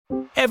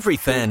Every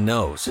fan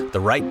knows the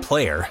right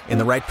player in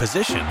the right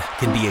position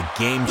can be a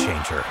game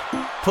changer.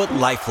 Put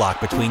LifeLock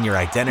between your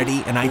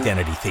identity and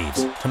identity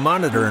thieves to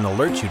monitor and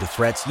alert you to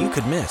threats you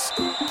could miss.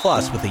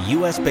 Plus, with a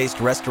U.S.-based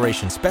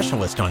restoration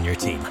specialist on your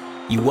team,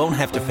 you won't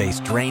have to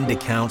face drained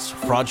accounts,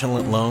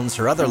 fraudulent loans,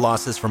 or other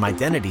losses from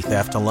identity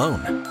theft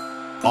alone.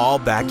 All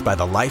backed by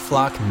the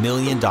LifeLock $1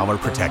 Million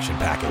Protection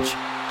Package.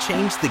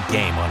 Change the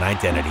game on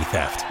identity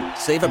theft.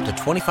 Save up to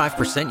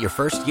 25% your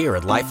first year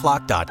at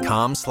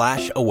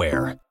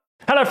LifeLock.com/aware.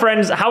 Hello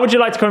friends, how would you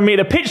like to come and meet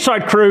the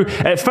Pitchside crew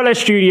at Fellow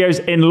Studios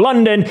in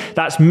London?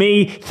 That's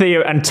me,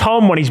 Theo and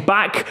Tom when he's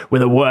back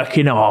with a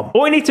working arm.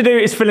 All you need to do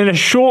is fill in a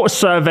short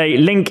survey,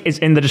 link is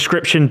in the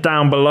description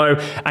down below,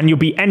 and you'll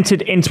be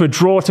entered into a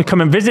draw to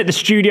come and visit the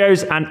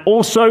studios, and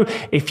also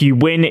if you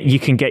win you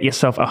can get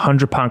yourself a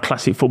 £100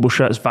 Classic Football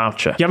Shirts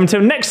voucher. You have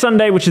until next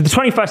Sunday, which is the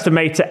 21st of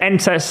May, to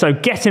enter, so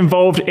get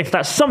involved if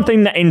that's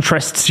something that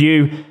interests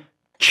you.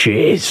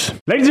 Cheers.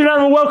 Ladies and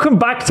gentlemen, welcome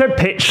back to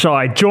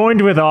Pitchside, joined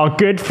with our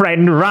good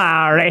friend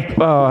Rari.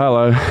 Oh,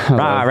 hello.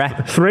 Rari.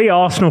 3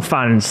 Arsenal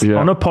fans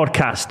on a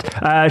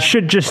podcast.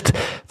 Should just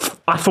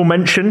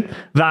aforemention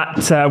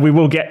that we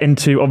will get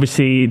into,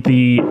 obviously,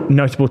 the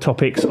notable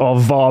topics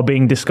of VAR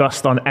being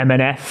discussed on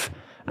MNF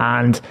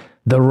and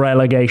the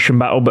relegation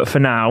battle, but for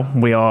now,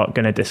 we are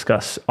going to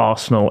discuss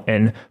Arsenal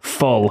in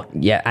full.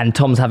 Yeah, and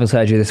Tom's having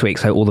surgery this week,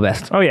 so all the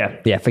best. Oh, yeah.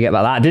 Yeah, forget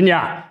about that, didn't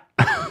ya?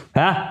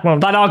 Huh? Well,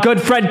 that our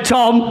good friend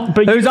Tom,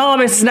 whose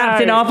arm is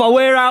snapped in half while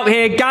we're out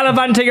here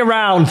gallivanting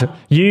around.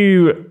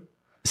 You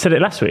said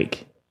it last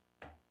week.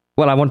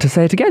 Well, I want to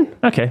say it again.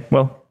 Okay,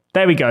 well,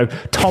 there we go.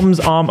 Tom's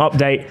arm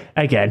update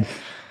again.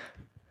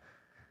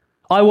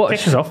 I watched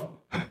Pictures off.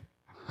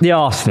 the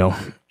Arsenal.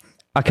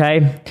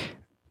 Okay?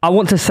 I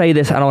want to say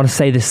this, and I want to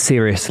say this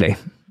seriously.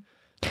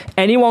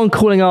 Anyone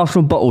calling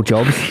Arsenal bottle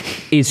jobs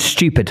is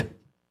stupid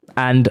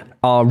and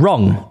are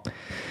wrong.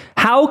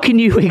 How can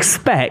you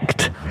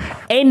expect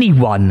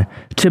anyone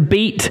to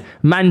beat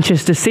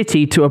Manchester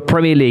City to a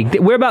Premier League?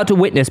 We're about to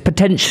witness,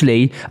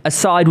 potentially, a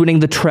side winning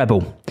the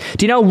treble.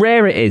 Do you know how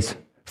rare it is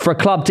for a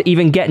club to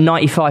even get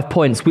 95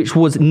 points, which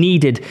was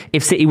needed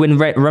if City win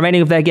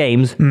remaining of their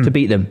games to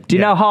beat them? Do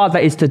you know how hard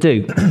that is to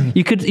do?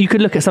 You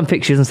could look at some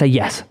fixtures and say,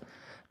 yes,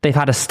 they've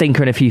had a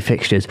stinker in a few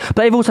fixtures, but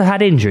they've also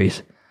had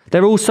injuries.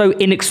 They're also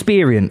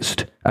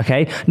inexperienced,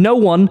 okay? No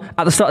one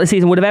at the start of the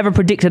season would have ever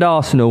predicted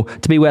Arsenal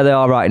to be where they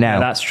are right now. Yeah,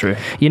 that's true.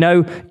 You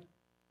know,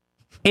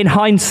 in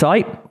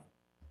hindsight,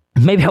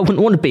 maybe I wouldn't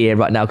want to be here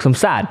right now because I'm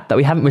sad that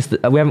we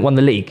haven't won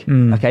the league,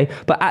 okay?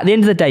 But at the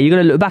end of the day, you're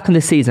going to look back on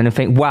this season and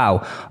think,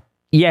 wow,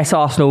 yes,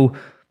 Arsenal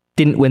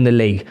didn't win the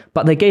league,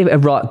 but they gave it a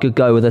right good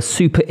go with a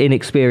super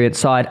inexperienced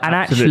side, and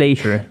Absolutely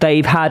actually, true.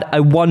 they've had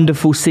a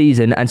wonderful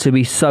season and to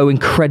be so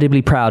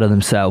incredibly proud of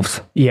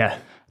themselves. Yeah.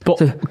 But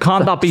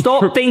can't that be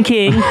Stop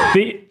thinking like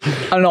a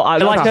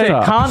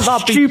can't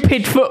that be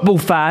stupid football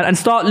fan and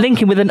start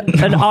linking with an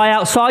eye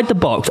outside the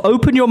box.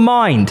 Open your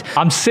mind.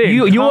 I'm saying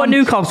you're a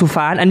Newcastle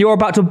fan and you're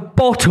about to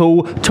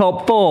bottle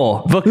top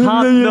 4. But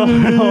can't all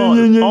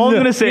I'm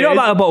gonna say You're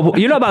not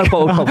about a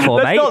bottle top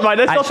 4, mate.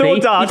 Let's not throw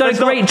darts. You've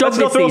done a great job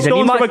this season.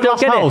 You might still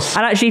get it.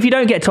 And actually, if you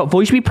don't get top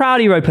 4, you should be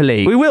proud of Europa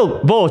League. We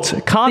will,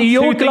 but can't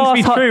two things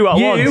be true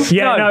at once?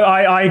 Yeah, no,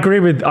 I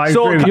agree with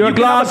You're a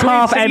glass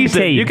half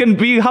empty. You can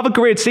have a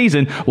great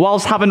season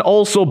whilst having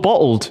also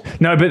bottled.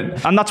 No,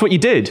 but and that's what you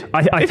did.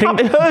 I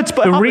think it hurts,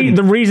 but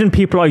the reason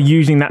people are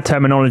using that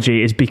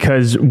terminology is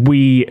because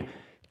we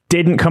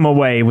didn't come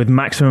away with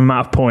maximum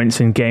amount of points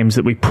in games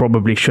that we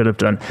probably should have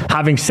done.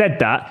 Having said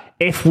that,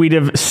 if we'd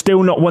have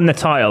still not won the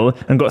title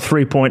and got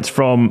 3 points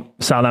from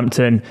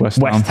Southampton,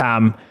 West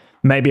Ham,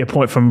 maybe a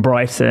point from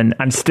Brighton,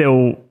 and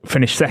still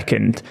finished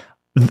second,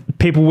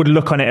 people would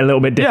look on it a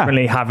little bit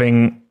differently,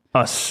 having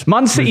us.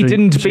 Man City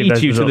didn't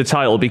beat you to the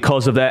title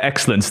because of their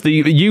excellence.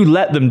 You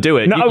let them do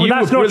it. No,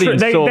 that's not true.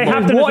 They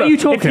have to. What are you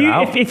talking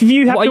about? If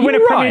you have to win a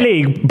Premier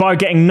League by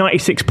getting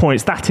 96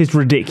 points, that is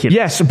ridiculous.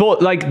 Yes,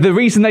 but like the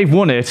reason they've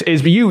won it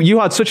is you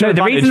had such an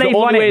advantage. The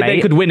only way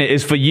they could win it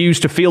is for you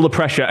to feel the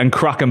pressure and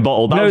crack and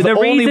bottle. That was the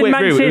only way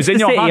through. It was in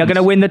your hands. Manchester City are going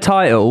to win the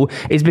title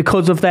is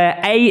because of their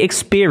A,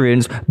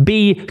 experience,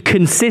 B,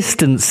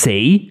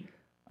 consistency,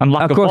 and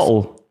lack of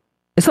bottle.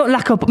 It's not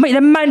lack of... Mate, they're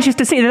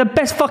Manchester City. They're the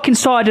best fucking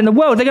side in the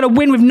world. They're going to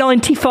win with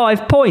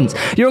 95 points.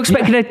 You're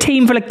expecting a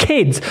team full of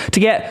kids to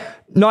get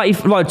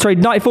 94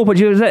 points.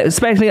 You're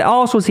expecting an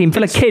Arsenal team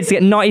full of kids to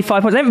get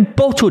 95 points. They haven't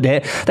bottled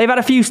it. They've had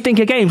a few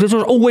stinker games. This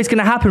was always going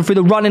to happen through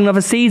the running of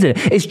a season.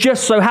 It's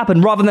just so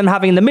happened, rather than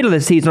having in the middle of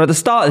the season or at the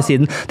start of the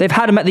season, they've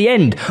had them at the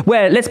end,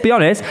 where, let's be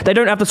honest, they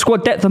don't have the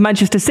squad depth of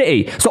Manchester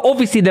City. So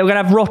obviously they're going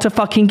to have rotter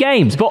fucking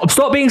games. But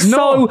stop being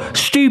so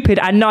stupid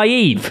and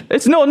naive.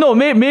 It's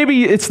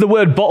maybe it's the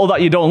word bottle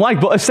that you don't like,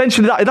 but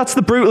essentially that's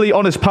the brutally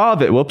honest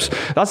part of it.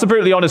 That's the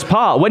brutally honest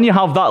part. When you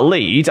have that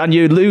lead and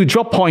you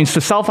drop points to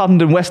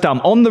Southampton, West Ham,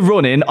 on the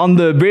run-in, on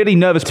the really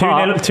nervous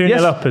part.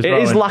 2-0 up as well.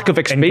 It is lack of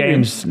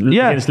experience.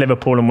 Against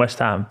Liverpool and West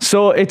Ham.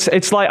 So it's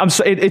like,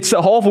 it's a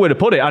awful way to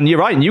put it. And you're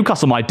right,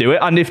 Newcastle might do it.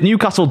 And if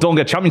Newcastle don't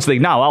get Champions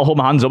League now, I'll hold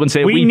my hands up and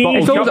say we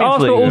need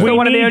Champions League.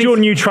 We need your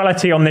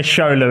neutrality on this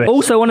show, Lewis.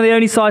 Also one of the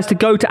only sides to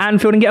go to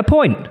Anfield and get a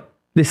point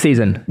this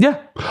season.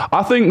 Yeah.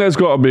 I think there's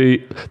got to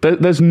be...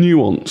 There's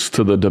nuance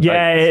to the debate.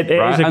 Yeah, it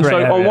is a and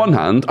great area. On one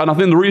hand, and I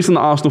think the reason that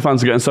Arsenal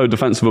fans are getting so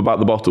defensive about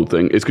the bottle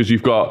thing is because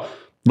you've got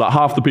like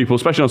half the people,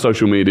 especially on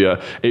social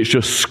media, it's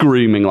just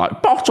screaming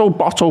like bottle,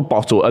 bottle,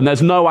 bottle, and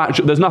there's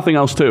nothing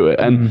else to it.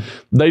 And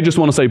they just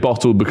want to say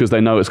bottle because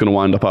they know it's going to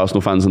wind up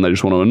Arsenal fans and they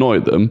just want to annoy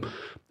them.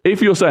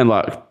 If you're saying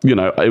like, you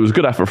know, it was a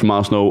good effort from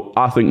Arsenal,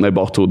 I think they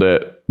bottled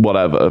it,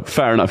 whatever,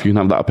 fair enough, you can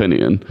have that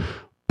opinion.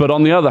 But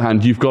on the other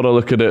hand, you've got to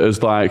look at it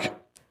as like,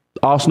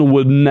 Arsenal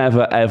were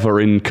never,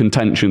 ever in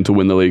contention to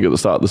win the league at the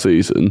start of the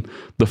season.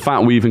 The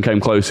fact we even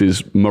came close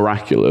is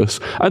miraculous.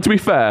 And to be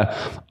fair,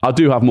 I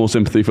do have more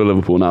sympathy for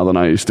Liverpool now than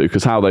I used to,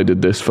 because how they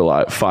did this for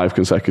like 5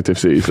 consecutive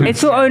seasons.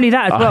 It's not only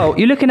that as well.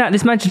 You're looking at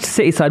this Manchester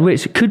City side,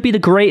 which could be the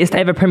greatest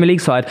ever Premier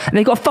League side, and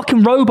they've got a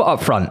fucking robot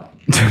up front.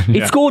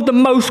 He scored the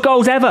most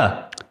goals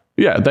ever.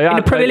 Yeah, in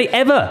the Premier League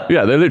ever.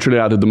 Yeah, they literally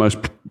added the most.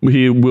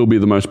 He will be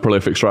the most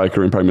prolific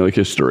striker in Premier League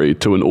history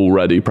to an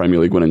already Premier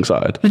League winning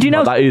side. Did you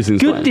know that is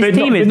insane? Good this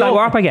team is like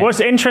we're up against.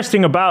 What's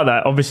interesting about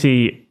that,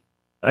 obviously,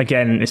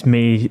 again, it's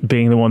me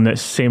being the one that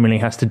seemingly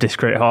has to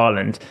discredit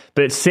Haaland,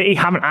 but City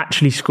haven't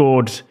actually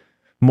scored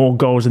more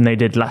goals than they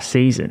did last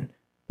season.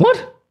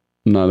 What?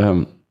 No, they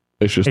haven't.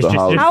 It's just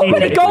Haaland. How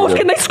many goals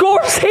can they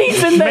score a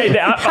season then?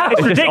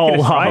 It's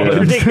ridiculous, right? It's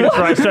ridiculous,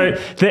 right? So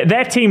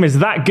their team is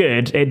that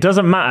good. It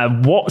doesn't matter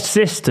what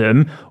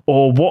system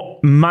or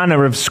what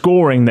manner of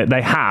scoring that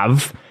they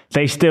have.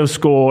 They still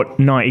score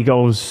 90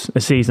 goals a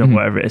season or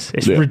whatever it is.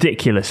 It's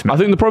ridiculous, man. I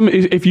think the problem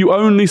is if you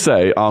only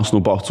say Arsenal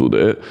bottled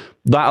it,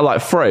 that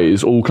like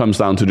phrase all comes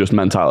down to just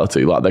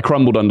mentality. Like they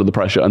crumbled under the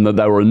pressure and that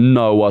there were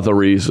no other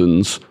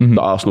reasons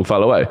that Arsenal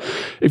fell away.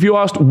 If you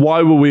asked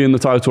why were we in the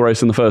title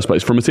race in the first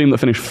place, from a team that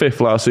finished 5th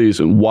last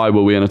season, why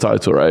were we in a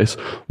title race?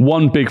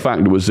 One big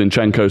factor was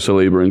Zinchenko,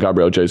 Saliba and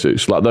Gabriel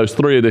Jesus. Like those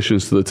 3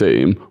 additions to the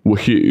team were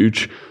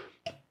huge.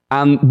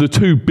 And the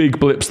 2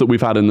 big blips that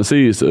we've had in the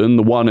season,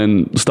 the one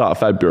in the start of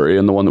February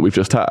and the one that we've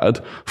just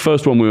had,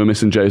 first one we were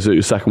missing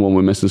Jesus, second one we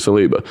were missing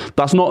Saliba.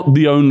 That's not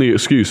the only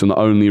excuse and the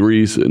only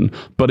reason,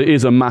 but it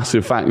is a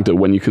massive factor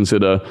when you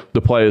consider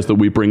the players that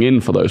we bring in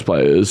for those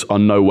players are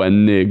nowhere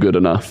near good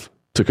enough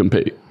to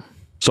compete.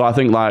 So I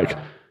think like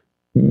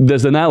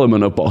there's an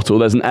element of bottle,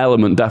 there's an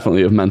element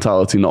definitely of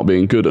mentality not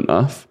being good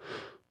enough.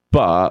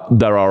 But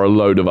there are a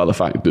load of other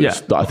factors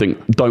that I think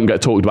don't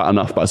get talked about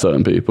enough by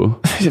certain people.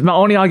 My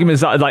only argument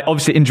is that, like,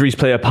 obviously injuries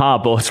play a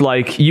part, but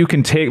like you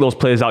can take those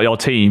players out of your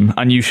team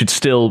and you should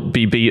still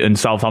be beating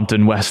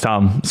Southampton, West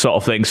Ham, sort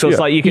of thing. So it's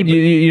like you can,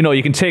 you know,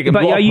 you can take.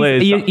 But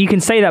you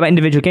can say that about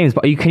individual games,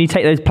 but can you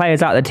take those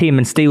players out of the team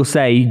and still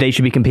say they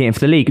should be competing for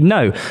the league?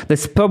 No.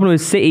 The problem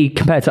with City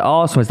compared to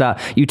Arsenal is that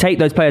you take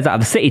those players out of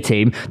the City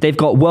team, they've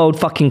got world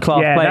fucking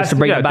class players to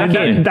bring them back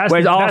in.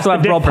 Whereas Arsenal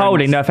have Rob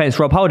Holding. No offense,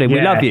 Rob Holding,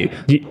 we love you.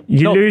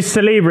 You lose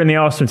Saliba in the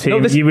Arsenal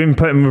team, you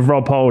input him with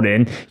Rob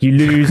Holding. You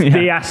lose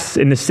Diaz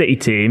in the City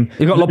team.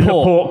 You've got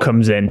Laporte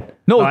comes in.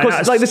 No,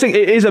 because like this thing,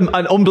 it is an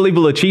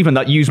unbelievable achievement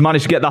that you've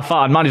managed to get that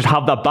far and managed to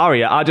have that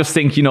barrier. I just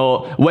think, you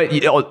know,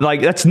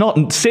 like that's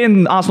not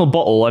saying Arsenal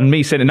bottle and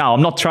me saying it now.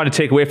 I'm not trying to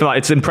take away from that.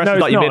 It's impressive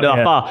that you made it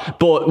that far.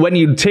 But when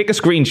you take a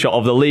screenshot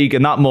of the league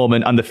in that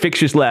moment and the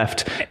fixtures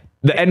left,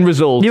 the end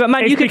result. Yeah, but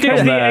man,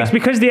 it's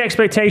because the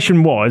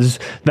expectation was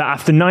that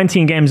after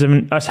 19 games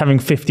of us having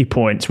 50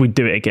 points, we'd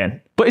do it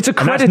again. But it's a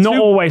credit not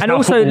always. And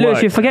also,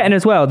 Lewis, you're forgetting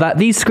as well that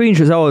these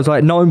screenshots are always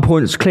like 9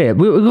 points clear.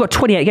 We've got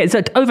 28 games,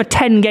 so over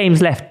 10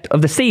 games left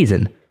of the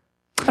season.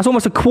 That's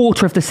almost a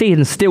quarter of the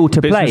season still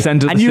to play.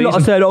 And you lot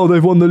have said, oh,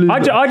 they've won the league.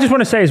 I just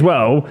want to say as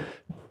well,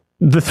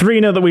 the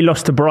 3-0 that we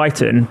lost to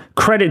Brighton,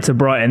 credit to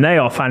Brighton, they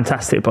are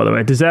fantastic, by the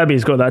way. De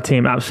Zerbi's got that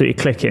team absolutely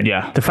clicking.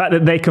 Yeah. The fact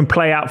that they can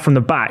play out from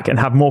the back and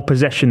have more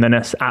possession than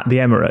us at the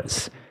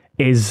Emirates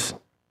is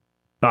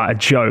a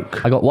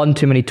joke. I got one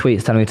too many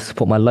tweets telling me to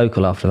support my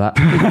local after that.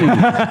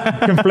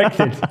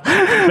 Conflicted.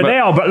 But they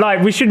are. But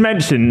like we should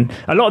mention,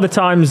 a lot of the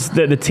times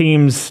that the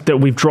teams that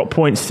we've dropped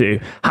points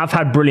to have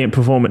had brilliant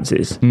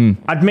performances.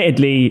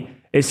 Admittedly,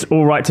 it's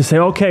all right to say,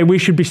 okay, we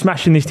should be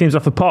smashing these teams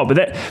off the park.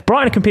 But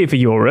Brighton compete for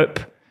Europe.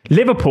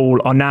 Liverpool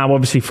are now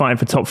obviously fighting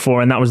for top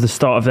 4, and that was the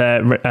start of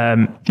their...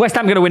 West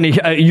Ham going to win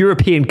a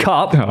European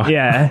Cup.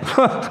 Yeah.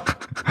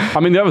 I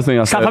mean, the other thing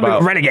I say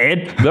about...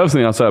 Relegated. The other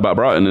thing I say about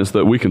Brighton is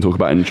that we can talk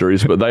about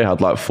injuries, but they had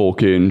like 4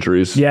 key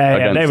injuries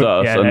against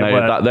us,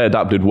 and they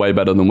adapted way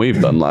better than we've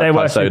done. Like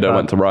Caicedo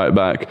went to right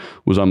back,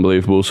 was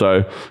unbelievable.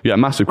 So, yeah,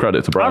 massive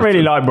credit to Brighton. I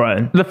really like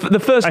Brighton. The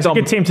first It's a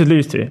good team to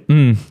lose to.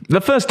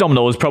 The first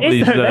domino was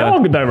probably... They're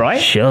all good though,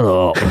 right? Shut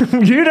up.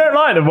 You don't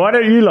like them. Why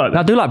don't you like them?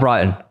 I do like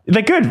Brighton.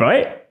 They're good,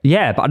 right?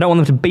 Yeah, but I don't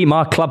want them to beat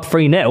my club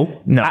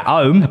 3-0 at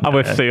home. I'm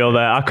with Theo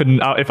there. I couldn't.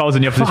 If I was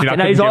in your position, I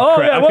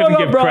couldn't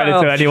give like,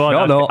 credit to anyone.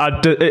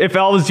 If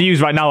I was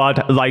used right now,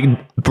 I'd like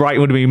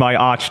Brighton would be my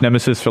arch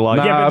nemesis for life.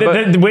 Yeah,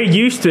 but we're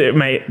used to it,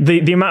 mate.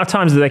 The amount of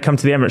times that they come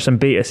to the Emirates and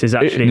beat us is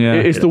actually...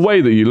 It's the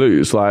way that you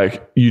lose.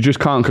 Like, you just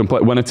can't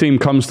complain. When a team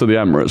comes to the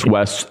Emirates,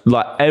 where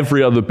like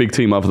every other big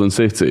team other than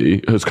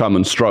City has come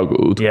and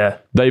struggled,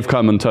 they've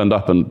come and turned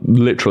up and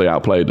literally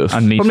outplayed us.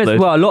 And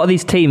well, a lot of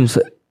these teams...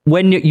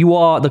 When you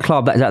are the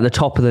club that's at the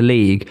top of the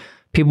league,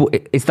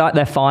 it's like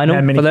their final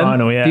for them.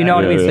 Final, Do you know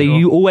what I mean? So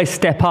you always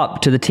step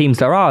up to the teams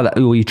that are,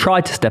 or you try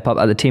to step up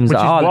at the teams that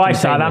are. Which is why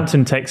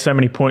Southampton takes so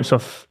many points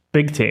off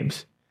big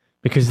teams.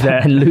 Because they're...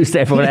 and lose to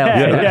everyone else.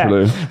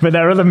 Yeah. But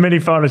their other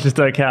mini-finals just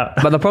don't count.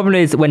 But the problem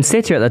is, when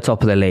City are at the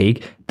top of the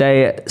league,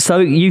 they're so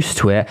used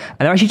to it, and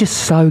they're actually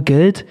just so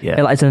good.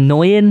 Yeah. Like, it's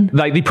annoying.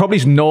 Like, they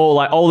probably know,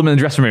 like, all of them in the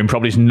dressing room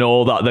probably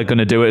know that they're going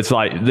to do it. It's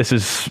like, this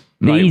is...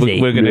 Like,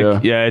 easy. We're gonna,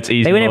 it's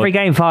easy. They win every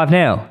game 5-0.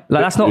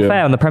 Like, that's not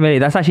fair on the Premier League.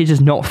 That's actually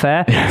just not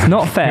fair. It's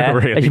not fair.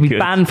 Really they should be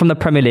banned from the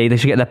Premier League. They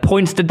should get their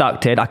points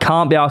deducted. I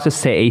can't be asked to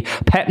City.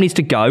 Pep needs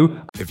to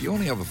go. If you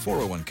only have a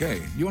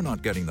 401k, you're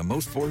not getting the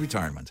most for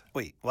retirement.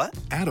 Wait, what?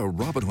 Add a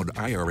Robinhood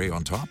IRA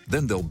on top,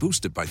 then they'll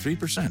boost it by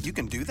 3%. You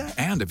can do that?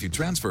 And if you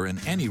transfer in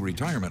any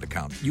retirement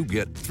account, you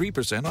get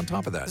 3% on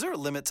top of that. Is there a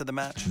limit to the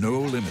match? No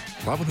limit.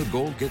 Robinhood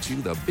Gold gets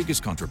you the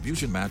biggest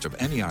contribution match of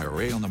any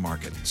IRA on the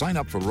market. Sign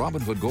up for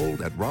Robinhood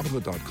Gold at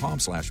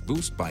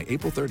Robinhood.com/boost by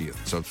April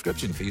 30th.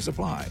 Subscription fees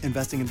apply.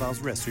 Investing involves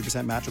risk.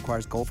 3% match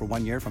requires gold for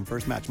 1 year from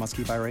first match. Must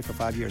keep IRA for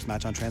 5 years.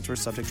 Match on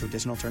transfers subject to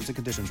additional terms and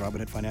conditions.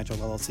 Robinhood Financial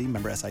LLC.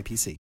 Member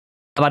SIPC.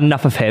 I've had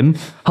enough of him.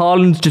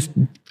 Haaland's just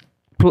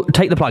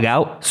take the plug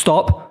out,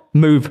 stop,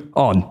 move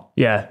on.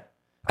 Yeah.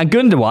 And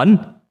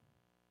Gundogan,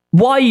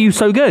 why are you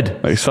so good?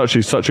 He's such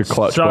a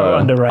clutch player.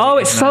 Underrated. Oh,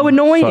 it's so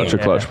annoying. Such a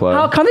clutch player.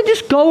 How can they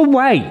just go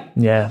away?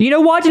 Yeah. You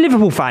know, why do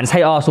Liverpool fans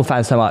hate Arsenal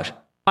fans so much?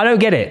 I don't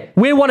get it.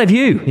 We're one of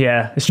you.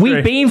 Yeah, it's true.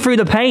 We've been through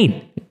the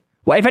pain.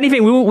 Well, if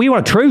anything, we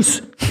want a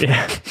truce.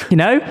 Yeah. You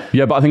know?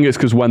 Yeah, but I think it's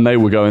because when they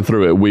were going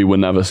through it, we were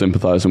never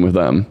sympathising with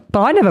them.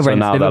 But I never So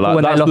went to now they're Liverpool like,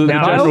 when they that's lost the the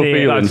general title.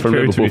 feeling That's from true,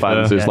 Liverpool to be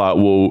fans fair. is like,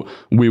 well,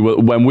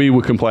 when we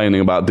were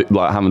complaining about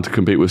like having to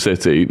compete with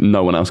City,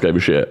 no one else gave a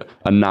shit,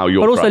 and now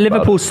you're. But also, crap about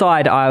Liverpool's it.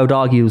 side, I would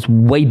argue, is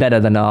way better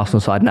than the Arsenal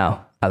side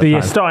now.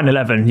 The starting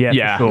 11, for sure.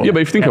 Yeah, but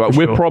if you think about it,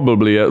 we're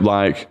probably at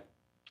like,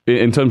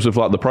 in terms of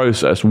like the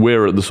process,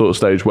 we're at the sort of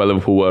stage where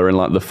Liverpool were in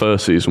like the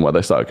first season where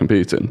they started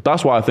competing.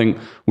 That's why I think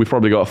we've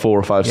probably got 4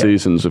 or 5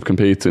 seasons of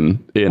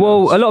competing in.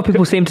 Well, a lot of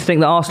people seem to think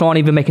that Arsenal aren't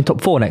even making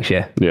top 4 next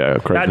year. Yeah,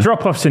 crazy. That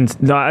drop-off since...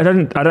 No, I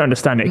don't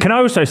understand it. Can I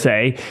also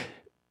say,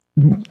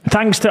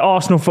 thanks to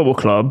Arsenal Football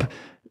Club,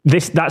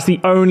 that's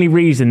the only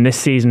reason this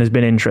season has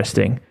been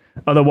interesting.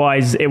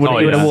 Otherwise,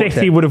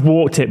 City would have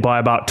walked it by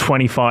about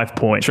 25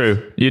 points.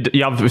 True. You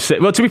have,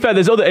 well, to be fair,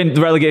 there's other in the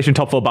relegation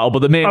top 4 battle, but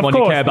the main one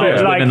you care about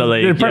is winning the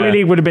league. The Premier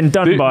League would have been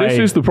done by... This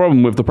is the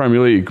problem with the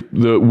Premier League,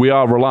 that we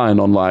are relying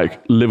on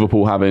like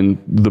Liverpool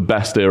having the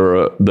best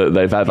era that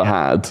they've ever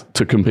had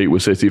to compete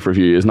with City for a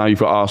few years. Now you've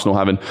got Arsenal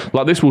having...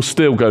 Like, this will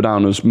still go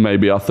down as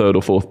maybe our 3rd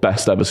or 4th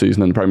best ever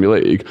season in the Premier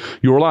League.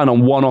 You're relying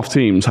on one-off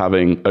teams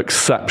having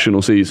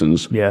exceptional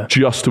seasons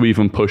just to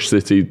even push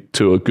City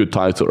to a good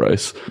title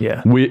race.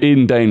 Yeah. We're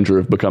in danger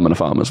of becoming a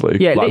Farmers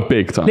League. Yeah, like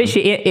big time.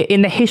 Literally,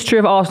 in the history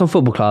of Arsenal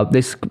Football Club,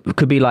 this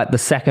could be like the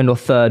 2nd or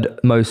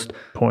 3rd most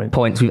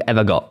points we've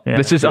ever got. Yeah.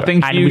 This is, I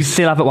think, and we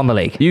still haven't won the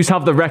league. You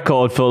have the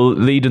record for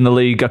leading the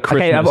league at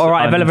Christmas. Okay, all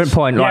right, relevant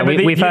point. Yeah,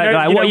 right, we've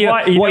heard. What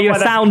are your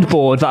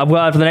soundboards that I've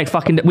heard for the next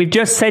fucking... We've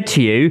just said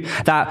to you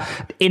that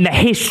in the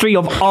history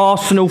of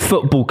Arsenal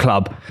Football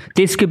Club,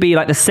 this could be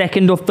like the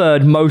 2nd or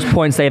 3rd most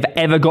points they have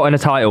ever got in a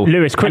title.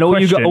 Lewis, quick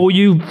question. All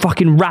you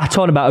fucking rat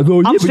on about...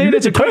 I'm saying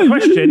it's a quick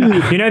question.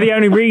 You know the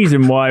only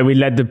reason why we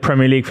led the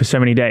Premier League for so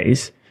many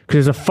days?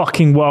 Because there's a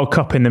fucking World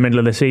Cup in the middle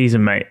of the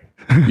season, mate.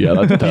 Yeah,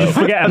 that did help.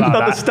 Forget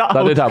about that.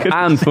 That did help.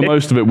 And for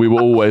most of it, we were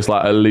always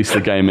like at least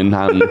a game in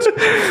hand.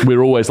 We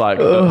were always like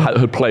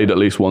had played at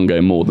least one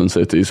game more than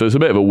City. So it's a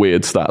bit of a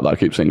weird stat that I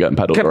keep seeing getting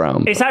peddled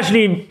around. It's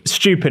actually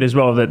stupid as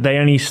well that they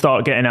only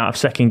start getting out of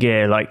second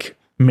gear like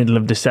middle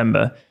of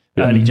December,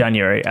 early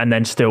January, and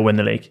then still win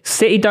the league.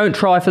 City don't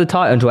try for the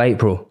title until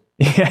April.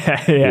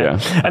 Yeah.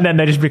 And then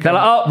they just become...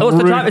 They're like, oh,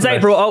 what's the time? It's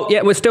April. Oh,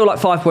 yeah, we're still like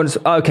 5 points.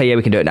 Okay, yeah,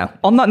 we can do it now.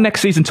 On that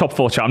next season top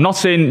 4 chat, I'm not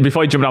saying,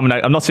 before you jump on,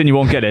 I'm not saying you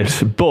won't get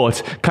it,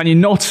 but can you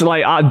not,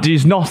 like, I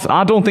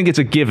don't think it's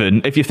a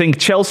given. If you think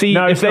Chelsea,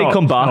 if they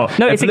come back,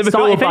 no, if it's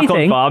Liverpool back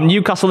on farm,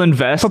 Newcastle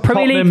invest, for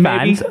Premier Tottenham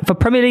League fans, for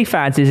Premier League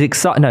fans, it's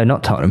exciting. No,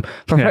 not Tottenham.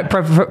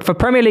 For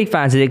Premier League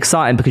fans, it's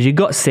exciting because you've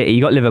got City,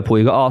 you've got Liverpool,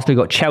 you've got Arsenal,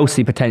 you've got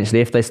Chelsea potentially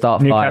if they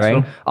start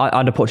firing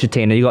under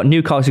Pochettino. You've got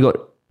Newcastle, you've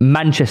got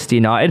Manchester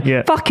United.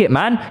 Yeah. Fuck it,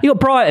 man. You got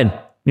Brighton.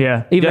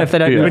 Yeah. Even if they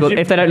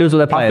don't lose all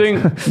their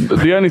players. I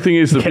think the only thing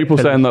is that people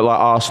saying that like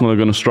Arsenal are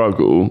going to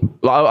struggle.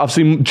 Like, I've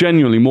seen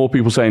genuinely more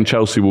people saying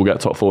Chelsea will get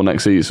top 4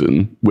 next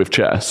season with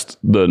chest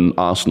than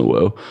Arsenal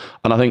will.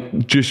 And I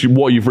think just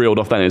what you've reeled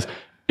off then is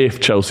if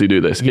Chelsea do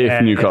this,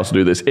 if Newcastle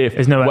do this,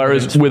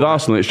 whereas with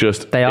Arsenal it's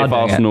just if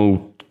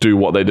Arsenal do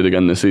what they did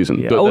again this season.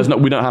 Yeah.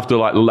 We don't have to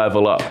like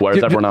level up,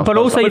 whereas everyone else. But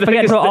also, you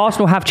forget that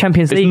Arsenal have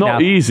Champions League now,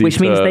 which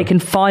means they can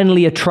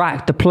finally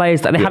attract the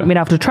players that they haven't been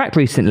able to attract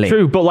recently.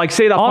 True, but like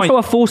say that Arsenal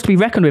are forced to be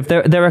reckoned with.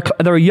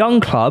 They're a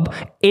young club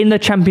in the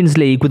Champions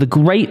League with a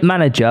great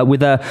manager,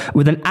 with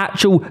an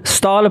actual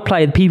style of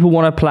play that people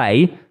want to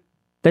play.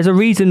 There's a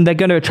reason they're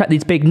going to attract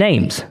these big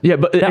names. Yeah,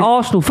 but they're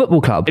Arsenal Football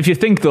Club. If you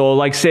think though,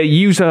 like say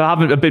you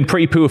haven't been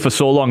pretty poor for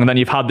so long, and then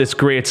you've had this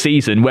great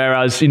season,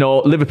 whereas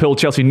Liverpool,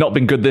 Chelsea not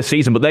been good this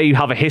season, but they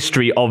have a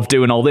history of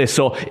doing all this.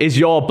 So is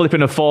your blip in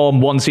the form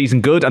one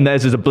season good, and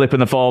theirs is a blip in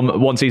the form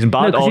one season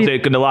bad, or is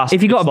it going to last?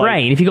 If you got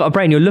a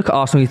brain, you'll look at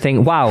Arsenal and you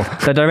think, wow,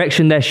 the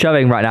direction they're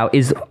showing right now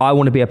is I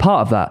want to be a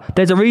part of that.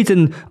 There's a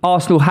reason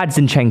Arsenal had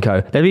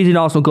Zinchenko. There's a reason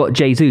Arsenal got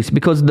Jesus,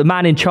 because the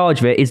man in charge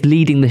of it is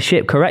leading the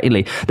ship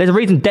correctly. There's a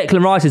reason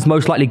Declan Rice is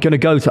most likely going to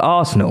go to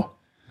Arsenal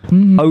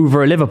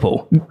over a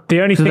Liverpool.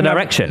 The only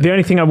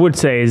thing I would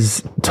say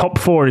is top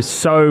four is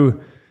so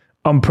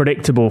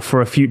unpredictable for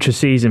a future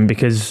season,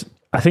 because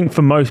I think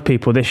for most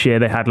people this year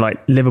they had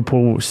like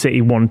Liverpool,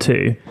 City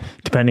 1-2,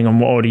 depending on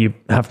what order you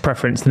have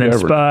preference, and then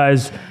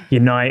Spurs,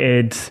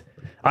 United.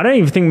 I don't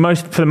even think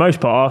for the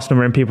most part Arsenal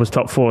were in people's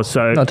top four.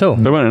 So not at all.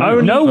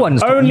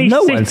 Only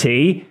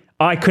City,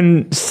 I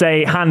can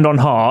say hand on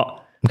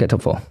heart, get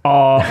top four.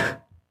 Are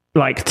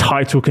like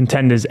title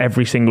contenders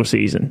every single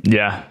season.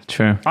 Yeah,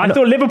 true. I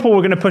thought Liverpool were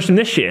going to push them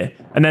this year,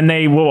 and then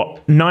they were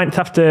ninth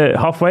after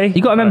halfway.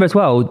 You got to remember as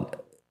well,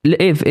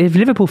 if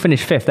Liverpool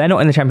finish fifth, they're not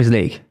in the Champions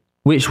League,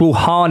 which will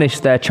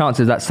harness their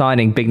chances at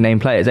signing big name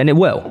players, and it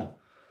will.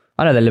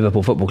 I know they're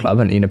Liverpool Football Club,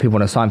 and people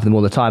want to sign for them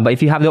all the time. But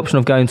if you have the option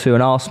of going to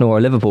an Arsenal or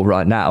a Liverpool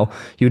right now,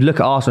 you'd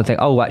look at Arsenal and think,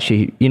 "Oh,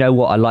 actually, you know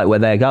what? I like where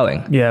they're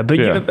going." Yeah, but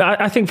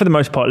I think for the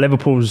most part,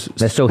 Liverpool's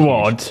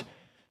squad. Huge.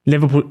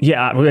 Liverpool,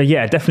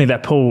 definitely their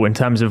pool in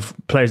terms of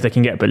players they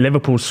can get, but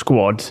Liverpool's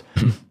squad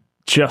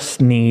just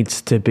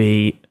needs to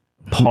be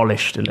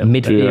polished a little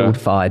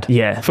midfield-fied.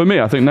 Yeah. For me,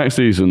 I think next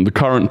season the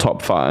current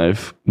top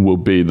five will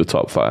be the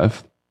top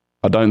five.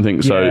 I don't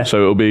think so. Yeah.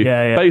 So it'll be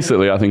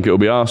basically, I think it'll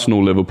be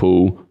Arsenal,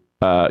 Liverpool,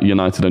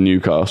 United, and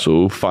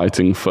Newcastle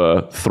fighting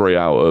for 3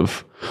 out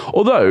of.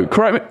 Although,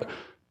 correct me,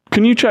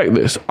 can you check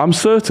this? I'm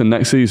certain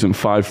next season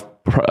 5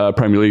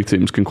 Premier League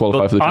teams can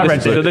qualify for the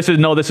Champions League. So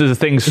this is a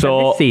thing.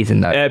 So this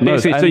season, though.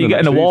 Basically, so you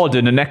get an award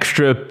and an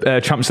extra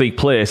Champions League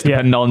place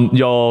depending on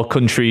your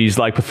country's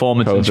like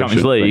performance in the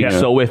Champions League. Yeah.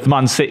 So with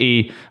Man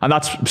City, and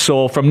that's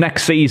so from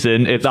next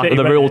season, if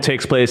the rule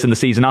takes place in the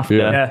season after.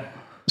 Yeah.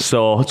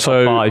 So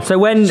top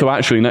 5. So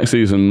actually, next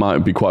season might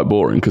be quite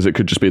boring because it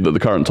could just be that the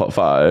current top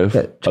 5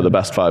 are the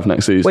best 5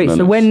 next season. Wait,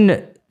 so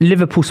when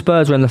Liverpool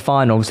Spurs were in the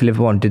final, obviously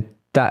Liverpool won, did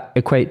that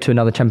equate to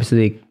anher Champions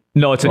League?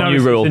 No, it's a new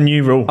rule. It's a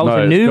new rule. Oh,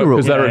 it's a new rule.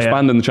 Because they're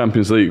expanding the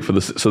Champions League for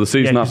the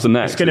season after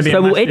next.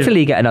 So will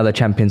Italy get another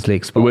Champions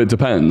League spot? Well, it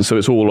depends. So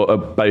it's all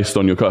based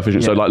on your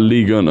coefficient. So like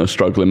Ligue 1 are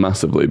struggling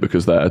massively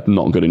because they're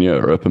not good in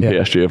Europe, and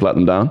PSG have let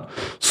them down.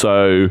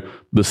 So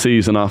the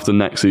season after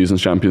next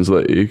season's Champions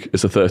League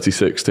is a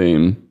 36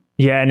 team.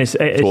 Yeah, and it's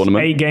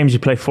 8 games. You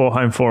play 4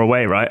 home, 4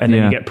 away, right? And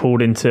then you get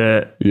pulled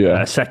into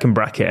a second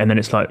bracket, and then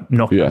it's like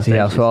knocking.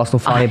 Yeah, so Arsenal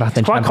finally back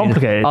in the Champions League. It's quite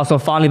complicated. Arsenal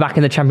finally back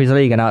in the Champions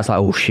League, and now it's like,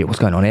 oh shit, what's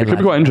going on here? It could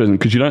be quite interesting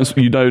because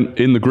you don't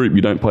in the group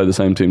you don't play the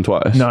same team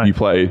twice. No. You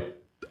play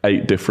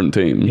 8 different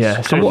teams.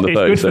 Yeah, so it's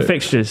good for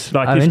fixtures.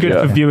 Like it's good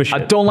for viewership.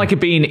 I don't like it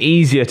being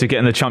easier to get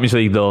in the Champions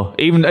League though.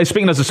 Even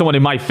speaking as someone who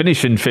might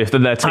finish in 5th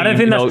in their team. I don't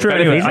think that's true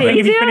anyway. I think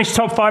if you finish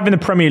top 5 in the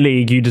Premier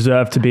League, you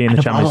deserve to be in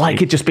the Champions League. I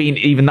like it just being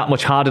even that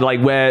much harder,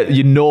 like where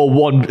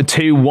 1,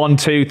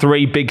 2,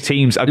 3 big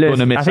teams are going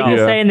to miss out. I think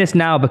you're saying this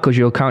now because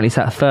you're currently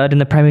sat 3rd in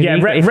the Premier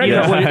League.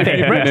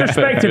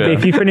 Retrospectively,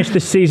 if you finish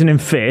this season in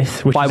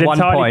 5th, which is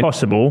entirely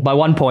possible, by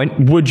 1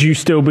 point, would you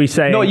still be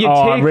saying,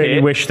 I really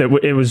wish that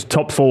it was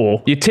top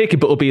 4? You'd take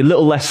it, but it would be a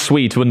little less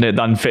sweet, wouldn't it,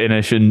 than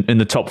finishing in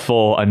the top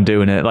 4 and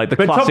doing it like the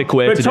classic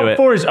way to do it. Top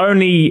 4 is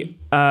only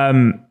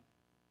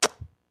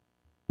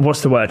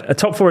what's the word? A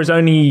top 4 is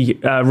only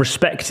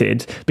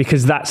respected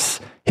because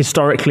that's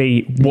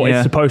historically what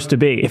it's supposed to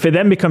be. If it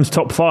then becomes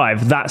top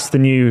 5, that's the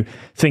new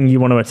thing you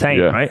want to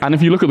attain, right? And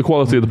if you look at the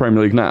quality of the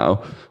Premier League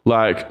now,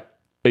 like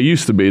it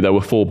used to be there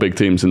were 4 big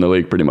teams in the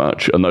league pretty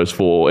much, and those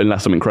 4,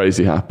 unless something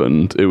crazy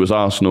happened, it was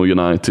Arsenal,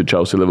 United,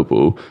 Chelsea,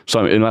 Liverpool.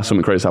 So unless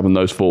something crazy happened,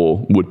 those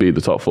 4 would be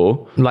the top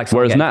 4.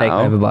 Whereas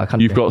now,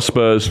 you've got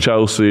Spurs,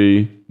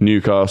 Chelsea,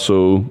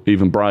 Newcastle,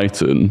 even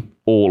Brighton,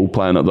 all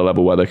playing at the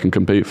level where they can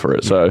compete for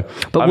it. So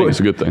I think it's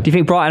a good thing. Do you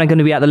think Brighton are going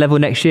to be at the level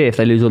next year if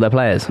they lose all their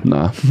players?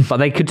 Nah. But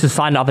they could just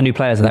sign other new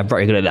players and they're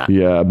very good at that.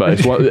 Yeah, but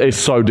it's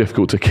so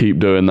difficult to keep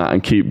doing that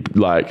and keep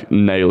like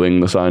nailing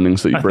the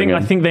signings that you bring in.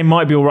 I think they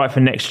might be all right for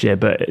next year,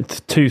 but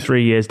it's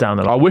 2-3 years down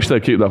the line. I wish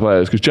they'd keep their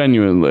players because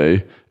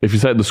genuinely, if you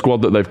take the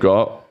squad that they've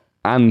got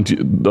and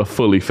the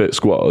fully fit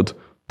squad,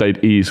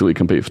 they'd easily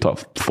compete for top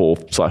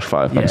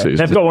 4/5 next season.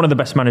 They've got one of the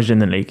best managers in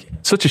the league.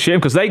 Such a shame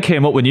because they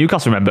came up with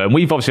Newcastle, remember, and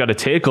we've obviously had a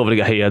takeover to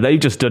get here. They've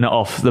just done it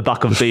off the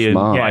back of being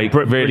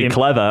really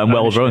clever and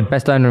well run.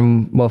 Best owner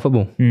in world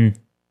football. And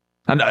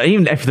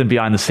even everything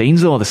behind the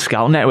scenes, though, the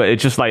scout network,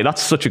 it's just like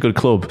that's such a good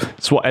club.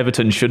 It's what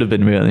Everton should have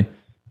been, really.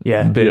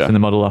 Yeah. bits in the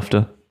model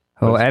after.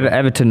 Well,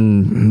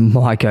 Everton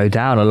might go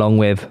down along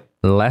with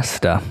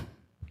Leicester.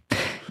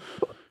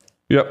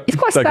 Yep. It's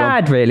quite They're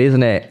gone. sad, really,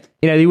 isn't it?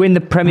 You know, they win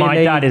the Premier My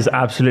League. dad is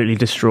absolutely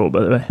distraught,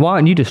 by the way. Why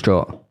aren't you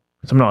distraught?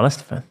 I'm not a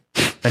Leicester fan.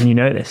 And you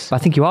know this. I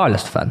think you are a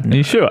Leicester fan. Are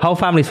you sure? Whole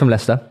family's from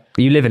Leicester.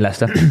 You live in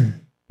Leicester.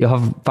 Your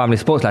whole family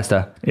supports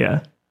Leicester.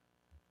 Yeah.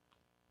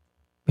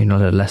 You're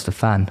not a Leicester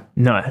fan.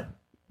 No.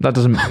 That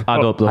doesn't add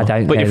up, though. I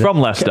don't But know you're that. from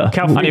Leicester.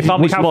 and your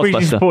family supports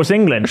Leicester. supports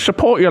England.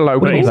 Support your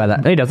local. What do you mean by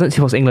that? No, he doesn't. He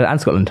supports England and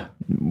Scotland.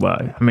 Well,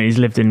 I mean, he's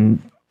lived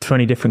in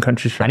 20 different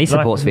countries. And he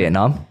supports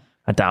Vietnam.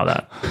 I doubt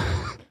that.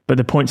 But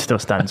the point still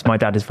stands. My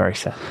dad is very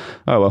sad.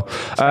 Oh well.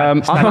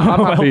 I'm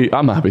happy.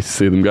 I'm happy to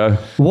see them go.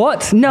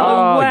 What? No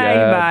Oh, way,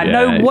 yeah, man. yeah,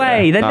 No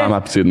way. yeah. They're No, I'm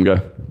happy to see them go.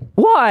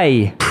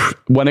 Why?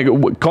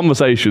 When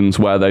conversations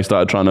where they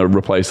started trying to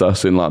replace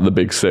us in like the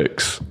big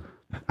six.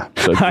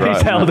 So, He's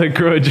right, held a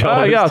grudge.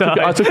 Oh yeah,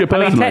 I took it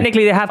personally. I mean,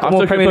 technically, they have got I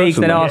more took it Premier Leagues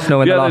than personally.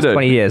 Arsenal in the they last do.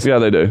 20 years. Yeah,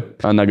 they do,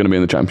 and they're going to be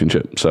in the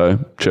Championship. So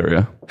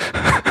cheerio.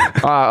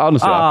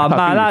 Honestly, Oh, happy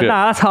man, with it.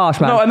 that's harsh,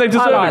 man. No, and they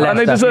deserve I like it. And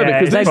they Leicester. deserve it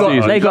because Yeah, this they've got-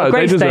 season they've got a great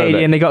they deserve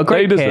stadium, it. they've got a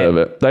great They deserve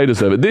kit. it. They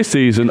deserve it. This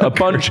season, a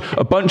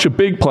bunch of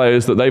big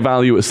players that they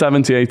value at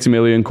 70, 80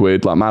 million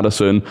quid, like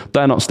Maddison,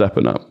 they're not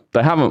stepping up.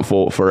 They haven't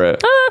fought for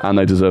it, and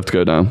they deserve to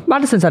go down.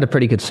 Madison's had a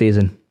pretty good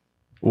season.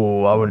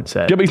 Oh, I wouldn't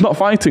say. Yeah, but he's not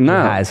fighting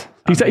now. He has.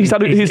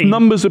 His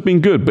numbers have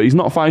been good, but he's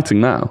not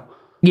fighting now.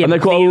 Yeah, and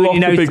they've but got a he lot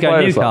knows of to big go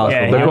players like Newcastle. that.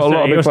 Yeah, They've got a lot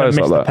of he big also players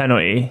missed like the that.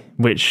 penalty,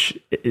 which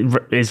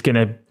is going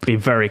to be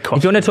very costly.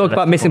 If you want to talk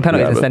about missing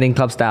penalties Yeah, and but- sending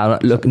clubs down,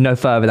 look no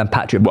further than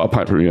Patrick. Well,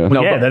 Patrick, yeah.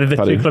 Yeah, they're the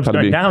two clubs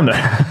going down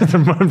there.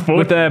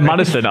 With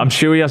Maddison, I'm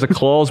sure he has a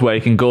clause where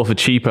he can go for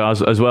cheaper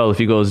as well if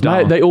he goes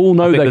down. They all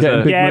know I think they're there's getting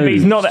a- big Yeah, but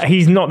moves.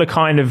 he's not the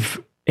kind of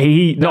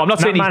No, I'm not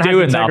saying man he's has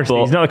doing that, integrity.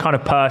 but- He's not the kind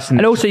of person.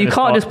 And also, you that's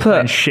can't gonna just start put-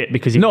 playing shit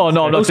because he No, wants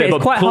no, to. I'm not Also, saying, it's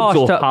but quite clubs harsh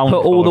will to pound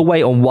put all for the him.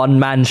 weight on one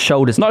man's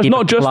shoulders No, to it's keep not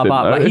the just club him,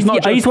 up. though. Like, It's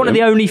not he's just one of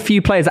the him. only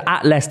few players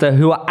at Leicester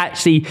who are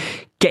actually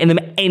getting them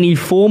any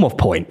form of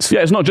points.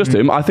 Yeah, it's not just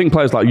him. I think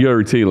players like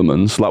Yuri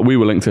Tielemans, like we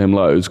were linked to him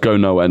loads, go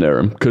nowhere near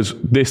him because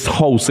this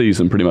whole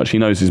season, pretty much, he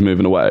knows he's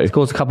moving away.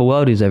 Scores a couple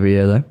worldies every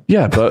year, though.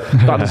 Yeah, but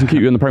that doesn't keep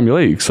you in the Premier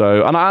League.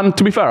 So, and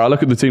to be fair, I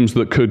look at the teams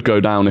that could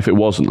go down if it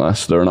wasn't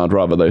Leicester, and I'd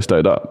rather they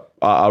stayed up.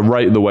 I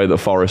rate the way that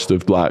Forest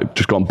have like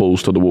just gone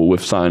balls to the wall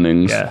with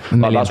signings. Yeah.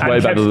 Like, that's And way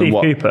kept better than Steve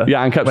what. Cooper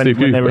Yeah, and kept when- Steve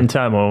when Cooper. they were in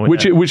turmoil,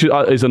 which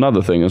yeah. is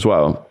another thing as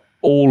well.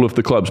 All of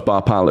the clubs,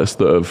 bar Palace,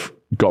 that have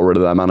got rid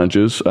of their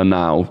managers are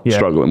now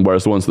struggling.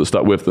 Whereas the ones that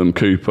stuck with them,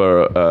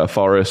 Cooper,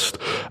 Forest,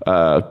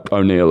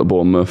 O'Neill at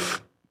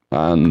Bournemouth,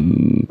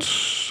 and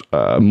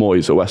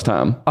Moyes at West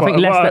Ham. I think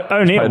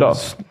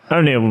Leicester.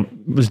 O'Neill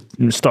was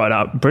started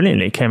out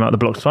brilliantly. Came out the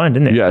blocks fine,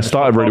 didn't it? Yeah,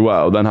 started really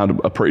well, then had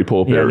a pretty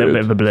poor Yeah, a period. little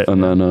bit of a blip.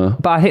 And then,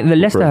 But I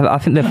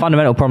think the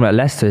fundamental problem at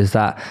Leicester is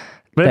that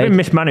But they've they- been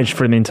mismanaged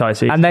for the entire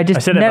season. and they I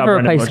just said it about never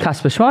Brendan replaced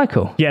Rodgers. Kasper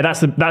Schmeichel. Yeah,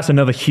 that's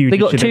another huge. They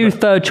got issue. two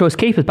third-choice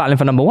keepers battling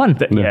for number one.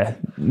 Yeah,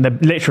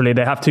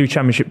 they have two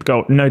championship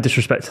goal. No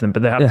disrespect to them,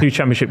 but they have two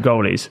championship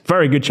goalies,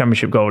 very good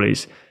championship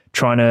goalies,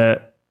 trying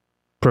to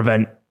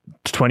prevent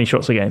 20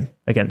 shots a game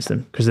against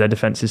them because their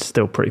defense is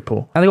still pretty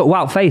poor. And they got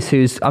Wout Faes,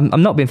 who's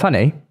I'm not being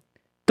funny,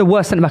 the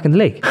worst centre back in the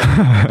league.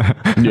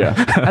 yeah.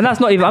 And that's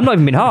not even. I'm not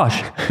even being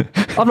harsh.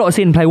 I've not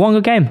seen him play one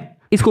good game.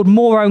 He scored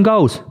more own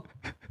goals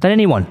than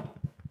anyone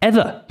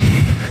ever.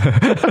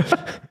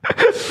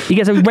 He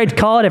gets a red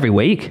card every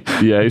week.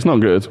 Yeah, he's not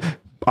good.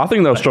 I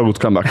think they'll struggle to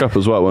come back up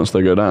as well once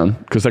they go down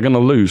because they're going to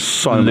lose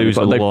so many. Lose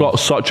a They've lot. got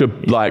such a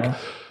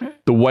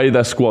the way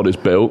their squad is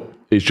built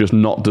is just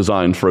not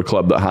designed for a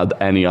club that had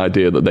any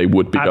idea that they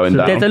would be going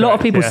down. There's a lot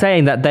of people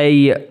saying that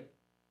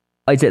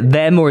is it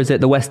them or is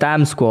it the West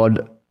Ham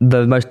squad,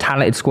 the most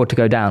talented squad to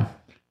go down?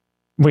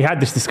 We had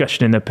this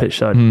discussion in the pitch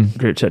side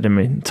group chat, didn't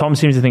we? Tom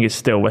seems to think it's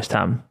still West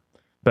Ham,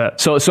 but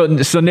So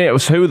Nate,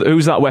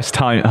 who's that West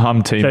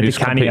Ham team? So who's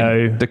Di competing?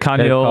 Canio. Di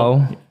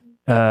Canio.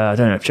 I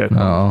don't know if Joe.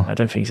 Oh. I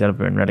don't think he's ever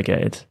been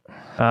relegated.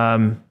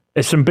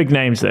 There's some big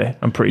names there.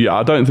 I'm pretty. Yeah,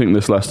 I don't think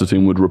this Leicester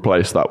team would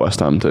replace that West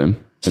Ham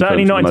team.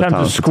 Certainly not in the most terms of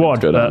talented team squad,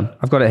 to go down. but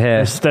I've got it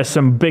here. there's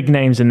some big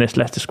names in this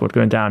Leicester squad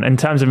going down. In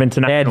terms of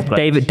international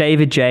players.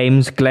 David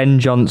James, Glenn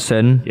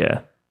Johnson,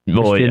 Yeah.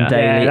 Oh, Christian yeah.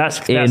 Daly,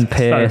 that's Ian so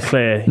Pearce,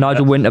 clear.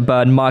 Nigel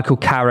Winterburn, Michael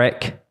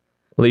Carrick,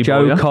 Lee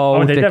Joe Bowyer.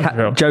 Cole, they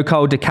definitely will. Joe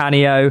Cole,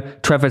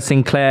 DiCanio, Trevor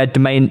Sinclair,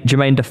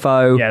 Jermaine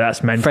Defoe. Yeah,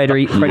 that's mental.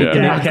 Freddie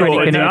Yeah.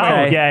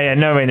 Canute. Yeah,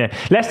 no way near.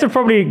 Leicester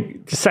probably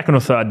second or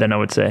third then, I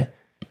would say,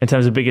 in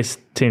terms of biggest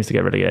teams to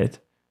get relegated.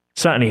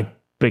 Certainly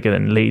bigger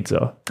than Leeds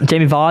are.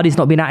 Jamie Vardy's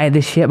not been at it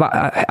this year, but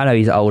I know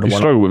he's older. He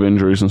struggled with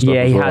injuries and stuff.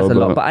 Yeah, as he well, has a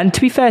lot. And to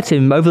be fair to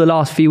him, over the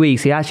last few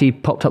weeks, he actually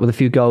popped up with a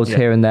few goals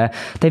here and there.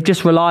 They've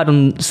just relied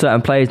on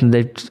certain players, and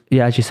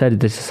as you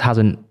said, this just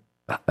hasn't.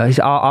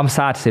 I'm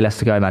sad to see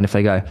Leicester go, man. If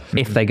they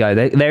go,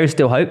 there is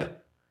still hope.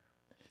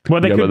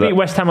 Well, they Yeah, could but beat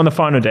West Ham on the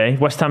final day.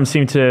 West Ham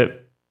seem to,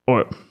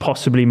 or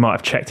possibly might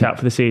have checked out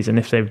for the season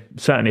if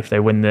they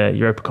win the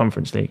Europa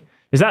Conference League.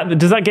 Does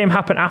that game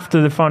happen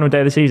after the final day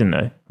of the season though?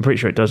 I'm pretty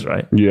sure it does,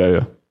 right?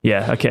 Yeah.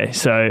 Yeah, okay.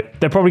 So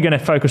they're probably going to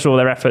focus all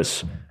their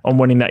efforts on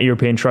winning that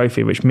European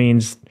trophy, which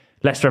means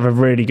Leicester have a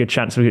really good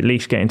chance of at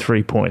least getting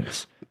 3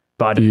 points.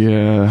 But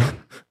Yeah.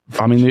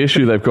 I mean, the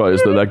issue they've got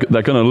is that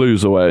they're going to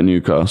lose away at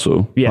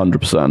Newcastle,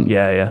 100%.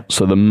 Yeah.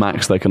 So the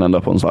max they can end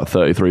up on is like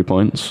 33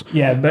 points.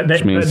 Yeah, but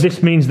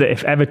this means that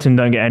if Everton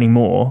don't get any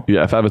more...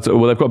 Yeah, if Everton...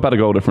 Well, they've got better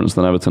goal difference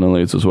than Everton and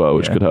Leeds as well,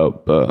 which could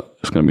help, but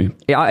it's going to be...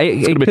 Yeah,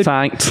 it's going to be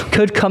tight.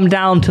 Could come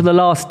down to the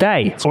last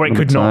day. Or it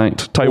could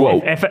not. Tell you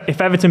what...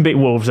 If Everton beat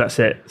Wolves, that's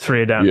it.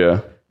 3 are down.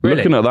 Yeah. Really?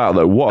 Looking at that,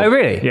 though, what... Oh,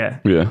 really? Yeah.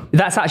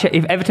 That's actually...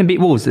 If Everton beat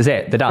Wolves, is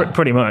it? They're done?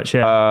 Pretty much,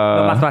 yeah.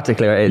 Not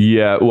mathematically, it is.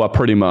 Yeah, well,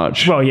 pretty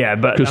much. Well, yeah,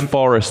 but... Because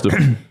Forest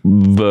have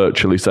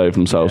virtually saved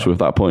themselves with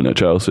that point at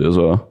Chelsea as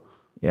well.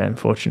 Yeah,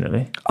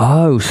 unfortunately.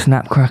 Oh,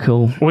 snap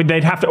crackle. Well,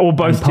 they'd have to... Or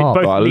both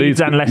Leeds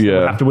Leeds and Leicester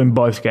would have to win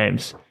both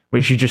games,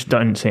 which you just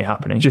don't see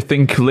happening. Do you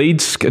think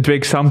Leeds,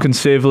 Big Sam can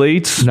save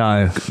Leeds?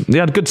 No. They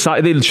had a good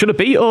side. They should have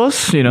beat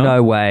us, you know.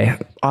 No way.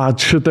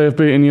 Should they have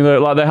beaten you though?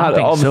 Like they had,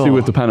 obviously so.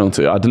 with the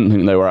penalty. I didn't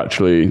think they were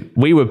actually...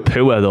 We were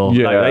poor though.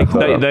 Yeah.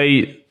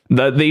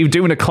 They're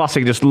doing a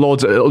classic, just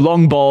loads of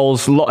long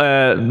balls,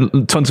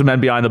 tons of men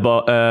behind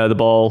the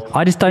ball.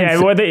 I just don't... Yeah,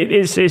 well,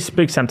 it's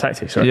Big Sam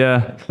tactics, right?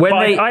 Yeah.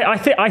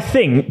 I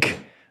think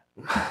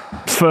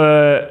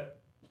for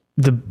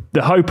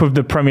the hope of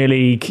the Premier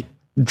League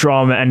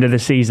drama end of the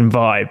season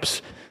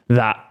vibes,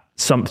 that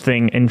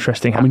something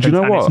interesting happens. do you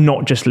know what? It's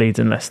not just Leeds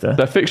and Leicester.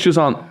 Their fixtures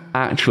aren't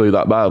actually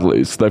that bad,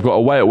 Leeds. They've got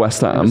away at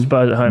West Ham.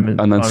 Spurs at home.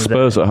 And then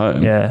Spurs at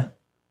home. Yeah.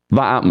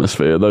 That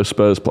atmosphere, those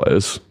Spurs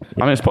players.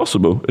 I mean, it's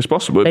possible. It's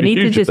possible. They need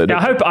to just...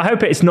 I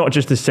hope it's not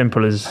just as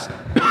simple as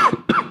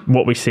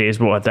what we see is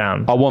watered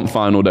down. I want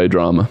final day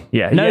drama.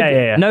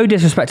 Yeah. No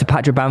disrespect to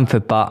Patrick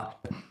Bamford, but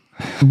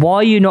why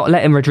are you not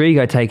letting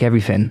Rodrigo take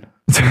everything?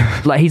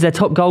 Like, he's their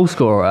top goal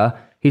scorer.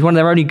 He's one of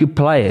their only good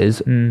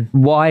players.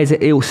 Why is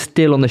it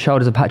still on the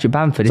shoulders of Patrick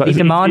Bamford? Is he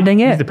demanding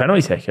it? He's the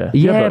penalty taker.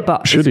 Yeah,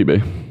 but should he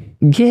be?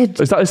 Yeah.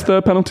 Is that his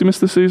third penalty miss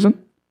this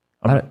season?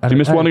 He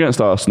missed one against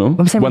Arsenal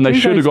when they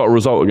should have got a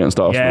result against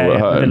Arsenal at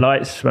home. The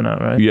lights went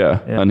out, right? Yeah,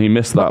 and he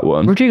missed that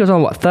one. Rodrigo's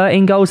on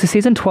 13 goals this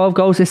season, 12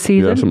 goals this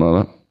season? Yeah, something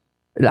like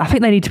that. I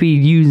think they need to be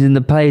using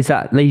the players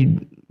that they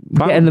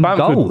getting them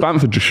goals.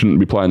 Bamford just shouldn't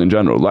be playing in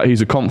general. Like,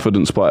 he's a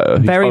confidence player.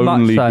 He's Very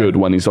only much so. good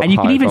when he's on and you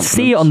can even confidence.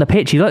 see it on the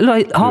pitch. He's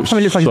like half the time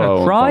he looks like he's going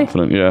to cry.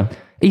 Confident, yeah.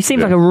 He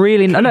seems like a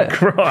really...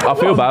 I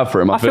feel bad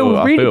for him. I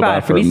feel really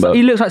bad for him. but...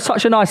 He looks like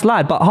such a nice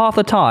lad, but half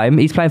the time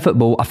he's playing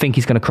football, I think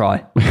he's going to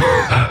cry.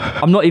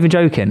 I'm not even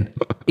joking.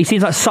 He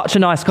seems like such a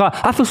nice guy.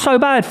 I feel so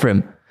bad for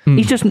him.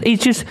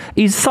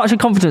 He's such a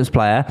confidence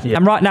player,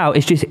 and right now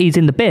he's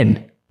in the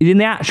bin. He's in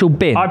the actual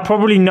bin. I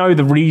probably know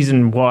the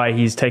reason why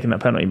he's taken that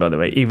penalty, by the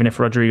way, even if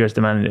Rodrigo's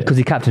demanded it. Because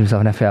he captained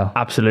himself in FPL.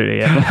 Absolutely,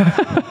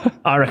 yeah.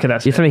 I reckon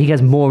that's... You tell me he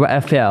gets more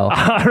at FPL?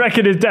 I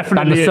reckon it's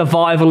definitely... And the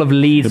survival of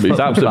Leeds. He's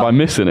absolutely... By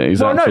missing it,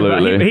 he's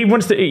absolutely... No, he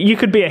wants to... You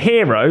could be a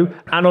hero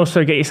and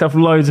also get yourself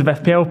loads of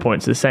FPL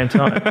points at the same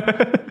time.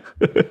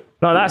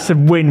 No, that's a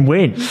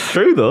win-win.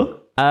 True, though.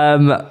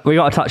 We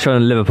got to touch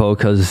on Liverpool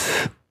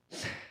because,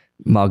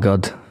 my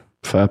God.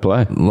 Fair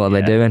play. What are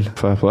they doing?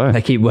 Fair play.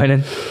 They keep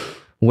winning.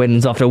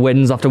 Wins after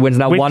wins after wins.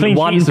 Now, With 1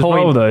 point,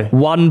 well,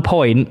 1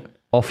 point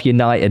off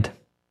United.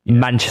 Yeah.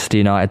 Manchester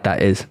United,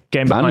 that is.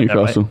 Game behind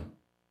Newcastle.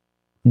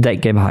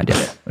 Game behind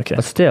it. Okay.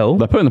 But still,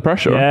 they're putting the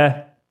pressure on.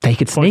 Yeah. They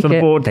could sneak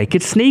it. They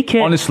could sneak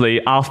it. Honestly,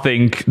 I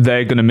think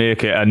they're going to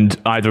make it, and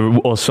either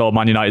us or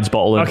Man United's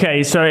bottling.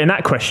 Okay, so in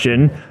that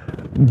question,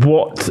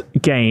 what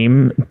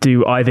game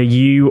do either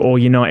you or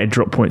United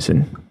drop points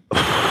in?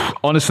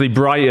 Honestly,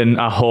 Brighton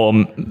at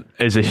home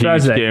is a huge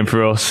Thursday. game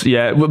for us.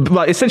 Yeah,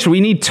 but essentially, we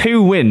need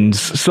 2 wins.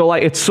 So,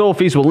 like, it's so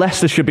feasible.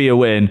 Leicester should be a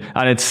win,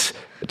 and it's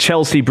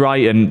Chelsea,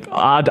 Brighton.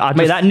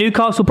 Mate, that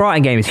Newcastle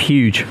Brighton game is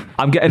huge.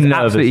 I'm getting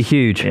nervous. Absolutely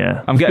huge.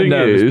 Yeah. I'm getting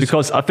nervous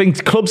because I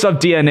think clubs have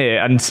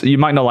DNA, and you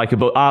might not like it,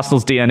 but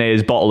Arsenal's DNA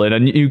is bottling,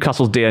 and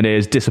Newcastle's DNA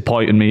is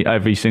disappointing me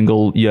every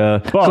single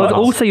year. Well,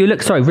 also, you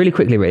look. Sorry, really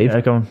quickly, Reeve.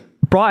 Yeah, go on.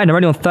 Brighton are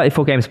only on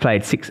 34 games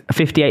played,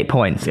 58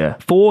 points. Yeah.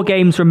 4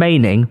 games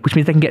remaining, which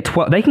means they can get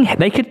 12.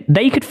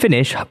 They could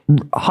finish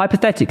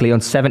hypothetically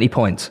on 70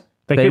 points.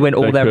 They win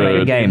all their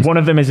remaining games. One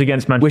of them is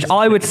against Manchester, which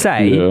I would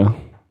say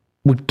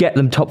would get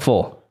them top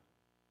 4.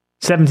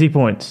 70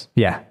 points.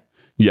 Yeah.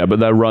 Yeah, but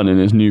their running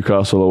is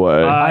Newcastle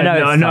away. I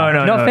know.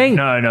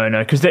 No.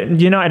 Because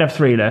United have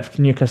 3 left.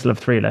 Newcastle have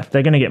 3 left.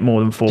 They're going to get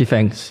more than 4. Do you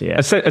think? Yeah.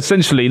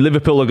 Essentially,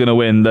 Liverpool are going to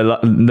win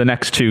the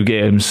next 2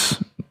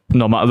 games.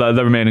 No matter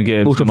the remaining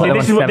games.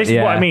 This is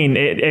what I mean.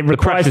 It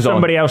requires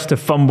somebody else to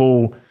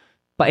fumble.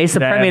 But it's the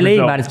Premier League,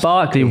 man. It's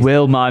Barkley.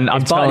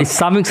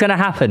 Something's going to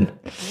happen.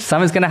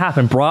 Something's going to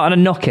happen. Brighton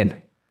are knocking.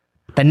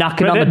 They're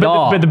knocking on the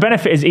door. But the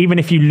benefit is, even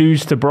if you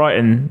lose to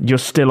Brighton, you're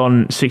still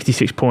on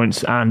 66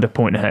 points and a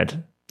point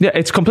ahead. Yeah,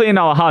 it's completely in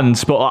our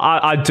hands, but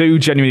I do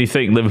genuinely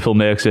think Liverpool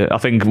makes it. I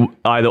think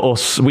either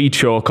we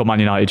choke or Man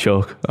United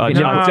choke. I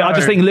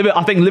think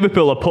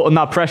Liverpool are putting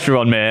that pressure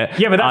on, mate.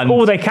 Yeah, but that's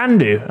all they can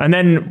do. And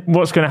then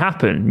what's going to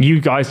happen?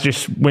 You guys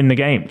just win the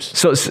games.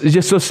 So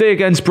say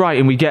against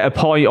Brighton, we get a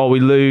point or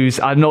we lose.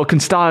 I know it can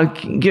start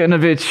getting a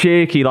bit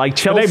shaky. Like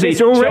Chelsea,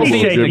 it's already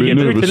shaky. You're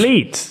through to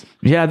Leeds.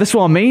 Yeah, this is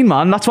what I mean,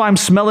 man. That's why I'm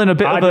smelling a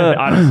bit of a...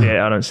 I don't see it.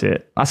 I don't see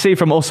it. I see it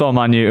from us or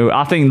Man U.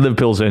 I think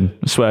Liverpool's in.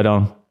 I swear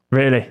down.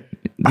 Really?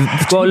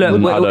 Well,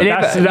 look,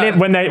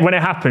 when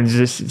it happens,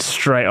 it's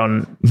straight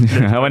on.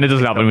 When it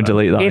doesn't happen, we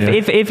delete that.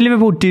 If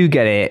Liverpool do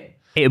get it,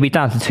 it'll be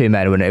down to two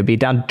men, wouldn't it? It'll be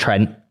down to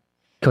Trent.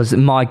 Because,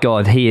 my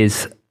God, he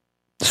is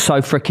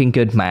so freaking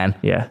good, man.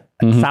 Yeah.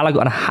 Salah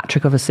got a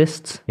hat-trick of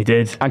assists. He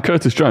did. And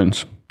Curtis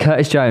Jones.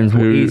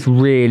 He's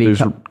really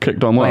who's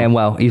kicked on well. Playing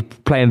well. He's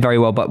playing very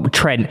well. But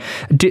Trent,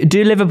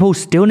 do Liverpool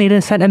still need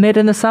a centre mid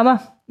in the summer?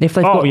 If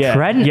they've got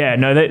Trent? Yeah,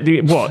 no,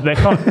 they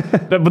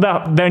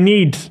can't. They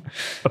need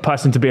a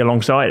person to be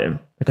alongside him.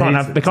 They can't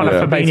have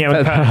Fabinho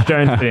and Curtis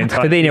Jones for the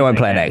entire Fabinho won't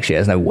play next year.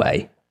 There's no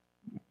way.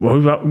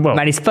 Well,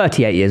 man, he's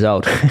 38 years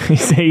old.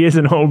 He is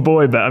an old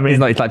boy, but I mean,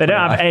 like they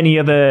don't have any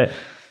other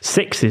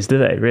sixes, do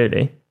they,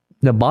 really?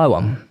 They'll buy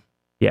one.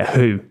 Yeah,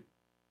 who?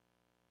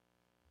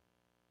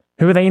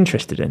 Who are they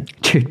interested in?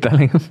 Jude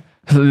Bellingham.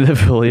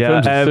 Liverpool,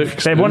 yeah.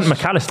 They want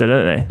McAllister,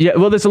 don't they? Yeah,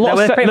 well, there's a lot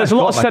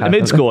of centre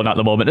mids going at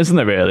the moment, isn't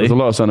there, really? There's a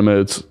lot of centre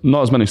mids.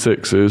 Not as many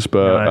sixes,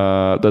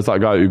 but there's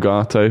that guy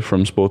Ugarte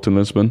from Sporting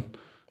Lisbon,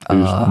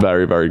 who's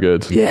very, very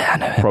good. Yeah, I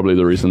know him. Probably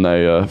the reason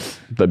they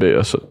beat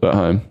us at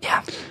home.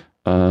 Yeah.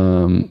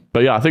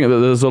 But yeah, I think that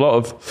there's a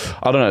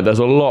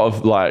lot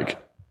of like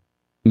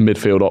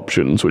midfield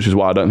options, which is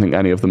why I don't think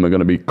any of them are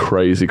going to be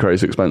crazy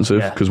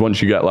expensive, because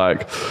once you get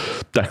like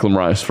Declan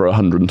Rice for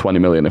 120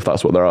 million, if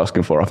that's what they're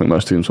asking for, I think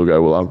most teams will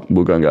go, well,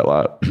 we'll go and get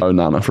like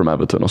Onana from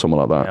Everton or someone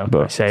like that. Yeah,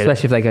 but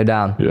especially if they go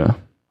down. Yeah.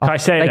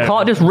 Caicedo. They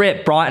can't just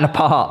rip Brighton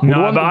apart.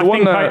 No, but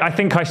I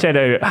think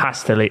Caicedo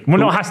has to leave. Well,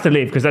 not has to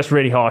leave because that's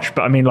really harsh,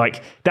 but I mean,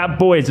 like, that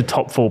boy is a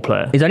top 4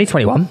 player. He's only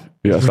 21.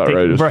 Yeah, it's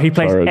outrageous. Bro, he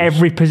plays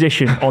every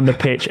position on the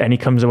pitch and he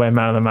comes away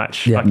man of the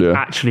match.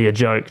 Actually a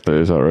joke. It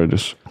is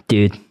outrageous.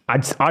 Dude.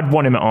 I'd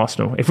want him at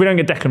Arsenal. If we don't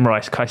get Declan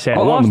Rice, Caicedo.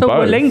 Oh, Arsenal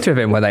were linked with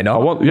him, were they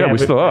not? We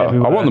still are.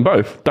 I want them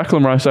both.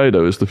 Declan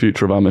Rice-Ado is the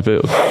future of our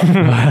midfield.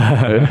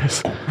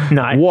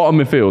 No. What a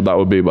midfield that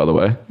would be, by the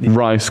way.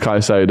 Rice,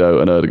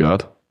 Caicedo and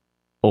Ødegaard.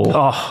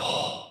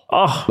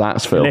 Oh,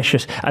 that's Phil.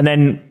 Delicious. And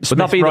then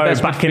Smith Rowe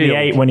back in the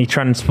 8 when he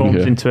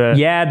transforms into a...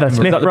 Yeah, the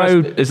Smith Rowe...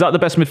 Is that the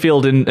best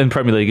midfield in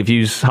Premier League if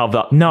you have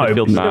that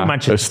midfield? No,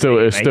 Manchester it's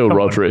still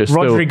Rodri.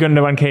 Rodri,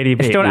 Gundogan, KDB.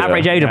 It's still an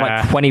average age of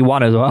like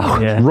 21 as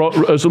well. Yeah.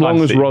 As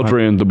long as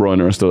Rodri and De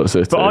Bruyne are still at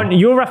City. But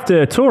you're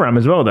after Thuram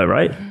as well, though,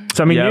 right?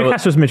 So, I mean,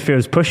 Newcastle's midfield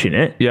is pushing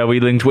it. Yeah, we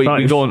linked. We're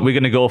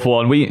going to go for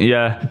one.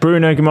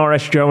 Bruno,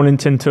 Guimaraes,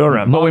 Joelinton,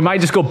 Thuram. But we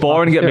might just go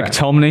boring and get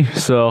McTominay,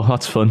 so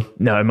that's fun.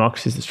 No,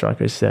 Marcus is the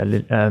striker. It's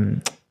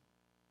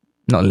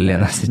not Lillian,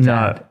 that's his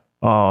dad.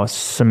 Oh,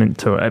 something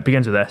to it. It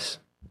begins with S.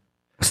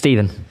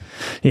 Stephen.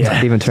 Yeah.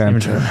 Stephen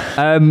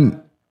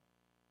Thuram.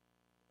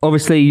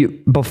 Obviously,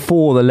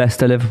 before the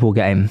Leicester-Liverpool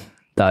game,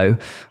 though,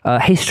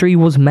 history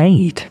was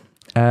made.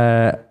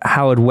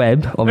 Howard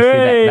Webb,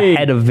 obviously the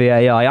head of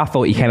VAI, I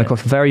thought he came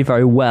across very,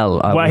 very well.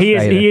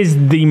 He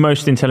is the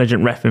most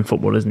intelligent ref in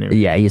football, isn't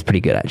he? Yeah, he is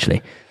pretty good,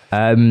 actually.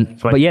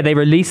 But yeah, they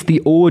released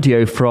the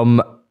audio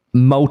from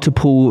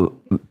multiple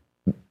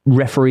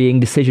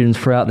refereeing decisions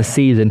throughout the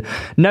season.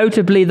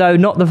 Notably, though,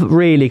 not the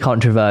really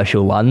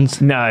controversial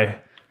ones. No.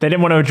 They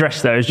didn't want to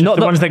address those, just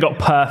the ones they got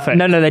perfect.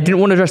 No, they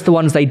didn't want to address the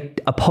ones they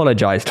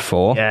apologised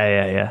for.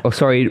 Yeah. Oh,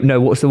 sorry, no,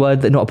 what's the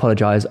word? Not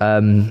apologise.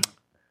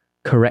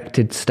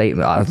 Corrected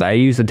statement. They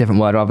used a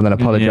different word rather than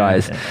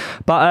apologise. Yeah.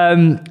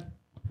 But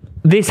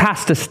this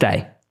has to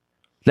stay.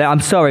 I'm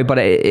sorry, but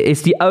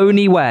it's the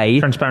only way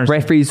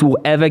referees will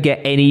ever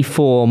get any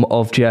form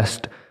of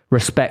just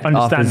respect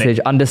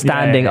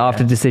understanding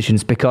after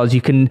decisions, because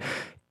you can,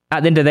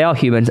 at the end of the day, they are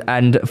humans,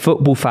 and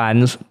football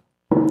fans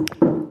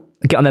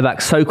get on their back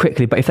so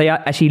quickly. But if they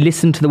actually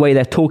listen to the way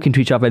they're talking to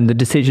each other and the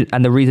decision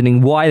and the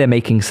reasoning why they're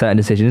making certain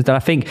decisions, then I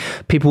think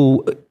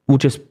people will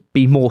just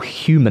be more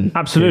human.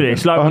 Absolutely.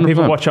 It's like 100%. When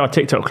people watch our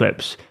TikTok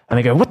clips and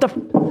they go, what the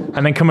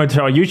and then come over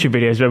to our YouTube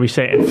videos where we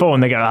say it in full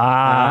and they go,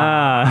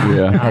 They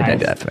don't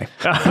do that to me.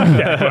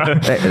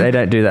 They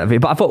don't do that for me.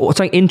 But I thought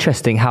something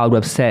interesting Howard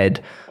Webb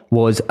said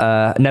was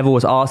Neville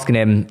was asking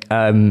him,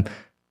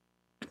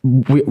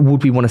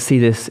 would we want to see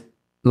this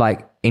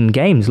like in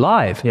games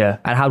live? Yeah.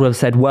 And Howard Webb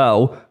said,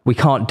 well, we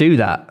can't do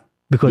that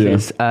because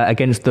it's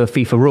against the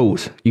FIFA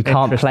rules. You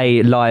can't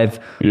play live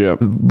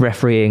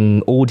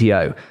refereeing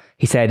audio.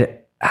 He said,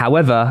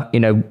 however,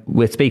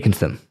 we're speaking to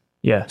them.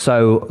 Yeah.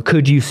 So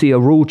could you see a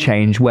rule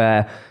change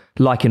where,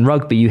 like in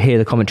rugby, you hear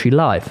the commentary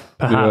live?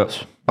 Perhaps.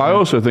 Yeah. I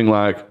also think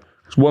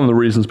one of the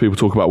reasons people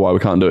talk about why we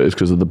can't do it is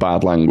because of the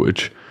bad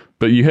language.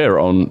 But you hear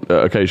it on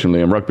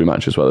occasionally in rugby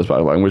matches where there's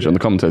bad language, and the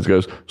commentator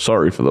goes,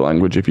 sorry for the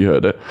language if you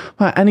heard it.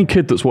 Like, any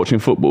kid that's watching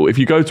football, if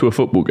you go to a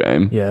football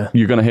game,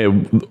 you're going to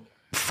hear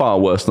far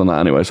worse than that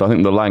anyway. So I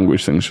think the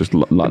language thing's just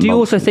like. Do you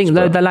also think,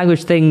 though, the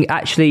language thing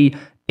actually,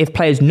 if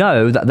players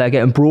know that they're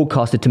getting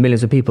broadcasted to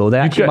millions of people, they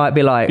actually might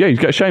be like... Yeah, you'd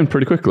get shamed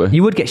pretty quickly.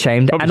 You would get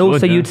shamed. And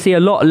also you'd see a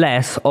lot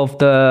less of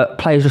the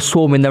players just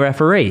swarming the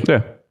referee.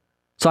 Yeah.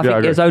 So I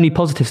think there's only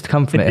positives to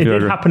come from it. It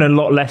did happen a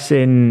lot less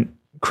in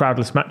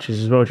crowdless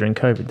matches as well during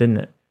COVID, didn't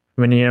it?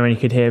 When you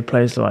could hear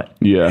players like,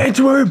 Yeah.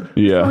 into him,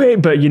 Yeah.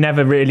 but they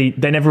never really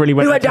went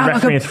to the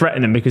referee and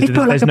threatened them because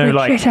there's no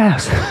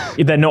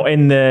they're not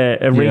in the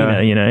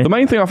arena, you know. The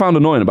main thing I found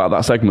annoying about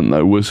that segment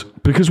though was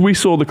because we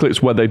saw the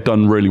clips where they'd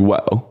done really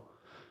well.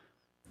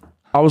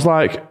 I was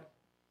like,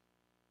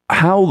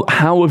 how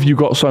have you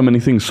got so many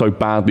things so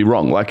badly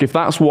wrong? Like if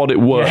that's what it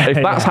works,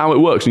 if that's how it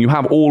works, and you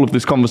have all of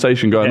this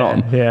conversation going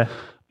on. Yeah.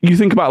 You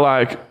think about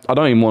like, I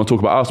don't even want to talk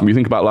about Arsenal, but you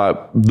think about like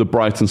the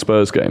Brighton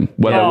Spurs game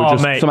where they were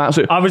just some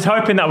absolute... I was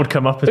hoping that would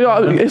come up as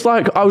well. It's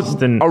like, I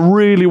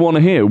really want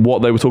to hear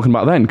what they were talking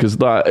about then because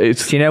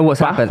it's Do you know what's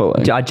baffling.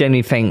 happened? I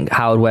genuinely think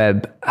Howard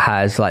Webb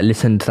has like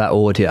listened to that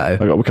audio.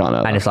 Oh God, we can't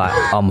have and that. it's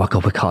like, oh my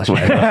God, we can't show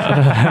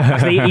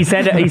it. he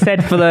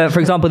said for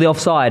example, the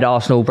offside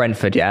Arsenal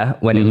Brentford,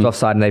 when it was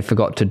offside and they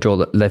forgot to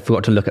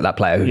look at that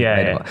player.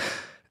 Who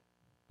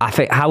I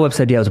think Howard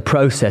said it was a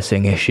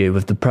processing issue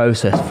with the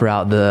process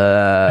throughout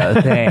the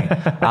thing.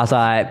 I was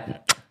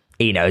like,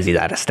 he knows he's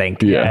had a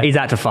stink. Yeah. He's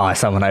had to fire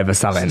someone over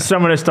something.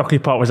 Someone at Stockley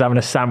Park was having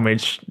a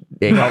sandwich.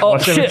 Oh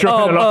shit!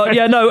 No,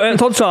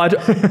 it's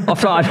onside.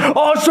 Offside.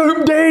 Oh,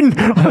 zoomed in.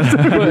 But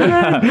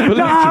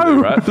literally,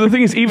 right? But the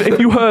thing is, even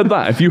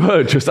if you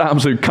heard just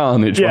absolute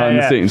carnage behind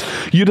the scenes,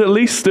 you'd at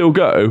least still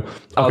go,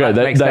 okay,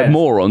 they're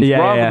morons,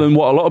 rather than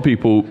what a lot of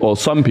people or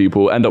some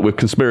people end up with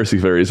conspiracy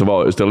theories of it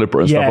was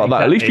deliberate and stuff like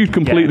that. At least you'd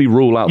completely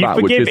rule out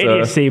that, which is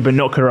idiocy, but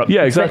not corruption.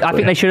 Yeah, exactly. I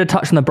think they should have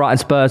touched on the Brighton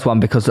Spurs one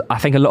because I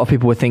think a lot of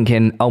people were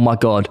thinking, oh my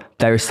God,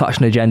 there is such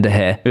an agenda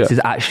here. This is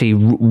actually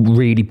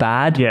really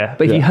bad. Yeah.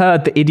 But if you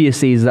heard the idiocies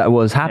that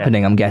was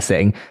happening, I'm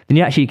guessing, then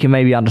you actually can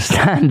maybe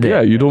understand it.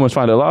 Yeah, you'd almost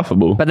find it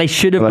laughable. But they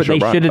should have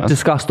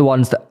discussed the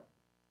ones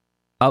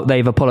that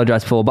they've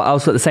apologised for. But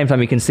also at the same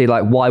time, you can see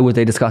like why would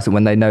they discuss it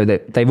when they know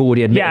that they've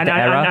already admitted the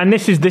error? And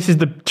this is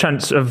the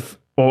chance of,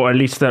 or at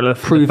least the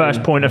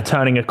first point of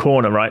turning a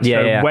corner, right?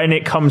 So when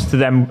it comes to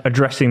them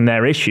addressing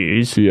their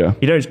issues, you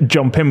don't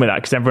jump in with that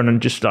because everyone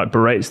just like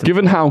berates them.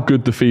 Given how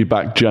good the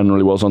feedback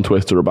generally was on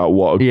Twitter about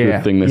what a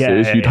good thing this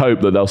is, you'd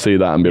hope that they'll see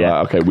that and be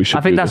like, okay, we should.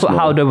 I think that's what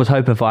Howard was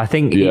hoping for. I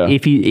think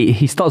if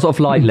he starts off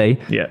lightly,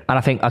 and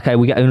I think, okay,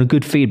 we're getting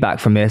good feedback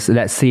from this.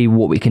 Let's see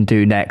what we can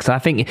do next. And I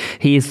think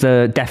he's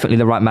definitely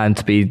the right man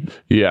to be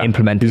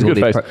implementing. He's a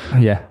good face.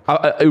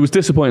 It was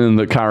disappointing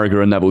that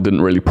Carragher and Neville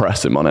didn't really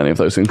press him on any of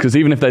those things because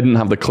even if they didn't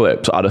have the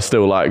clips, I'd have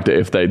still liked it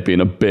if they'd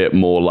been a bit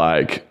more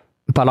like.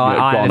 But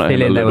I had a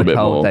feeling they were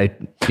told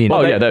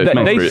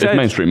it's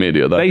mainstream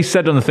media. Though. They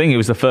said on the thing it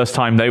was the first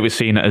time they were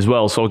seeing it as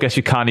well, so I guess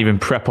you can't even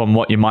prep on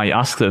what you might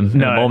ask them in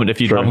the moment if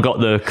you haven't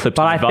got the clips.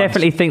 But I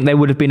definitely think they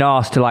would have been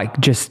asked to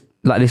just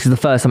this is the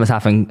first time it's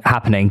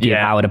happening.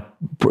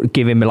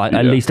 Give him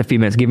at least a few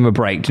minutes, give him a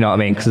break. Do you know what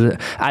I mean? Because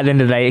at the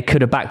end of the day, it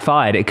could have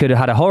backfired. It could have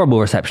had a horrible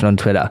reception on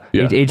Twitter.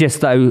 It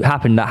just so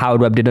happened that Howard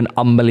Webb did an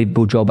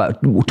unbelievable job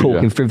at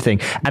talking through everything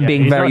and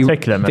being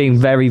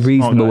very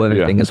reasonable with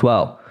everything as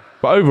well.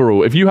 But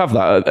overall, if you have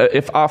that,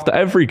 if after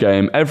every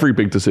game, every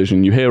big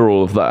decision, you hear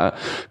all of that,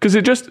 because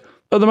it just.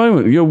 At the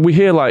moment, we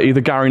hear like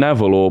either Gary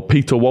Neville or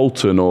Peter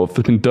Walton or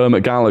flipping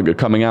Dermot Gallagher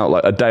coming out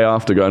like a day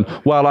after going,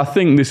 well, I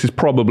think this is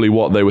probably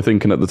what they were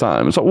thinking at the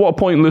time. It's like, what a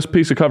pointless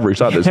piece of coverage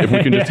that is if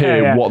we can just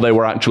hear what they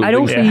were actually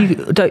thinking.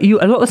 And also,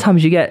 a lot of the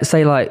times you get,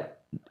 say, like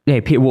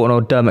Peter Walton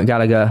or Dermot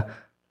Gallagher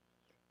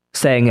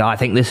saying, I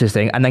think this is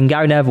thing, and then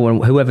Gary Neville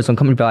and whoever's on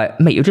commentary be like,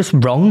 mate, you're just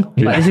wrong.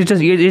 Like, this is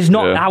just, it's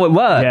not how it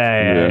works.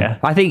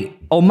 I think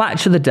on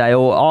match of the day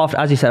or after,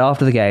 as you said,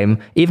 after the game,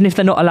 even if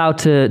they're not allowed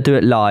to do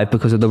it live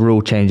because of the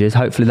rule changes,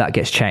 hopefully that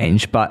gets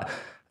changed. But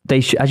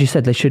they as you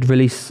said, they should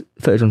release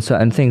footage on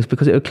certain things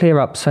because it would clear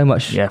up so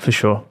much. Yeah, for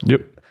sure.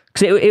 Yep.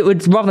 Because it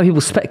would, rather than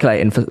people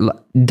speculating for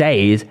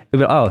days, it would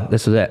be like, oh,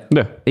 this was it.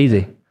 Yeah.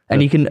 Easy.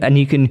 And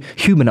you can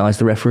humanise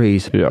the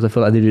referees because I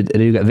feel like they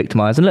do get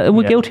victimised, and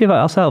we're guilty of it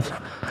ourselves.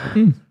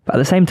 But at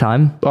the same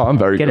time, I'm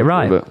very get it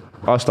right.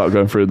 I start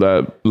going through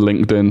their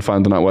LinkedIn,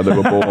 finding out where they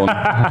were born.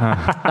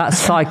 That's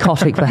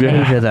psychotic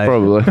behaviour, though.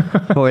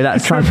 Probably. Boy,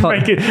 that's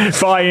psychotic.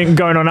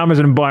 Going on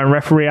Amazon and buying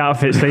referee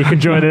outfits so you can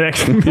join the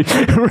next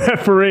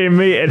referee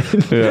meeting.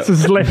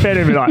 Just slip in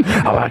and be like,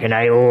 oh, I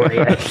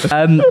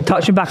can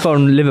touching back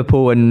on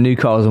Liverpool and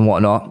Newcastle and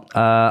whatnot,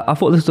 I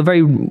thought this was a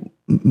very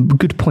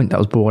good point that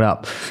was brought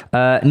up.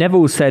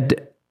 Neville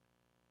said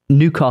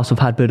Newcastle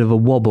have had a bit of a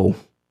wobble.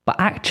 But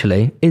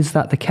actually, is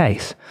that the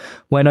case?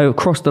 When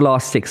across the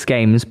last 6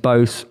 games,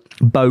 both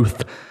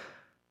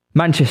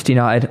Manchester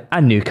United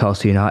and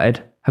Newcastle United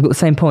have got the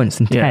same points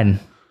in 10.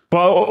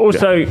 But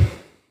also,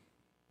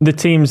 the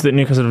teams that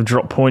Newcastle have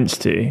dropped points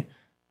to,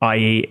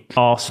 i.e.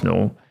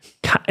 Arsenal,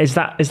 is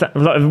that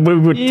like,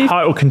 we're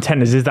title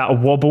contenders? Is that a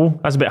wobble?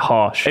 That's a bit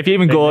harsh. If you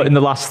even go in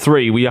the last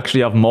 3, we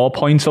actually have more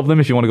points of them.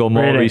 If you want to go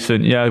more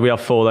recent, we have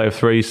 4 out of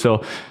 3.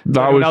 So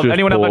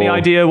anyone have any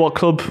idea what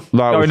club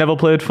Gary Neville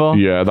played for?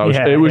 Yeah,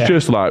 it was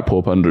just like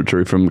poor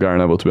punditry from Gary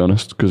Neville, to be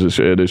honest, because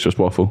it is just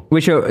waffle.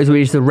 Which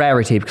is the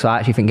rarity, because I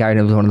actually think Gary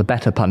Neville is one of the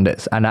better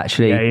pundits, and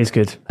actually, he's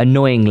good.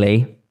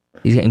 Annoyingly,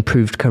 he's getting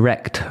proved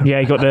correct. Yeah,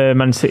 he got the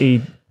Man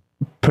City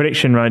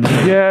prediction right.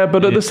 Yeah,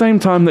 but at the same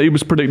time that he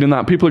was predicting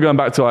that, people are going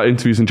back to like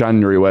interviews in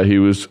January where he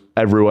was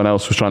everyone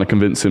else was trying to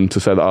convince him to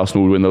say that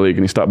Arsenal would win the league,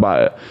 and he stuck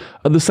by it.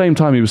 At the same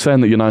time, he was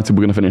saying that United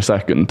were going to finish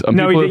second. And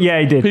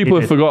he did. People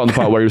have forgotten the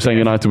part where he was saying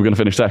United were going to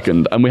finish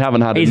second, and we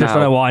haven't had it now. He's just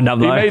trying to wind up,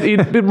 though. He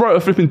wrote a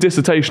flipping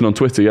dissertation on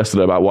Twitter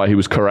yesterday about why he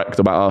was correct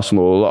about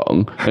Arsenal all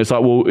along. And it's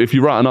like, well, if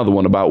you write another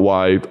one about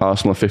why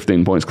Arsenal are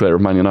 15 points clear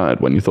of Man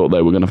United when you thought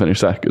they were going to finish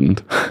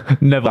second,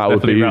 Neville that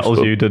would be definitely rattles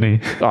useful. you,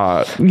 doesn't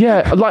he?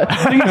 Yeah, like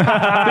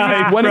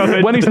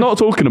when he's not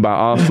talking about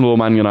Arsenal or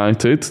Man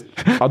United,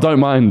 I don't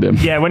mind him.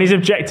 Yeah, when he's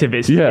objective,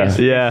 he's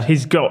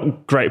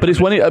got great. But it's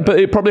but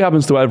it probably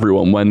happens to everyone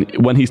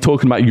when he's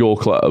talking about your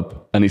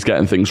club and he's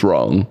getting things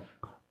wrong,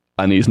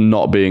 and he's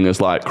not being as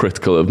like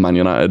critical of Man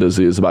United as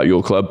he is about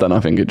your club, then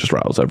I think it just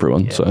rattles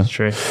everyone. So that's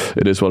true.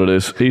 It is what it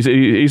is.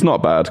 He's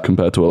not bad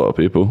compared to a lot of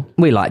people.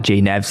 We like G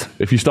Nevs.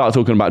 If you start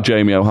talking about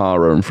Jamie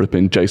O'Hara and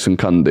flipping Jason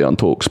Cundy on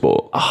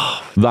TalkSport,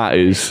 that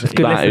is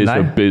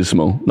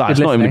abysmal. It's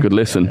not even a good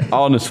listen.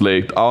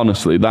 Honestly,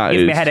 that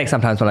Gives is. me a headache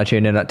sometimes when I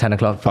tune in at 10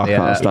 o'clock for I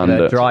can't stand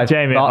it.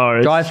 Jamie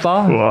O'Hara. Drive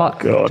bar? Oh,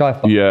 God.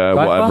 Drive bar? Yeah,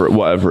 Drive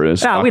whatever it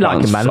is. Nah, we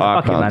like him, man.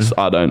 I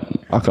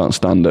can't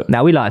stand it.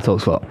 Now we like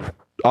TalkSport.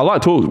 I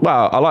like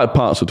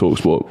parts of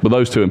TalkSport, but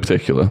those two in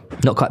particular.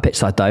 Not quite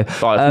pitchside though.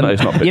 It's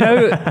not pitch. You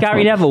know,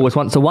 Gary Neville was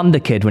once a wonder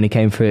kid when he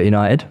came through at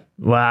United.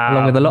 Wow.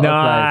 Along with a lot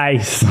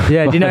nice. of players.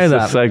 Yeah, do you know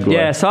that? That's a segue.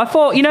 Yeah, so I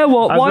thought, you know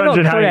what? Why not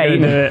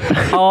create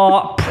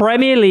our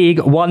Premier League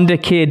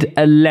Wonderkid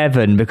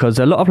 11? Because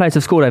a lot of players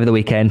have scored over the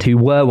weekend who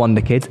were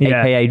Wonderkids,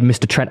 aka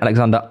Mr. Trent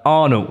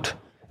Alexander-Arnold.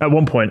 At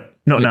one point.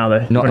 Not now,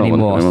 though. Not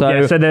anymore. So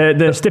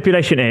the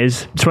stipulation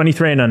is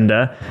 23 and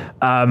under.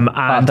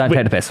 And don't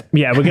take the piss.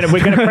 Yeah, we're gonna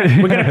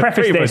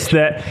preface this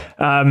that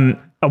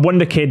a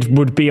wonder kid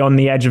would be on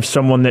the edge of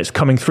someone that's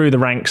coming through the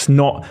ranks,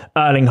 not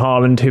Erling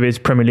Haaland, who is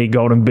Premier League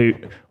Golden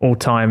Boot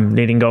all-time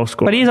leading goal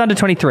scorer. But he is under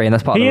 23, and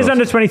that's part of the rules. He is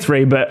under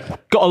 23,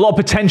 but got a lot of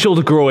potential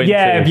to grow into.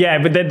 Yeah,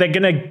 but they're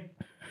gonna.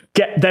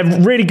 They're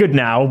really good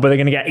now, but they're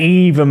going to get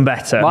even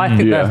better. Well, I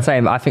think they're the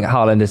same. I think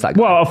Haaland is that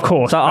good. Well, of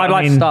course. So I'd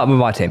like to start with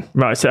my team.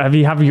 Right, so have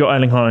you got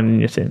Erling Haaland in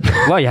your team?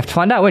 Well, you have to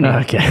find out, wouldn't you?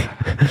 Okay.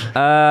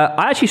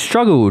 I actually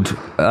struggled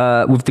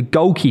with the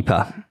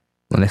goalkeeper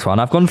on this one.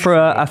 I've gone for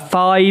a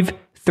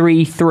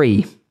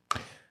 5-3-3.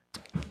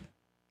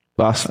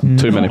 That's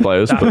too many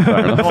players, but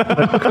fair enough.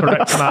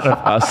 Correct amount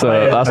of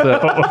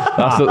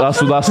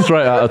That's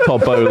straight out of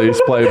Todd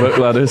Bowley's playbook,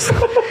 that is.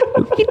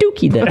 Okie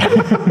dokie then.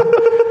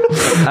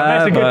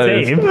 That's a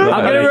good team.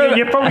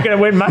 You're probably going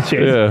to win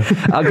matches.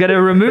 Yeah. I'm going to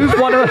remove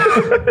one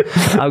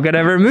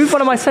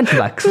of my centre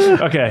backs.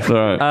 Okay.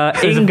 All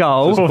right. In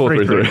goal,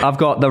 4-3-3. I've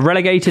got the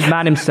relegated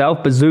man himself,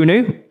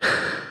 Bazunu.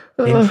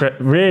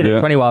 Really? Yeah.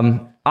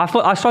 21.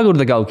 I struggled with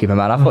the goalkeeper,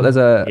 man. I thought there's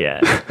a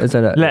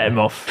let him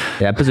off.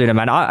 Yeah, Bazunu,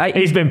 man.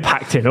 He's been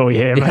packed in all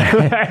year,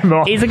 man. Let him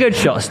off. He's a good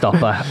shot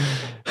stopper.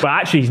 But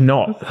actually, he's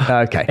not.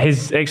 Okay.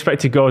 His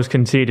expected goals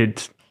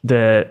conceded,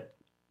 the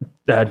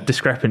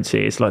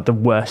discrepancy is like the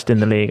worst in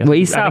the league. Well,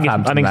 he's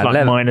Southampton, I think it's man.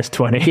 like minus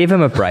 20. Give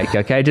him a break,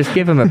 okay? Just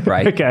give him a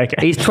break. Okay.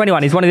 He's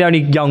 21. He's one of the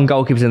only young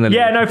goalkeepers in the league.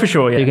 Yeah, no, for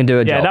sure. Yeah. You can do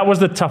a job. Yeah, that was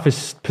the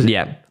toughest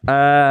position.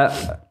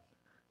 Yeah.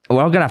 Well,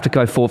 I'm going to have to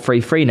go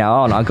 4-3-3 now,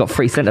 aren't I? I've got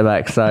 3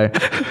 centre-backs. So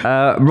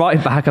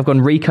right back, I've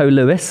gone Rico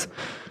Lewis.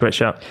 Great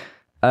shot.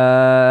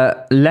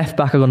 Left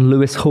back, I've gone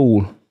Lewis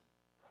Hall.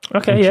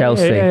 Okay,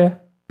 Chelsea. Yeah.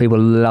 People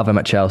love him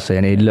at Chelsea,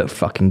 and he looked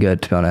fucking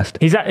good, to be honest.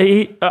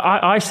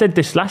 I said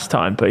this last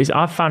time, but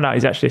I found out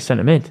he's actually a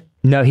centre mid.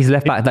 No, he's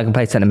left back that can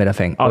play centre mid, I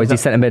think. Or is he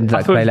centre mid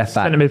that can play left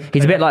back?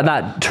 He's a bit like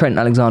that Trent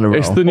Alexander role.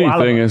 It's the new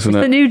thing, isn't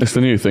it? It's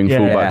the new thing,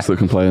 fullbacks that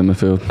can play in the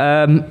field.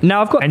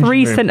 Now, I've got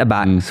 3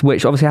 centre-backs,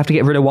 which obviously I have to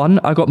get rid of one.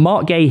 I've got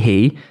Mark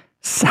Gahey,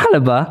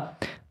 Saliba,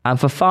 and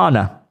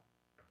Fofana.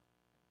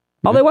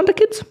 Are they wonder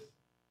kids?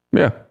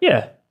 Yeah.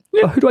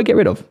 Oh, who do I get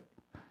rid of?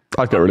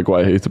 I'd get rid of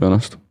Guahi, to be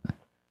honest.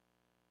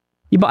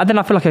 Yeah, but then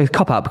I feel like a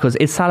cop-out, because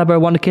is Saliba a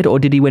wonder kid, or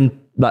did he win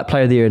like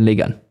Player of the Year in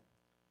Ligue 1?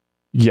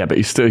 Yeah, but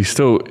he's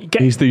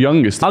the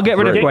youngest. I'll get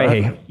rid of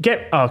Guahi.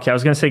 Okay, I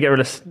was going to say get rid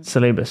of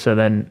Saliba, so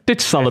then... Did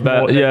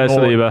Saliba,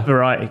 Saliba.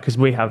 Variety, because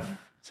we have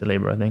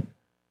Saliba, I think.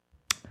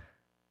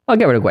 I'll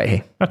get rid of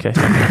Guahi. Okay,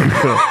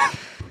 cool.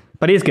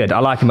 But he is good. I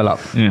like him a lot.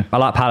 Yeah. I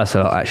like Palace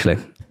a lot, actually,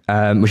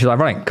 which is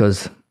ironic,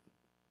 because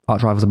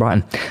arch rivals are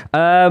Brighton.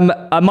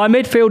 My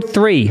midfield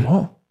 3.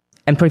 What?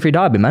 M23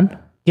 Derby, man.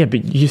 Yeah,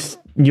 but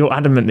you're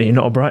adamant that you're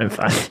not a Brighton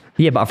fan.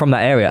 Yeah, but I'm from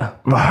that area.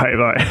 Right.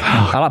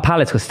 I like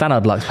Palace because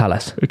Stannard likes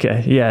Palace.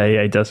 Okay,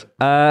 yeah, he does.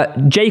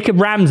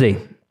 Jacob Ramsey.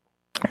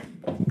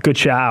 Good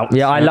shout.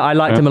 Yeah, I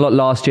liked him a lot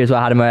last year as well.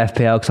 I had him at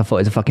FPL because I thought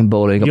he was a fucking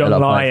baller. He got me a Young lot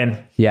of Lion.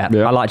 points. Yeah,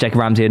 I like Jacob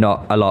Ramsey a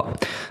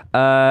lot.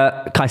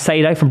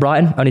 Caicedo from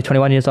Brighton, only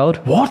 21 years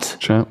old. What?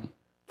 Chat.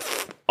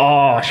 Oh,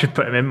 I should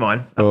put him in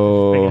mine. Pick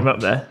him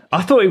up there.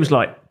 I thought he was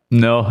like...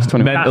 No, it's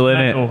mental,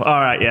 innit? All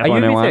right, yeah.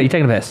 Are you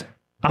taking a piss?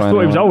 I thought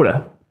he was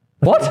older.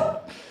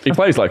 What? He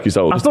plays like he's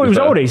old. I thought he was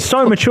older. He's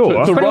so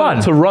mature. To run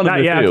in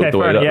the yeah, field. okay,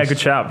 fair enough. Yeah, good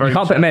shout. You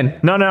can't put him in?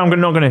 No, I'm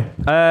not going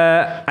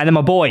to. And then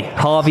my boy,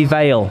 Harvey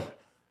Vale,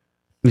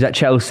 who's at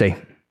Chelsea.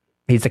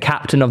 He's the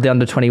captain of the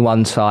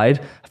under-21 side.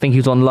 I think he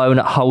was on loan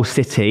at Hull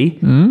City.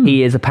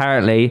 He is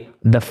apparently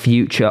the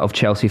future of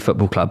Chelsea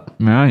Football Club.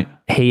 Right.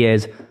 He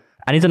is.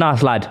 And he's a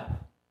nice lad.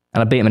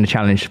 And I beat him in a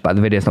challenge, but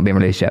the video's not being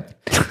released yet.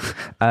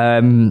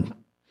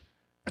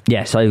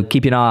 Yeah, so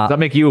keep an eye out. Does that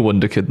make you a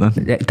Wonderkid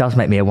then? It does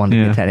make me a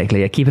Wonderkid,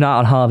 technically. Yeah, keep an eye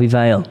on Harvey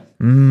Vale.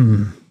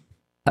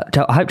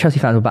 I hope Chelsea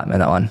fans will back me on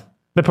that one.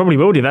 They probably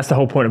will do. That's the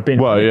whole point of being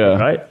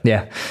right?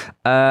 Yeah.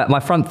 My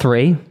front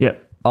three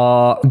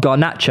are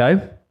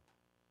Garnacho,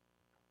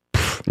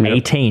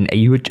 18. Are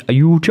you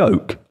a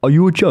joke? Are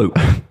you a joke?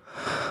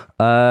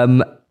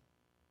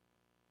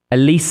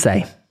 Elise,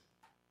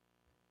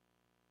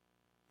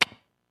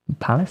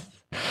 Palace,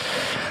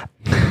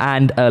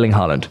 and Erling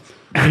Haaland.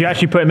 You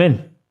actually put him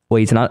in? Well,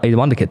 he's a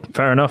Wonderkid.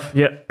 Fair enough.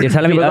 Yeah. You're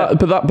telling me but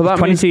that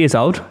 22 means, years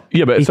old.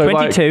 Yeah, but he's so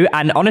 22,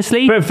 and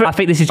honestly, I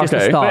think this is just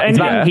a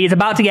start. He's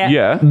about to get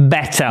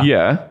better.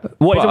 Yeah.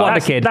 What is a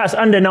Wonderkid? That's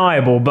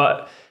undeniable,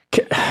 but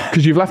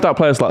because you've left out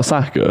players like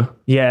Saka,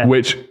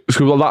 which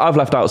I've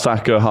left out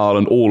Saka,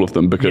 Haaland, all of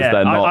them because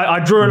they're not. I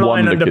drew a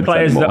line under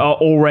players that are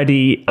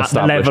already at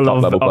the level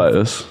of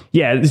players.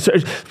 Yeah, so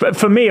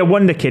for me, a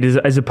Wonderkid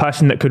is a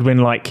person that could win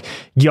like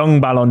young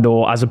Ballon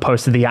d'Or as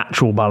opposed to the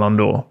actual Ballon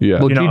d'Or. Yeah,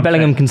 well, Jude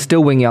Bellingham can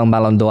still win young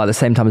Ballon d'Or at the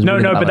same time as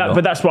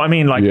but that's what I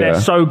mean. Like they're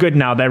so good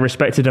now; they're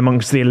respected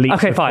amongst the elite.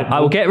 Okay, fine.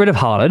 I will get rid of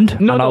Haaland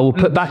and I will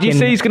put back in. You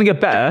say he's going to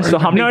get better. So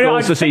how many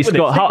goals does he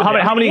score?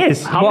 How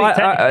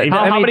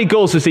many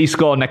goals does he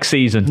score next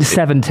season?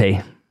 70.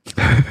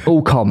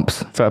 All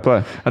comps. Fair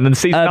play. And then the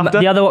season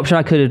after? The other option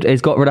I could have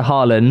is got rid of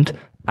Haaland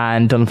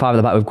and done 5 at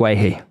the back with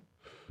Guehi.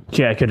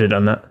 Yeah, I could have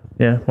done that.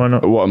 Yeah, why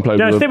not? What, and played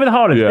with stick with the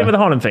Haaland. Stick with the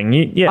Haaland thing.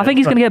 I think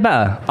he's going to get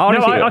better.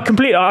 I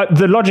completely.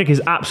 The logic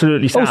is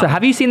absolutely sound. Also,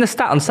 have you seen the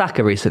stat on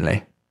Saka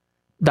recently?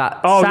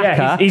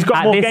 Saka, he's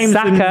got more games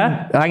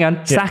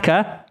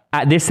Saka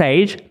at this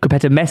age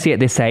compared to Messi at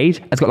this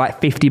age has got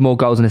like 50 more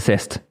goals and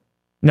assists.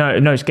 No,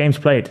 it's games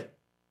played.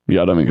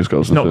 Yeah, I don't think it's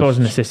goals and assists. Not goals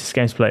and assists, it's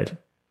games played.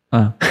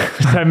 Oh.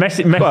 So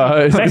Messi,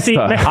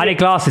 I need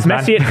glasses,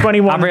 man. Messi at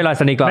 21. I've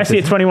realised I need glasses.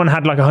 Messi at 21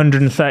 had like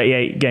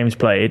 138 games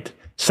played.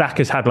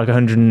 Saka's had like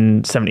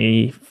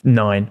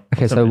 179.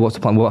 Okay, so what's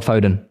the point? What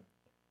about Foden?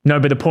 No,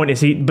 but the point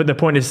is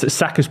that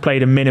Saka's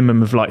played a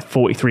minimum of like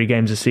 43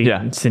 games a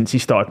season since he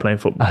started playing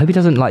football. I hope he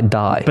doesn't like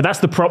die. But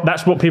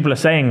that's what people are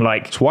saying.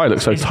 Like that's why he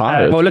looks so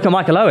tired. Well, look at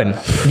Michael Owen.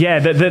 Yeah,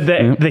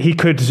 that he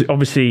could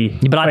obviously.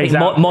 But I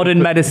think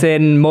modern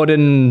medicine,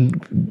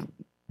 modern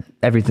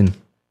everything.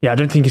 Yeah, I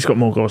don't think he's got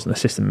more goals than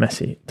assists than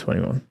Messi at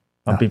 21.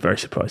 I'd be very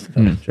surprised if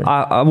that's true.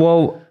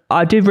 Well,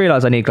 I did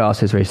realise I need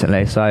glasses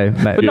recently, so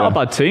but not a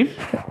bad team.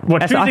 Well,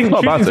 choosing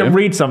to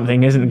read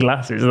something isn't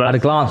glasses. I had a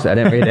glance at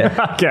it, I didn't read it.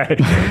 Okay.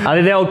 I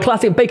did the old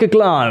classic Baker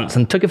glance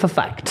and took it for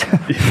fact.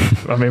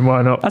 I mean,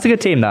 why not? That's a good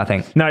team, though, I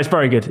think. No, it's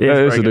very good. It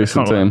is a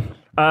decent team.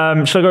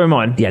 Shall I go with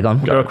mine? Yeah, go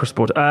on. Go across the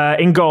board.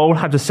 In goal,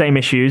 had the same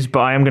issues, but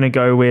I am going to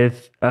go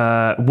with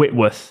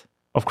Whitworth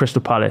of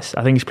Crystal Palace.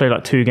 I think he's played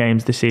like 2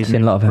 games this season.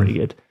 Seen a lot of him. Pretty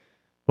good.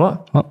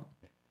 What?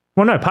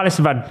 Well, no, Palace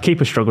have had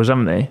keeper struggles,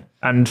 haven't they?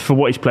 And for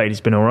what he's played,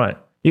 he's been all right.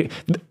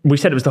 We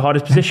said it was the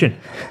hardest position.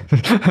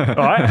 All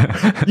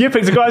right? You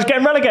picked the guy who's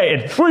getting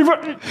relegated.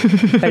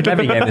 Played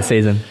every game this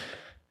season.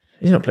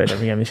 He's not played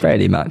every game this season.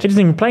 Fairly much. He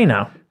doesn't even play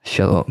now.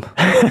 Shut up.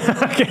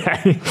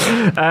 Okay.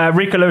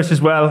 Rico Lewis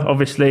as well,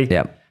 obviously.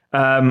 Yeah.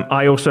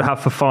 I also have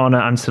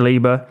Fofana and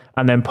Saliba,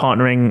 and then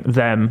partnering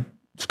them.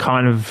 It's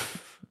kind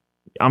of,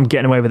 I'm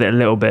getting away with it a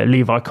little bit.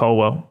 Levi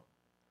Colwell,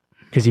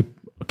 because he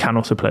can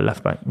also play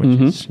left back, which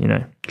is,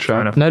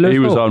 fair enough. He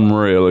was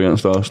unreal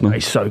against Arsenal.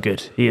 He's so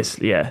good. He is,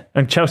 yeah.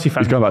 And Chelsea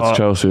fans, he's going back to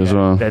Chelsea as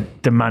well. They're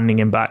demanding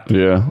him back.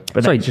 Yeah.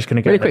 But sorry, he's just going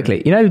to go really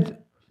quickly.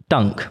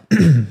 Dunk.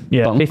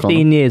 Yeah. Dunk,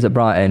 15 years at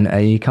Brighton,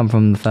 and you come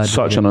from the third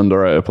Such division. an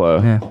underrated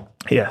player.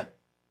 Yeah.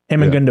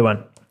 Him and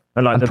Gundogan.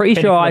 I'm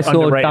pretty sure I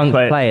saw Dunk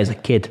play as a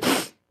kid.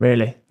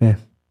 Really? Yeah.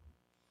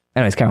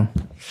 Anyways, carry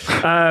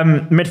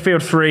on.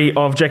 Midfield 3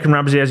 of Jacob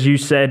Ramsey, as you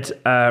said,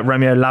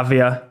 Romeo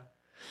Lavia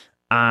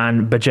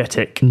and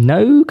Bajetic.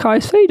 No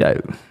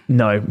Caicedo?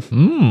 No.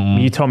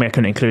 You told me I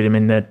couldn't include him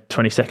in the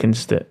 20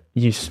 seconds that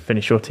you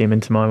finished your team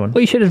into my one.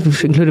 Well, you should have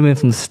included him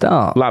from the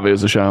start.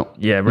 Lavia's a shout.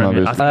 Yeah,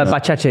 Romeo.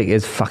 Bajetic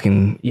is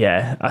fucking...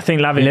 Yeah, I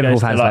think Lavia Liverpool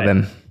goes fans to love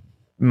him.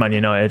 Man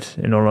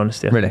United, in all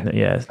honesty. I Really?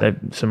 think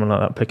that, someone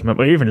like that pick him up.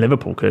 Well, even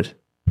Liverpool could.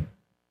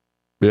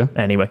 Yeah.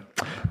 Anyway.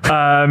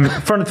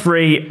 Front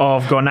 3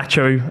 of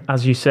Garnacho,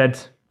 as you said.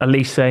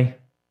 Elise,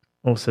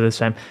 also the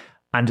same.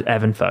 And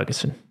Evan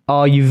Ferguson.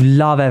 Oh, you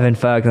love Evan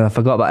Ferguson. I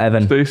forgot about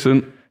Evan.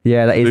 Decent.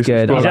 Yeah, that is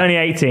good. Squad. He's only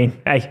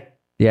 18. Hey.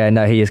 Yeah,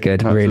 no, he is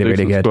good. That's really,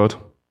 really good.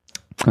 Squad.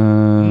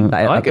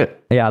 I like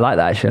it. Yeah, I like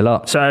that actually a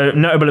lot. So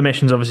notable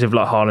omissions, obviously, of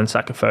like Haaland,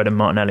 Saka, Foden,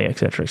 Martinelli,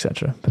 etc.,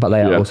 etc. But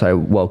they are also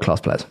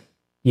world-class players.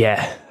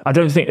 Yeah, I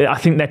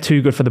think they're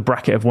too good for the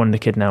bracket of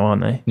Wonderkid now,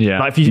 aren't they? Yeah.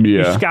 Like if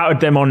you scouted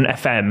them on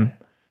FM,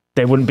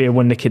 they wouldn't be a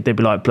Wonderkid. They'd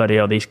be like, bloody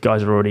hell, these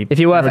guys are already... If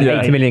you're worth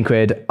 80 million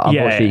quid,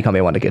 unfortunately you can't be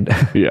a Wonderkid.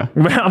 Yeah.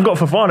 I've got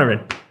Fofana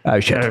in. Oh,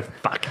 shit. Oh,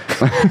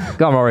 fuck.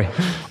 Go on, Rory.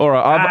 All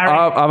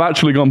right, I've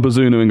actually gone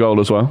Bazunu in goal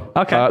as well.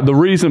 Okay. The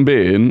reason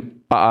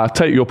being, I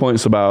take your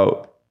points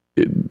about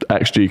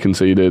XG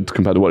conceded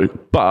compared to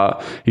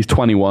but he's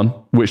 21,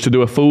 which to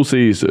do a full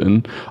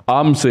season,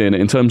 I'm seeing it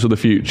in terms of the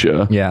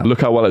future. Yeah.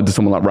 Look how well it did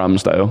someone like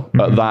Ramsdale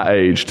at that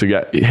age to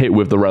get hit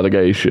with the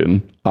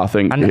relegation. I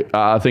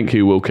think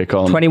he will kick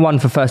on. 21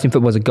 for first team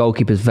football as a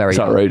goalkeeper is very It's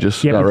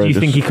outrageous. Yeah, but do outrageous.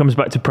 you think he comes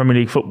back to Premier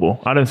League football?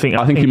 I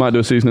think he might do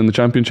a season in the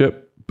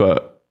Championship,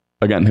 but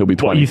again, he'll be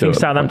 22. What, you think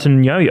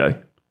Southampton yo-yo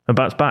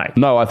bounce back?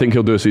 No, I think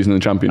he'll do a season in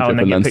the Championship, and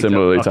and then get picked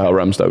similarly up. to how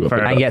Ramsdale got picked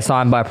and up. get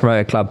signed by a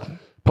promoted club.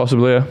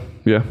 Possibly,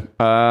 yeah.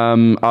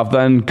 I've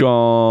then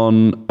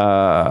gone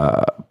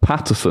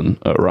Patterson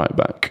at right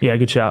back. Yeah,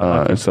 good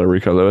shout. Instead of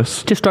Rico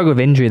Lewis. Just struggled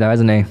with injury though,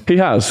 hasn't he? He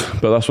has,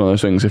 but that's one of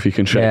those things. If he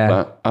can shake Yeah.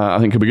 that, I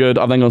think he'll be good.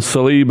 I've then gone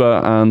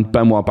Saliba and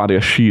Benoit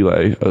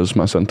Badiashile as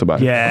my centre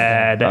back.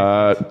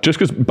 Yeah. Just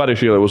because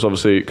Badiashile was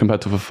obviously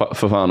compared to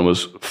Fofana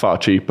was far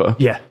cheaper.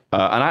 Yeah.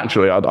 And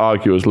actually, I'd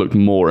argue has looked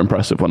more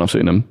impressive when I've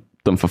seen him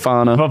than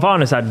Fofana.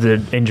 Fofana's had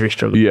the injury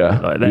struggle.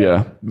 Yeah,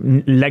 yeah.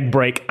 Leg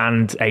break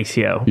and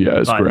ACL. Yeah,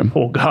 it's grim.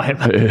 Poor guy.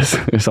 It is.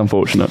 It's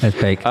unfortunate.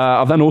 It's big.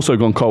 I've then also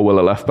gone Colwill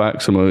at left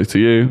back, similarly to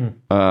you.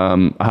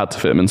 I had to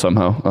fit him in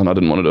somehow, and I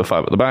didn't want to do a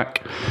 5 at the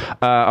back.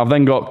 I've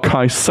then got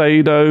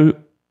Caicedo,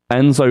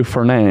 Enzo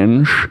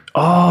Fernandes,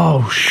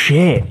 Oh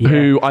shit! Yeah.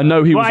 who I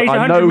know Well,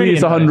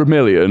 he's 100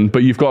 million,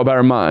 but you've got to bear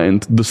in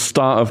mind the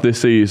start of this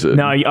season.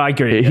 No, I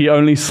agree. He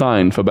only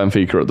signed for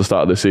Benfica at the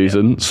start of this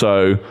season,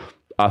 so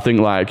I think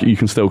you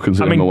can still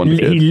consider him a wonder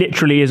kid. He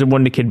literally is a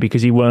wonder kid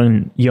because he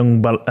won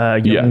young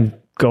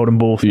Golden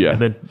Ball. Yeah.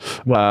 The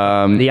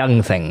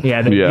young thing.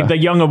 the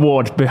young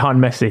award behind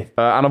Messi.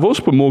 And I've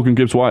also put Morgan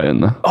Gibbs-White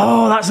in there.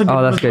 Oh, that's a good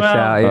one that's as good well.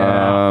 shout,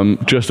 yeah.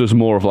 Just as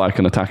more of like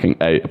an attacking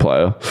 8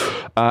 player.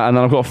 And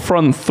then I've got a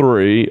front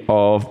 3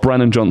 of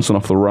Brennan Johnson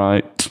off the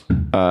right,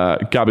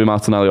 Gabby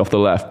Martinelli off the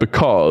left,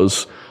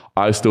 because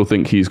I still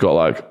think he's got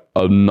like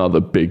another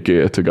big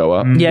gear to go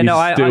up. Yeah,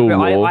 no, He's still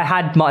raw. I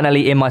had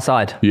Martinelli in my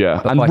side. Yeah,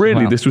 Before and I came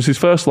really, out. this was his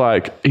first,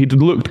 he'd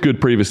looked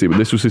good previously, but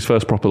this was his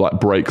first proper,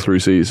 breakthrough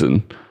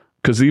season.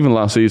 Because even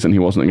last season, he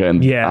wasn't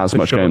getting as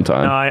much game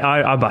time. No,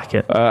 I back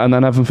it. And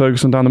then Evan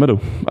Ferguson down the middle.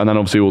 And then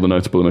obviously all the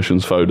notable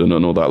omissions, Foden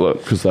and all that look,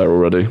 because they're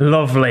already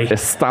Lovely.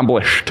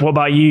 established. What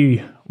about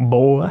you,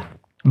 boy?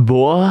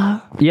 Boy.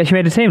 You actually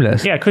made a team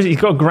list? Yeah, because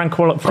he's got a grand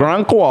qual up front.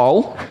 Grand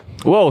Qual.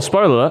 Whoa,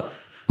 spoiler alert.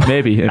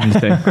 Maybe.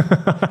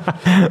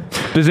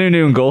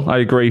 Bazunu and goal. I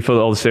agree for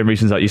all the same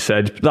reasons that you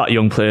said. That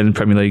young player in the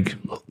Premier League.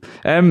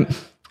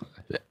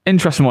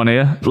 Interesting one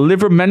here.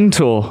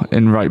 Livramento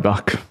in right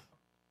back.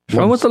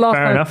 When was the last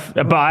Fair time? enough.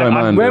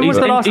 But When was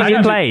the last time he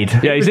injured. played?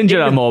 Yeah, he's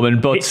injured at the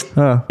moment, but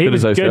It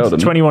was his ACL, good.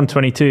 didn't he?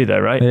 21-22 though,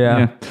 right?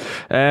 Yeah.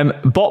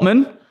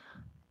 Botman,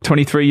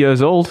 23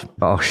 years old.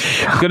 Oh,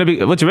 shit. Going to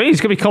be. What do you mean? He's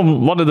going to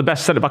become one of the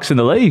best centre backs in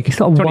the league. It's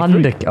not a 23.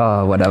 wonder.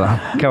 Oh,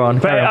 whatever. Go on.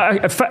 carry on.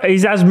 But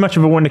he's as much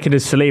of a wonder kid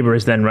as Saliba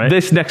is then, right?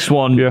 This next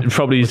one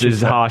probably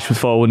is harsh for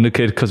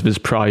Wonderkid because of his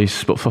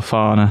price, but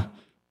Fofana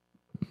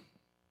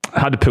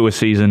had a poor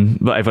season,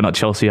 but everyone at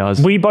Chelsea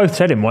has. We both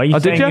said him. Why are you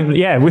did saying? you?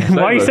 Yeah.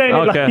 Why are you saying it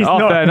like he's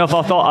not? Fair enough.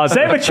 I thought I'd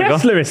Say it with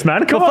chest, Lewis,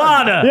 man. Come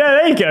Fofana. on. Yeah,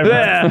 there you go.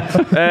 Yeah.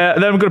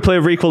 Then I'm going to play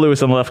Rico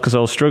Lewis on the left because I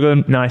was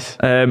struggling. Nice.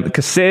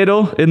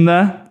 Caicedo in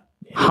there.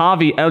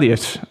 Harvey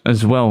Elliott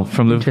as well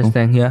from Liverpool.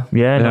 Interesting, yeah.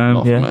 Yeah.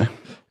 Not for yeah. me.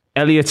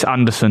 Elliot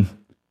Anderson.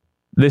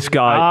 This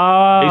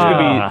guy is going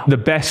to be the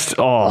best.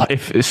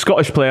 If a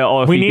Scottish player,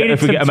 or if we get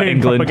him at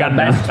England.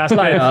 Propaganda. That's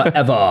Player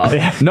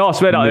ever. No, I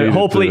swear that. Needed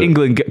Hopefully, to.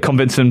 England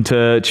convince him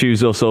to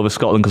choose us over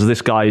Scotland because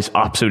this guy is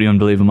absolutely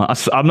unbelievable.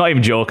 I'm not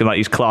even joking.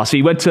 He's class.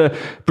 He went to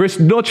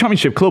Bristol. No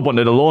Championship club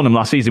wanted to loan him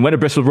last season. He went to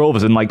Bristol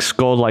Rovers and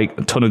scored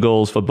a ton of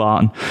goals for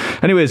Barton.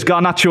 Anyways,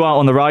 Garnacho out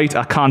on the right.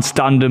 I can't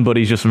stand him, but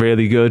he's just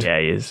really good. Yeah,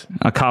 he is.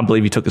 I can't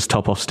believe he took his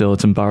top off still.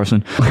 It's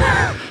embarrassing.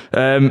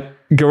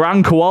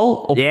 Garan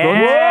Kowal up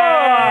front.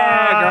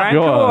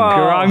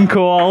 Garan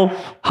Kowal.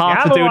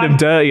 Hearts are doing him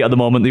dirty at the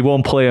moment. They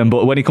won't play him,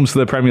 but when he comes to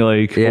the Premier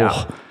League,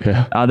 Yeah.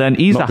 And then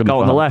Isaac gonna out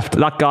on the fail. left.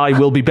 That guy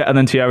will be better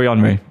than Thierry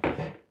Henry.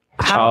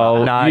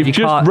 No, You've you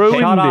just can't. ruined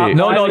Shut up. it.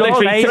 No, Why would you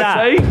literally, say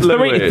that?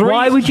 Lewis.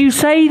 Why would you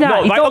say that?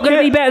 No, He's right, not going to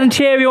okay. be better than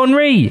Thierry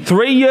Henry.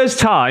 3 years'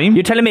 time.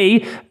 You're telling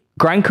me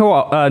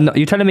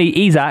you're telling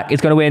me Isaac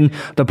is going to win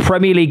the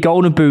Premier League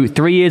Golden Boot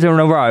 3 years in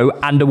a row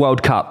and a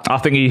World Cup? I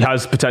think he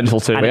has potential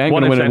to. We ain't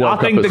gonna win a World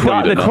I think Cup the at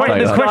guy, Sweden, the, I'll que- tell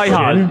you this that. guy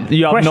had,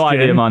 you have no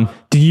idea, man.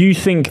 Do you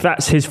think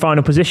that's his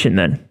final position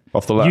then?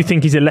 Off the left. You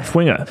think he's a left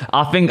winger?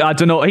 I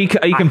don't know. He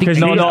can Because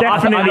no, he's no,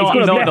 definitely, I, he's no,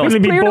 gonna no, definitely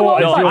be no.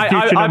 bought as your I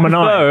future number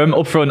 9. prefer him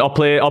up front.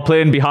 I'll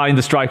play him behind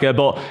the striker,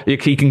 but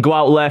he can go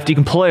out left. He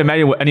can play him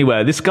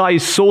anywhere. This guy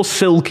is so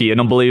silky and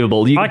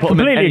unbelievable. You can I put him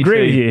in completely any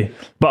agree with team. you,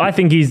 but I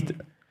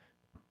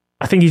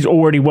think he's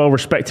already well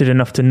respected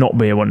enough to not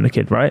be a wonder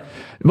kid, right?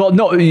 Well,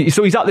 no,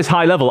 so he's at this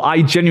high level.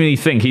 I genuinely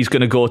think he's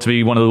going to go to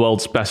be one of the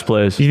world's best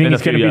players. You think in a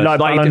he's gonna few be years.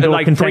 Ballon d'Or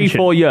like contention?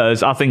 3-4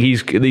 years? I think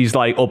he's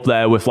up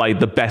there with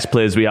the best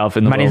players we have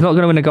in the Man, world. he's not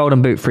going to win a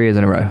Golden Boot 3 years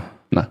in a row.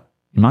 No.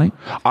 You might.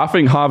 I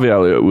think Harvey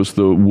Elliott was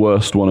the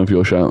worst one of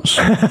your shouts.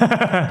 Do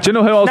you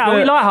know who else? No,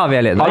 we like Harvey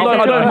Elliott.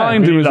 I don't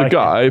mind him as a like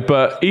guy,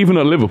 but even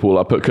at Liverpool,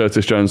 I put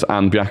Curtis Jones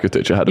and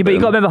Bjakatic ahead Yeah, of but him. you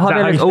got to remember Harvey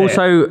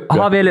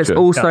Elliott's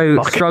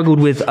also struggled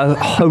with a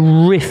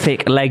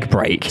horrific leg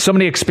break. So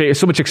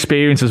much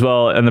experience as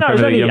well in the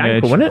Premier League young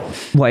age. Wasn't it?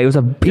 Well, he was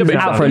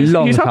out for a long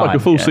time. He's had like a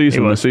full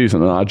season this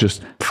season,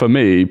 and for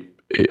me,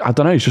 I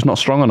don't know, he's just not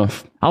strong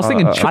enough. I was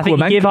thinking I think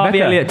give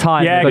Harvey Elliott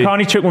time. Yeah,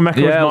 Carney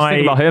Chukwuemeka was my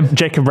about him.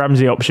 Jacob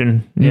Ramsey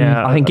option.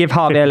 Yeah, I think give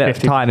Harvey Elliott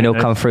time and he'll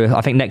come through. I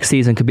think next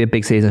season could be a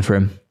big season for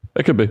him.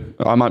 It could be.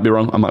 I might be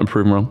wrong. I might be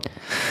proven wrong.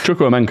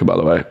 Chukwuemeka, by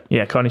the way.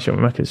 Yeah, Carney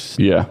Chukwuemeka's.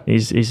 Yeah.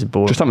 He's a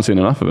baller. Just haven't seen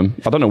enough of him.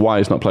 I don't know why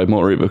he's not played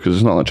more either, because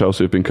it's not like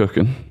Chelsea have been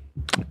cooking.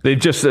 They've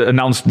just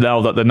announced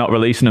now that they're not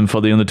releasing him for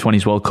the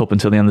Under-20s World Cup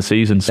until the end of the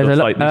season. So it's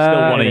like they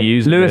still want to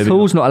use Lewis him.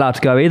 Hall's not allowed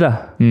to go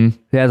either.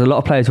 There's a lot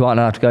of players who aren't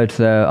allowed to go to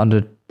the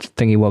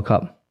Under-thingy World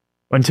Cup.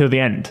 Until the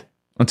end.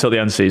 Until the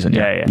end of the season,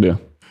 Yeah.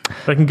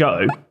 They can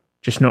go,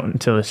 just not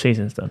until the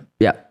season's done.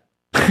 Yeah.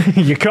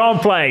 You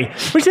can't play.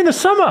 It's in the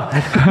summer.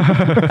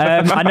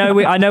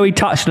 I know we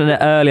touched on it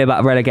earlier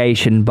about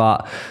relegation,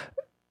 but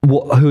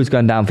who's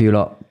going down for you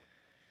lot?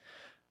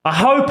 I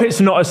hope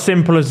it's not as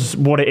simple as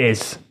what it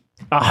is.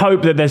 I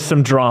hope that there's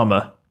some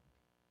drama.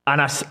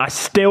 And I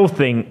still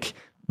think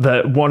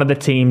that one of the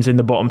teams in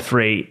the bottom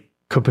three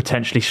could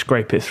potentially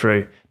scrape it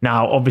through.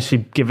 Now,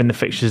 obviously, given the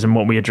fixtures and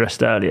what we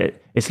addressed earlier,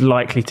 it's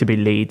likely to be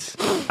Leeds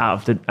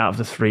out of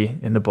the three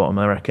in the bottom,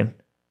 I reckon.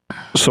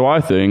 So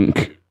I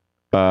think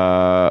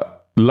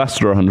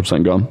Leicester are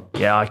 100% gone.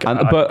 Yeah,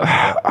 but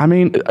I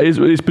mean,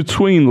 it's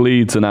between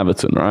Leeds and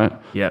Everton, right?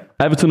 Yeah.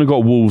 Everton have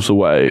got Wolves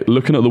away.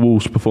 Looking at the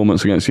Wolves'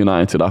 performance against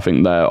United, I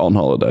think they're on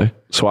holiday.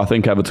 So I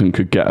think Everton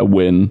could get a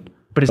win.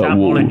 But is at that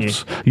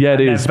Wolves. on you? Yeah,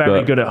 it is. They're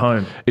very good at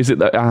home. Is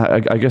it?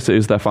 I guess it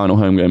is their final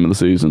home game of the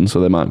season, so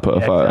they might put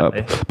a fight up.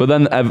 But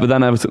then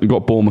Everton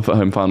got Bournemouth at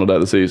home final day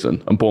of the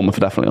season, and Bournemouth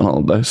are definitely on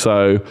holiday.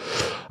 So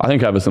I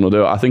think Everton will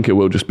do it. I think it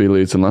will just be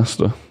Leeds and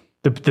Leicester.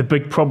 The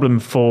big problem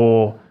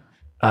for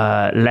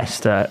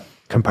Leicester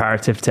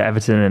comparative to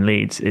Everton and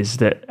Leeds is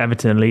that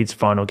Everton and Leeds'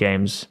 final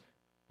games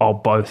are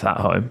both at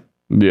home.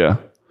 Yeah.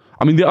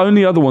 I mean, the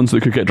only other ones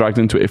that could get dragged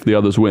into it if the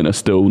others win are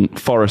still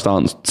Forest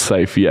aren't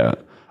safe yet.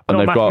 And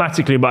Not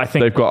mathematically, but I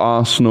think they've got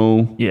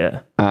Arsenal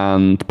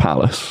and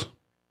Palace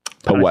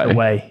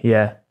away.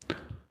 Yeah.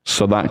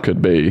 So that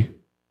could be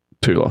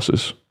 2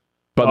 losses.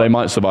 But they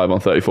might survive on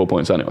 34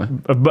 points anyway.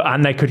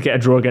 And they could get a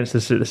draw against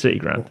the City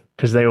ground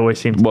because they always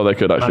seem to they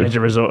could actually manage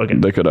a result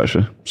against. They could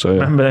actually. So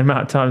yeah. Remember the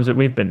amount of times that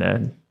we've been there?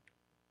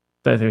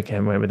 Don't think we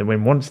came away with the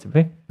win once, did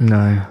we?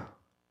 No.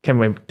 Came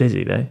away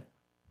dizzy though.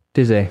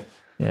 Dizzy?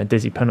 Yeah,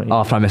 dizzy penalty.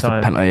 After I missed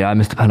a penalty. I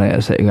missed a penalty at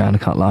the City ground, I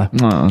can't lie.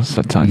 Oh, that's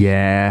that time.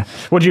 Yeah.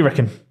 What do you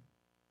reckon?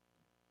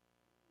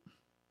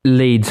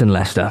 Leeds and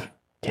Leicester.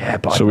 Yeah,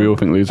 but so we all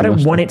think Leeds I and don't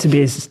Leicester. want it to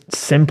be as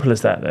simple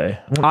as that though.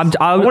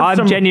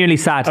 I'm genuinely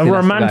sad to see a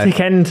romantic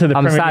end to the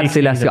I'm Premier sad League to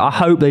see Leicester. season. I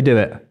hope they do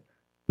it.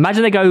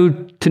 Imagine they go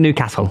to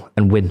Newcastle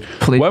and win.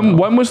 Please.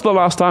 When was the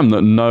last time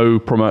that no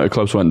promoted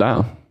clubs went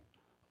down?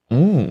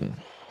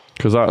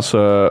 Because that's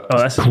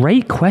that's a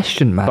great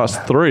question, man. That's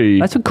 3.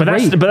 That's a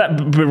great.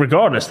 But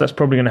regardless, that's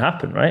probably going to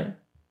happen, right?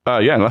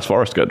 Yeah, unless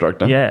Forest get dragged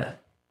down. Yeah,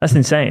 that's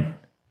insane.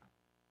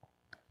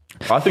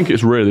 I think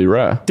it's really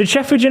rare. Did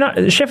Sheffield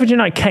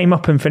United came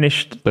up and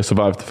finished? They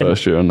survived the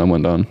first year and then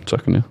went down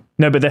second year.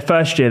 No, but their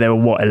first year they were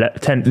what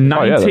 10th.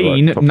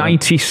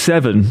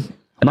 1997.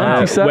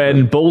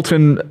 When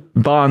Bolton,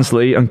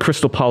 Barnsley, and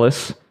Crystal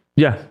Palace.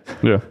 Yeah.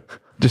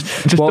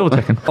 Just double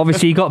checking.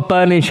 Obviously, you got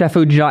Burnley and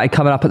Sheffield United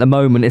coming up at the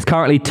moment. It's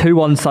currently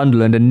 2-1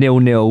 Sunderland and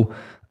 0-0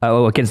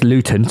 against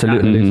Luton. So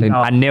Luton losing.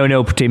 And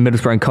 0-0 between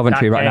Middlesbrough and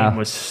Coventry right now. That game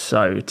was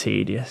so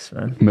tedious,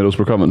 man.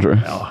 Middlesbrough,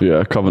 Coventry. Oh.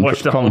 Yeah,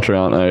 Coventry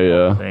aren't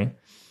a...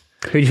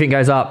 Who do you think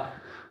goes up?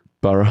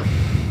 Borough.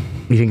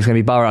 You think it's going to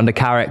be Borough under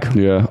Carrick?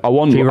 Yeah. I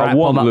want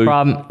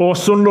Luton. Or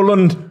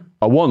Sunderland.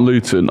 I want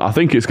Luton. I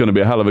think it's going to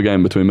be a hell of a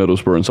game between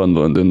Middlesbrough and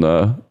Sunderland in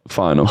the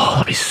final.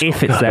 If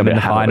it's them in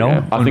the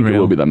final. I think it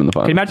will be them in the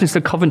final. Can you imagine it's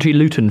the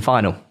Coventry-Luton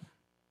final?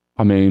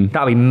 I mean...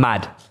 That'd be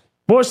mad.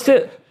 What's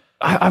the...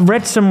 I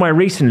read somewhere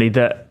recently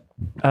that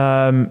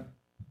all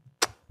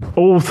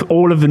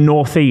of the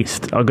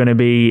Northeast are going to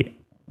be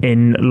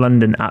in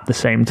London at the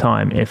same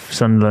time if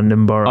Sunderland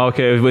and Borough...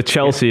 Okay, with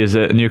Chelsea, is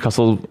it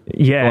Newcastle?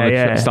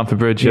 Yeah. Stamford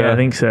Bridge, I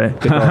think so.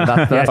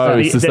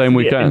 It's the same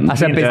weekend.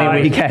 That's a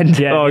busy weekend.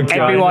 Yeah,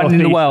 everyone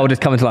in the world is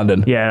coming to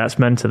London. Yeah, that's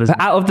mental. But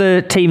out of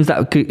the teams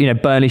that,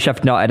 Burnley,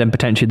 Sheffield United, and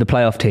potentially the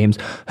playoff teams,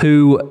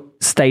 who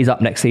stays up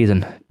next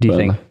season, do you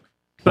think?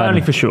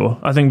 Burnley for sure.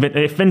 I think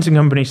if Vincent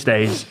Kompany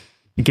stays,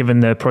 given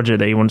the project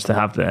that he wants to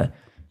have there,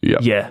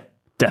 yeah,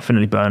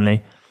 definitely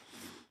Burnley.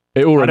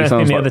 It already I don't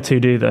sounds think the like... other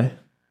two do, though.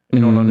 Do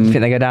you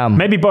think they go down?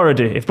 Maybe Borough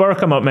do. If Borough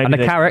come up, maybe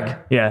Under Carrick?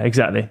 Yeah,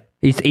 exactly.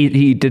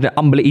 He did an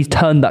unbelievable... He's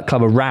turned that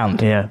club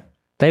around. Yeah.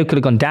 They could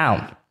have gone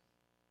down.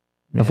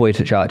 Avoided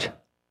to charge.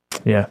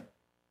 Yeah.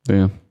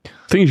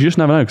 Thing is, you just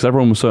never know, because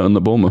everyone was certain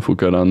that Bournemouth would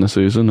go down this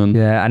season.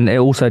 And it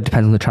also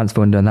depends on the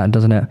transfer window and that,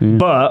 doesn't it?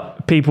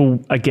 But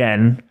people,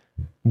 again,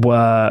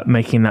 were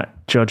making that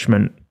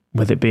judgment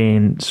with it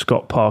being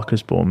Scott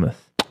Parker's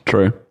Bournemouth.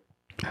 True.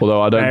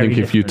 Although I don't Very think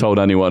if you told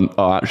anyone,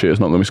 actually,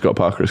 it's not going to be Scott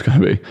Parker, it's going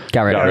to be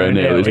Gary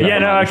O'Neill. who's never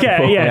managed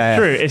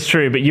before. It's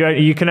true. But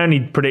you can only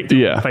predict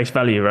on face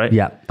value, right?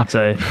 Yeah.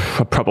 So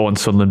I probably want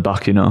Sunderland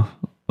back, you know.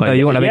 Like,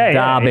 you want a big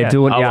derby,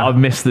 don't you? I've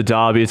missed the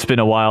derby. It's been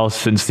a while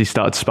since they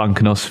started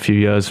spanking us a few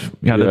years.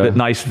 We had a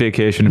nice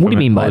vacation. What do you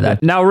mean by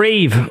that? Now,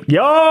 Reeve,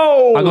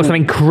 yo, I've got some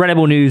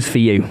incredible news for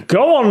you.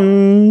 Go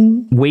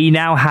on. We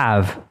now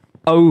have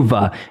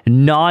over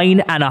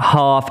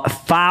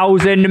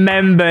 9,500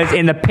 members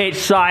in the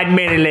Pitchside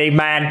Mini League,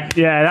 man.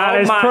 Yeah, that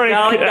is pretty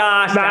cool.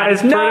 That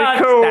is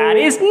nuts. cool. That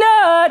is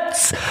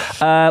nuts.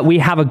 We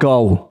have a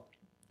goal.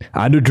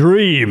 And a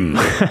dream.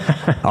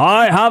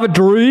 I have a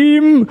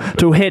dream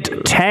to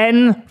hit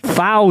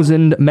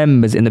 10,000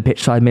 members in the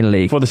Pitchside Mini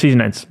League. Before the season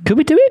ends. Could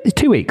we do it? It's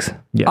 2 weeks.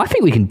 Yeah. I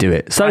think we can do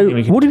it. So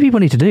what do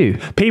people need to do?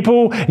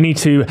 People need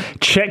to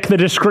check the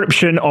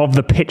description of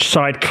the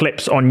Pitchside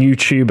clips on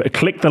YouTube.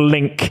 Click the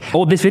link.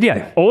 Or this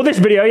video.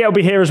 It'll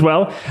be here as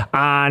well.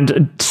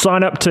 And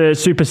sign up to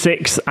Super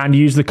 6 and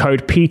use the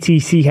code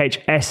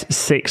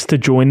PTCHS6 to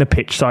join the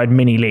Pitchside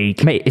Mini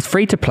League. Mate, it's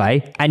free to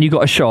play and you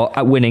got a shot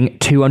at winning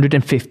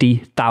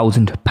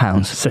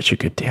 £250,000. Such a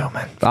good deal,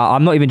 man.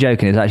 I'm not even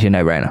joking. It's actually a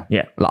no-brainer.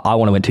 Yeah. Like, I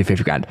want to win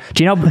 $250,000.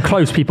 Do you know how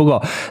close people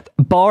got?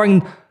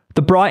 Barring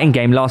the Brighton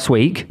game last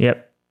week.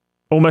 Yep.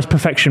 Almost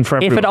perfection for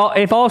everyone.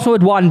 If Arsenal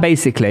had won,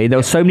 basically, there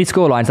were so many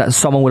scorelines that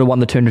someone would have won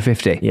the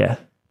 250. Yeah.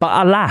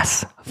 But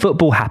alas,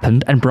 football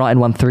happened and Brighton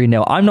won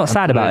 3-0. I'm not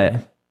sad about it.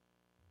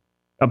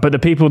 But the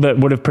people that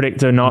would have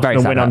predicted an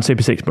Arsenal win on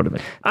Super 6 would have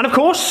been. And of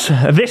course,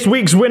 this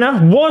week's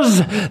winner was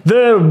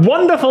the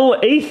wonderful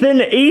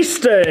Ethan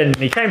Easton.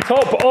 He came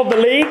top of the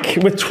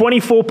league with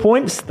 24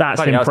 points. That's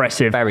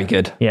impressive. Very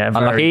good. Yeah,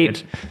 very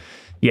good.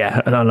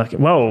 Yeah, and unlucky.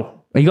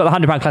 Well, you got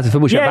the £100 classic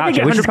football shirt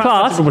voucher, which is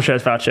class. Football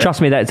shirts voucher.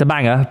 Trust me, that it's a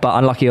banger, but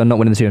unlucky on not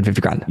winning the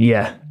 $250,000.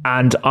 Yeah,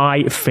 and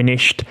I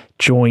finished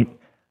joint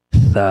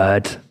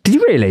third. Did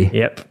you really?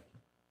 Yep.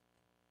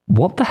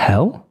 What the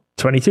hell?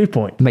 22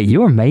 points. Mate,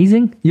 you're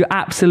amazing. You're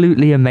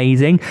absolutely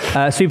amazing.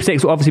 Super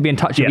 6 will obviously be in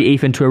touch with you,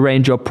 Ethan, to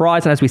arrange your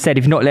prize. And as we said,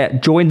 if you've not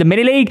yet joined the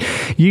Mini League,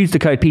 use the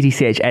code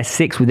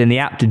PTCHS6 within the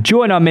app to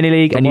join our Mini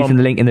League and using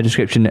the link in the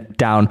description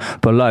down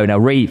below. Now,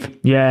 Reeve.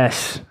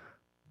 Yes.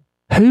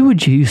 Who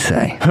would you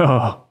say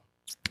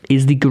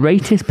is the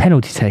greatest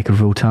penalty taker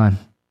of all time?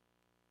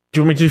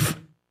 Do you want me to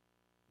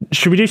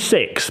should we do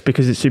 6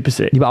 because it's Super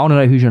 6? Yeah, but I want to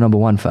know who's your number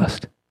one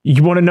first.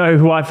 You want to know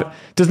who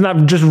doesn't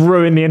that just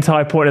ruin the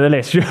entire point of the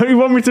list? You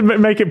want me to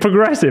make it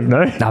progressive,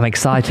 no? I'm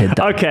excited.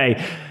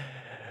 Okay.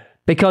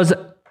 Because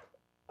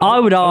I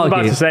would argue...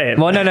 I was about to say it.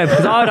 Well, no,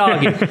 because I would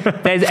argue...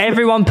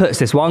 everyone puts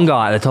this one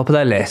guy at the top of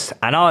their list,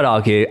 and I would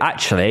argue,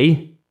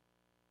 actually,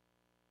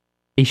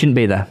 he shouldn't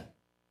be there.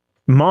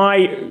 Do you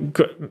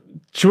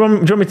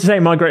want me to say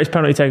my greatest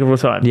penalty taker of all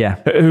time? Yeah.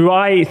 Who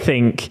I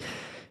think,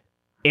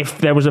 if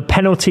there was a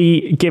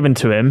penalty given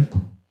to him...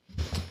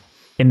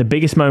 in the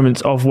biggest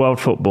moments of world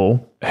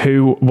football,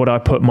 who would I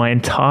put my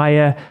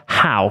entire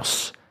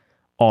house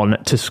on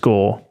to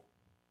score?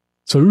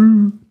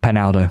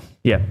 Penaldo.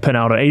 Yeah,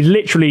 Penaldo. He's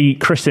literally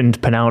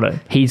christened Penaldo.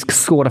 He's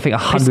scored, I think,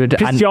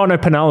 Cristiano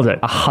Penaldo.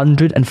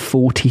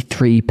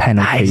 143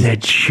 penalties. That is a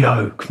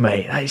joke,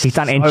 mate. He's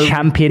done it in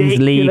Champions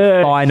League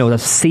finals.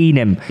 I've seen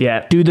him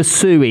do the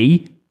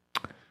Sui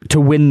to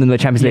win them the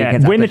Champions League.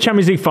 Yeah, win the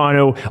Champions League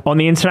final on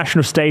the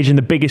international stage in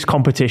the biggest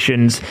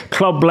competitions,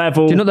 club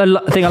level. Do you know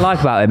the thing I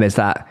like about him is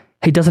that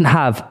he doesn't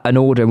have an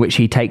order in which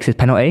he takes his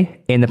penalty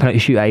in the penalty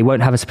shootout. He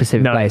won't have a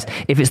specific place.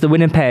 If it's the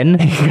winning pen,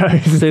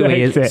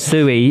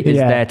 Sui is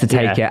there to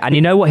take it. And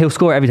you know what? He'll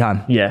score it every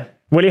time. Yeah.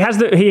 Well, he has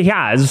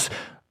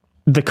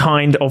the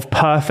kind of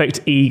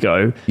perfect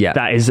ego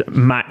that is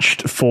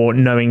matched for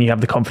knowing you have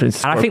the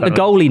confidence. And I think the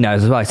goalie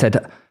knows as well. I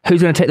said,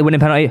 who's going to take the winning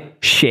penalty?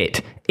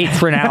 Shit. It's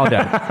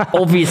Ronaldo.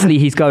 Obviously,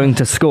 he's going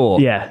to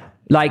score. Yeah.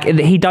 Like,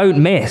 he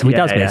don't miss. He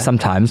does miss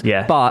sometimes.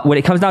 Yeah. But when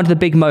it comes down to the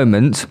big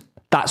moments,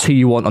 that's who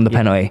you want on the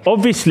penalty.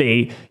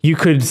 Obviously, you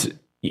could,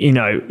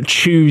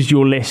 choose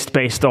your list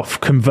based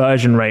off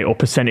conversion rate or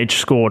percentage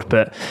scored.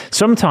 But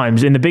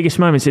sometimes in the biggest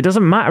moments, it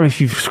doesn't matter if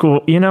you've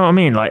scored, you know what I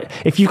mean? Like,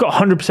 if you've got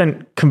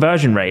 100%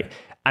 conversion rate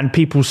and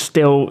people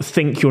still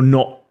think you're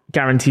not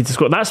guaranteed to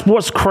score. That's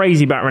what's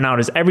crazy about Ronaldo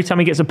is every time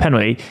he gets a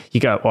penalty, you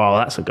go, "Wow,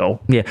 that's a goal."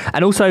 Yeah,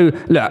 and also,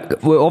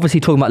 look, we're obviously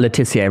talking about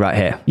Letizia right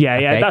here. Yeah,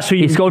 okay? That's who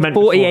you. He scored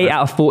 48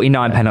 out of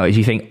 49 penalties.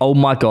 You think, "Oh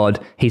my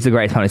god, he's the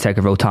greatest penalty taker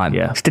of all time."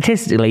 Yeah.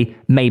 Statistically,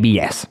 maybe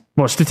yes.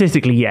 Well,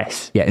 statistically,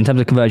 yes. Yeah, in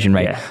terms of conversion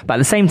rate. Yeah. But at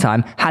the same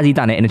time, has he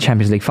done it in a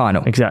Champions League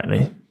final?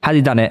 Exactly. Has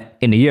he done it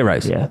in the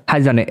Euros? Yeah.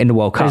 Has he done it in the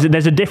World Cup?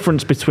 There's a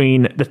difference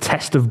between the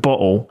test of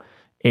bottle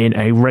in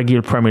a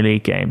regular Premier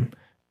League game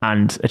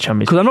and a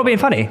Champions League. Because I'm not being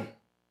funny.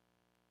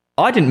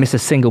 I didn't miss a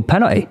single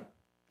penalty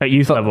at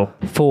youth level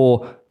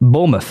for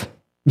Bournemouth.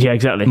 Yeah,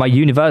 exactly. My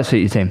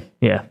university team.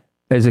 Yeah,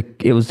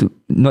 it was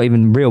not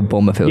even real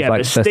Bournemouth. It was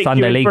like the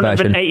Sunday League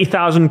version. Of an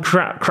 80,000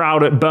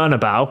 crowd at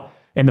Bernabeu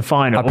in the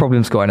final. I probably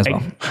am scoring as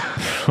well.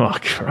 Oh,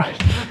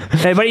 Christ.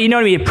 But you know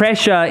what I mean?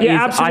 Pressure is...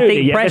 absolutely. I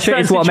think pressure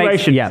is what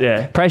makes...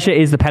 Yeah. Pressure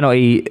is the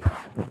penalty...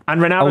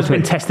 And Ronaldo's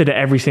been tested at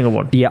every single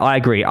one. Yeah, I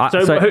agree.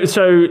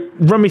 So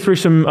run me through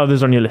some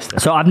others on your list then.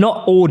 So I've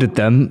not ordered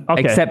them,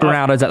 except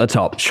Ronaldo's at the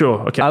top. Sure,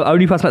 okay.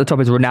 Only person at the top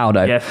is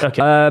Ronaldo. Yeah,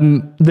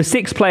 okay. The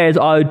 6 players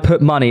I would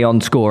put money on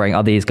scoring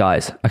are these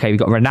guys. Okay, we've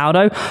got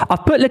Ronaldo.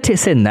 I've put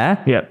Letizia in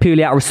there,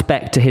 purely out of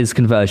respect to his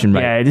conversion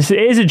rate. Yeah, this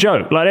is a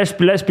joke. Like,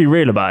 let's be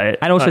real about it.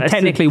 And also,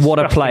 technically, what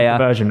a player.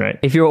 Conversion rate.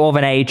 If you're of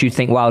an age, you'd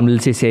think, wow,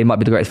 Letizia might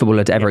be the greatest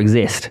footballer to ever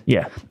exist.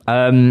 Yeah.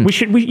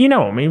 We you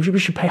know what I mean? We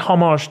should pay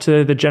homage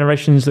to the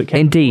generations that came.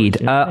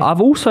 Indeed.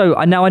 I've also,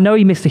 now I know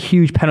he missed a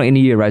huge penalty in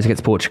the Euros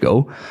against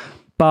Portugal,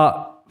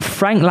 but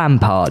Frank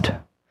Lampard,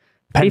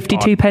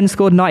 52 pens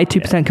scored,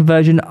 92%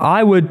 conversion.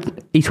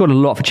 He scored a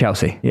lot for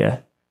Chelsea. Yeah.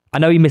 I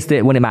know he missed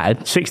it when it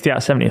mattered. 60 out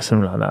of 70 or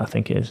something like that, I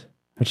think it is,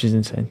 which is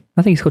insane.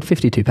 I think he scored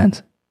 52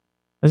 pens.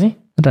 Has he?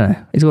 I don't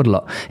know. He scored a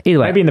lot. Either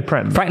way. Maybe in the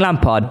Prem. Frank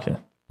Lampard,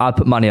 I'd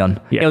put money on.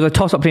 Yeah. It was a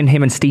toss-up between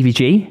him and Stevie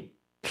G.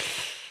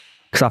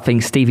 Because I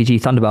think Stevie G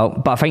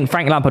Thunderbolt, but I think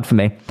Frank Lampard for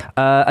me.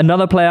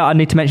 Another player I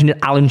need to mention is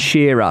Alan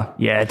Shearer.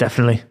 Yeah,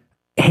 definitely.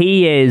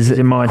 He is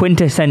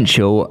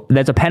quintessential.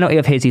 There's a penalty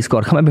of his he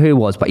scored. I can't remember who it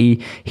was, but he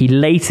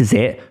laces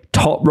it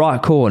top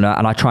right corner,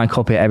 and I try and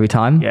copy it every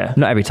time. Yeah.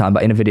 Not every time,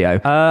 but in a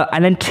video.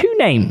 And then 2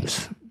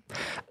 names.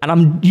 And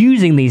I'm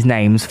using these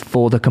names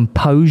for the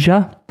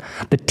composure,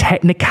 the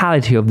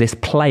technicality of this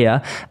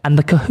player, and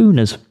the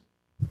kahunas.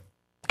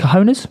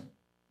 Kahunas?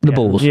 The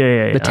balls.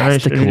 Yeah. The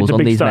testicles the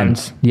on these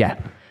stones. men. Yeah.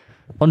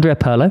 Andrea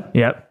Pirlo.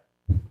 Yep.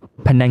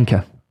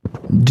 Panenka.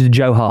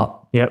 Joe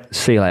Hart. Yep.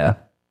 See you later.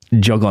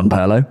 Jog on,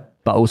 Pirlo.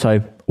 But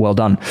also, well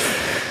done.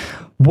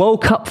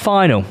 World Cup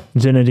final.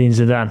 Zinedine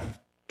Zidane.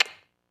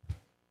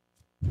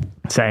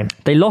 Same.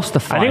 They lost the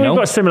final. I think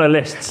we've got similar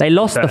lists. They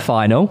lost the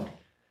final.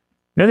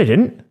 No, they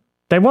didn't.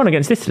 They won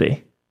against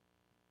Italy.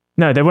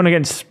 No, they won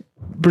against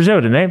Brazil,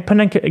 didn't they?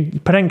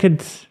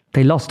 Panenka.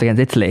 They lost against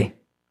Italy.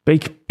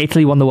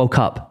 Italy won the World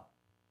Cup.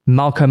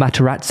 Marco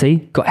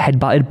Materazzi got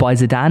headbutted by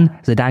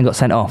Zidane. Zidane got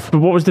sent off. But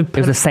what was It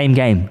was the same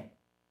game.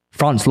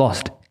 France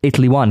lost.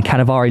 Italy won.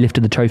 Cannavaro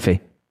lifted the trophy.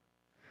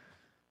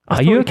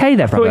 Are you okay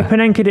there, brother? I thought he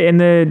Panenka it in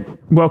the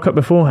World Cup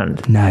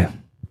beforehand. No.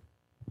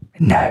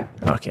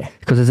 Okay.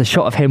 Because there's a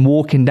shot of him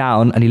walking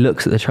down and he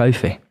looks at the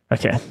trophy.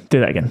 Okay,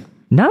 do that again.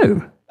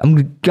 No.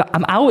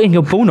 I'm outing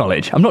your ball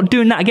knowledge. I'm not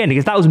doing that again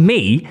because that was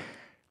me.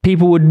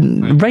 People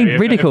would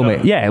ridicule me.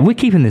 Yeah, we're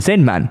keeping this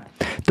in, man.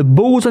 The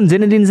balls on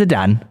Zinedine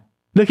Zidane.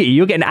 Look at you,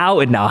 you're getting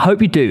outed now. I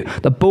hope you do.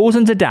 The balls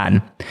on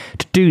Zidane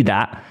to do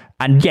that.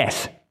 And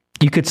yes,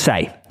 you could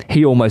say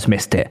he almost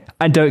missed it.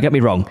 And don't get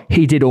me wrong,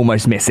 he did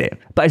almost miss it.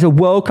 But it's a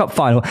World Cup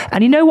final.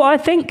 And you know what I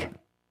think?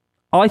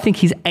 I think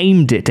he's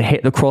aimed it to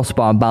hit the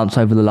crossbar and bounce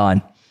over the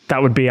line.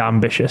 That would be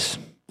ambitious.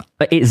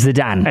 It's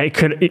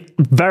Zidane.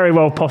 Very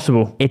well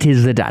possible. It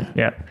is Zidane.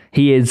 Yeah.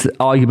 He is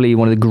arguably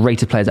one of the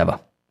greatest players ever.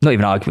 Not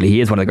even arguably,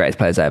 he is one of the greatest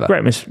players ever.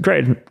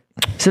 Great.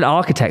 It's an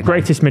architect.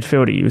 Greatest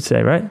midfielder, you would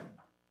say, right?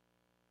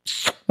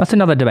 That's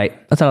another debate.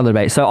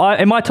 So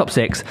in my top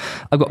 6,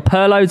 I've got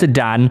Pirlo,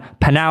 Zidane,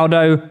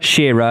 Pinaldo,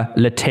 Shearer,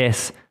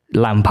 Letizia,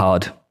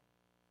 Lampard.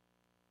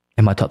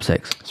 In my top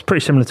 6. It's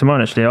pretty similar to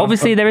mine, actually.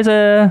 Obviously, there is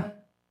a...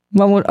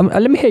 Well,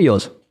 let me hear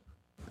yours.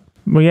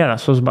 Well, yeah,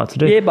 that's what I was about to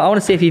do. Yeah, but I want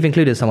to see if you've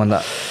included someone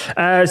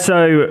that...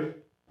 So,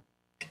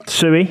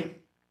 Sui,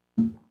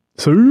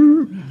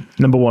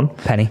 number 1.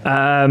 Penny.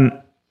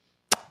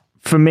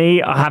 For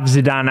me, I have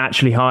Zidane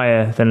actually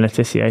higher than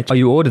Letizia. Oh,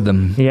 you ordered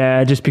them?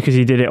 Yeah, just because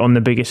he did it on the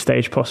biggest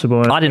stage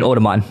possible. I didn't order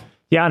mine.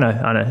 Yeah, I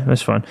know.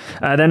 That's fine.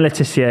 Then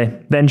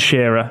Letizia, then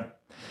Shearer,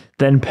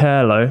 then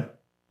Pirlo,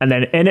 and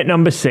then in at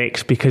number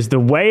 6, because the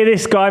way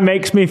this guy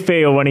makes me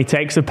feel when he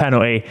takes a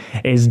penalty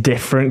is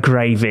different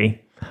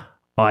gravy.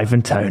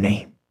 Ivan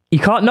Toney. You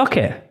can't knock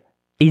it.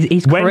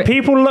 He's when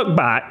people look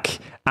back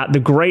at the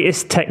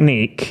greatest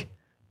technique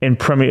in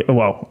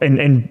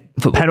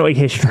penalty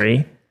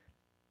history,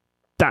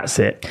 that's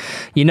it.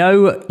 You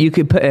know, you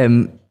could put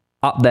him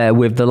up there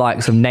with the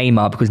likes of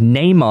Neymar, because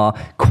Neymar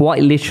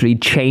quite literally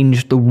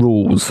changed the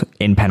rules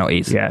in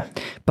penalties. Yeah.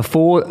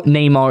 Before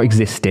Neymar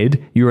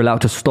existed, you were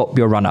allowed to stop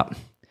your run-up.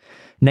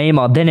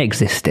 Neymar then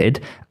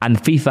existed,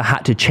 and FIFA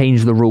had to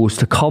change the rules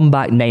to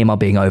combat Neymar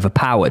being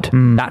overpowered.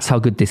 That's how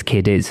good this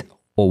kid is,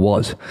 or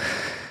was.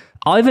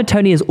 Ivan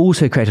Toney has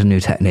also created a new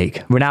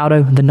technique.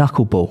 Ronaldo, the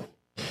knuckleball.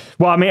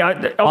 Well, I mean...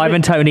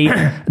 Ivan Toney,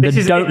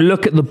 don't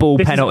look at the ball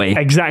penalty.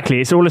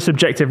 Exactly. It's all a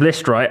subjective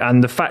list, right?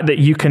 And the fact that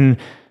you can,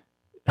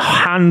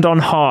 hand on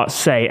heart,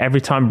 say every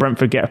time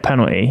Brentford get a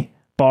penalty,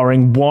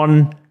 barring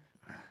one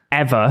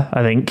ever,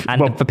 I think...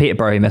 And for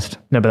Peterborough, he missed.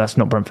 No, but that's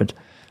not Brentford.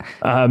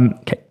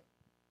 Okay.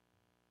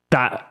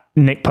 That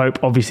Nick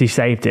Pope obviously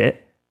saved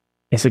it.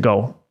 It's a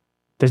goal.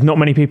 There's not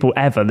many people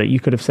ever that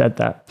you could have said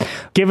that.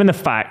 Given the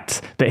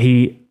fact that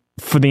he,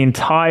 for the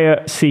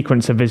entire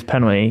sequence of his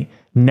penalty,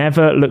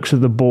 never looks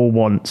at the ball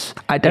once.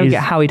 I don't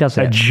get how he does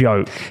it. A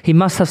joke. He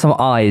must have some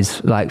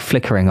eyes like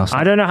flickering or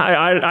something. I don't know how.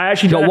 I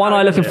actually got one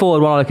eye looking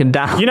forward, one eye looking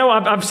down. You know,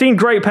 I've seen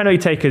great penalty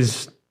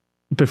takers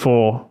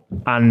before,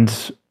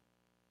 and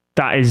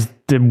that is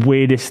the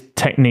weirdest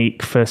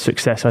technique for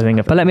success, I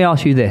think. But let me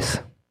ask you this.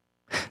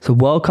 It's a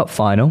World Cup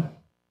final.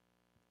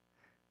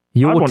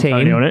 Your I want team,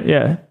 Tony on it,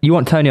 yeah. You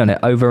want Tony on it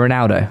over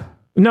Ronaldo?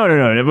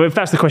 No. If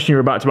that's the question you're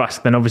about to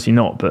ask, then obviously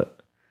not.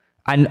 But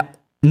And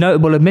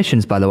notable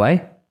admissions, by the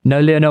way.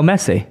 No Lionel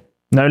Messi.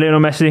 no Lionel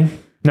Messi,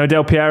 no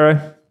Del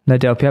Piero. No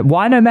Del Piero.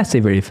 Why no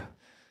Messi, Reeve?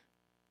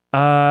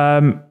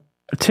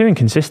 Too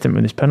inconsistent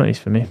with his penalties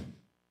for me.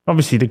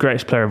 Obviously the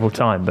greatest player of all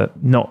time,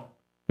 but not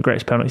the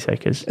greatest penalty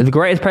takers. The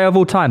greatest player of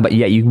all time, but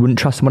yet you wouldn't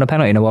trust him on a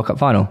penalty in a World Cup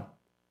final.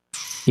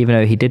 Even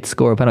though he did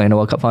score a penalty in a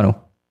World Cup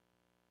final.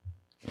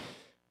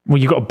 Well,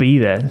 you've got to be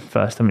there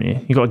first, haven't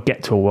you? You've got to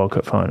get to a World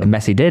Cup final. And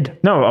Messi did.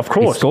 No, of He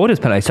course. scored his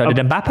penalty, so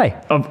did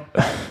Mbappe.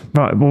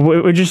 Right,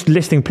 well, we're just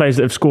listing players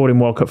that have scored in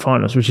World Cup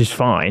finals, which is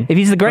fine. If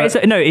he's the greatest...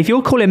 if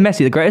you're calling Messi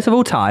the greatest of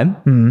all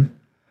time,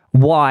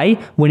 why,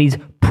 when he's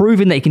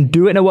proven that he can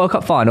do it in a World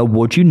Cup final,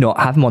 would you not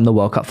have him on the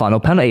World Cup final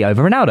penalty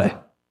over Ronaldo?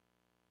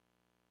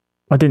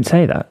 I didn't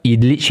say that. You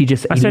literally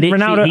just... I said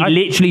Ronaldo... He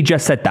literally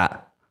just said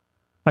that.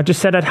 I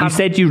just said I'd have...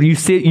 You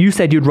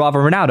said you'd rather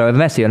Ronaldo over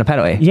Messi on a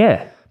penalty.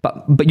 Yeah.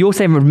 But you're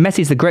saying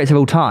Messi's the greatest of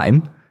all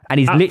time,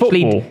 and he's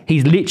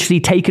literally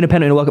taken a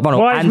penalty in a World Cup final.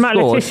 Why is Matt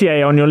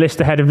Letizia on your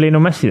list ahead of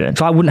Lionel Messi then?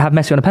 So I wouldn't have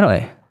Messi on a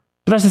penalty.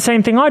 But that's the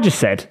same thing I just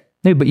said.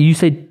 No, but you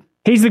said...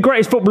 He's the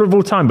greatest footballer of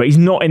all time, but he's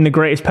not in the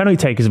greatest penalty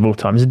takers of all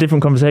time. It's a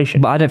different conversation.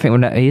 But I don't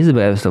think he is the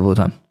greatest of all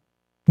time.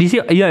 Do you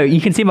see?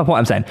 You can see my point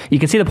I'm saying. You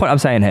can see the point I'm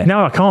saying here.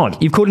 No, I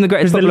can't. You've called him the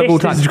greatest footballer of all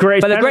time.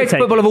 But the greatest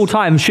footballer of all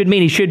time should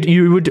mean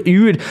you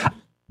would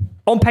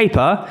on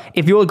paper,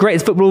 if you're the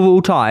greatest footballer of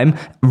all time,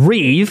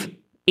 Reeve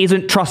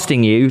isn't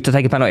trusting you to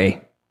take a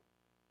penalty.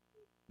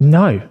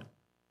 No.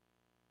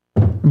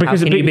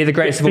 Because how can you be the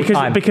greatest of all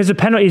time? Because a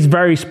penalty is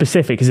very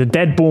specific. It's a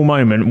dead ball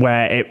moment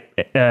where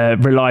it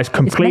relies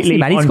completely Messi,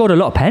 man. He scored a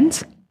lot of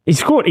pens. He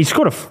scored a fair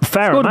amount. He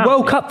scored a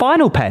World Cup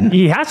final pen.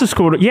 He has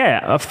scored,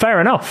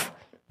 fair enough.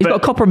 He's got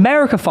a Copa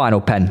America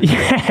final pen.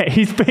 Yeah,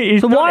 he's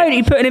so why aren't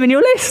you putting him in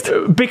your list?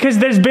 Because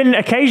there's been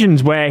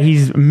occasions where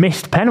he's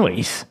missed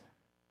penalties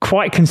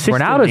quite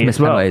consistently. Ronaldo's missed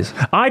penalties.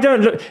 I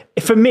don't look...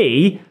 For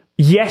me,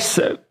 yes,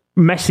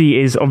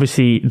 Messi is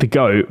obviously the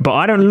GOAT, but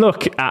I don't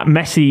look at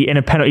Messi in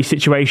a penalty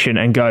situation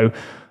and go,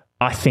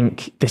 I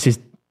think this is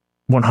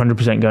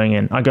 100% going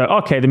in. I go,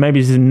 okay, then maybe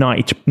this is a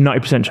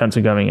 90% chance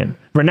of going in.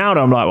 Ronaldo,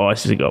 I'm like, well,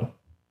 this is a goal.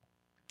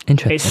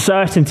 Interesting. It's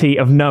certainty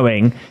of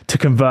knowing to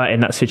convert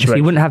in that situation. So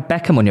you wouldn't have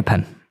Beckham on your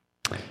pen?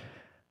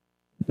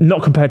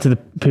 Not compared to the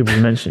people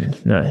you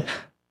mentioned, no.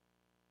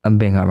 I'm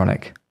being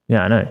ironic.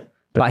 Yeah, I know.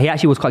 But he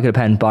actually was quite good at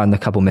pen, barring the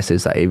couple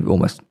misses that he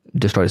almost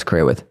destroyed his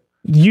career with.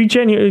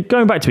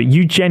 Going back to it,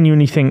 you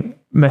genuinely think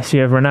Messi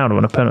over Ronaldo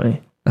on a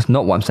penalty? That's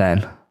not what I'm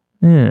saying.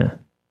 Yeah.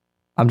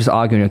 I'm just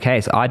arguing your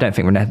case. I don't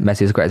think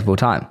Messi is the greatest of all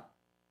time.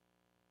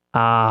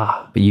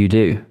 Ah. But you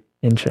do.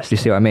 Interesting. Do you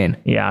see what I mean?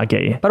 Yeah, I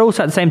get you. But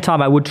also at the same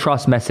time, I would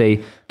trust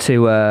Messi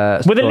to...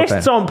 Well, the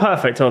lists aren't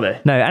perfect, are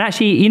they? No, and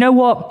actually, you know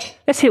what?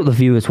 Let's hear what the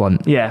viewers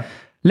want. Yeah.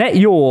 Let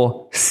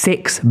your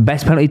 6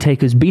 best penalty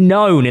takers be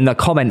known in the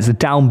comments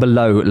down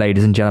below,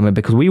 ladies and gentlemen,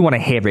 because we want to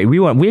hear it.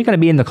 We're going to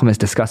be in the comments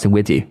discussing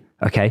with you.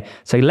 Okay,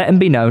 so let them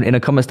be known in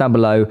the comments down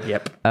below.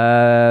 Yep.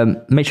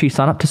 Make sure you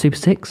sign up to Super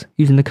 6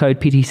 using the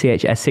code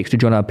PTCHS6 to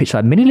join our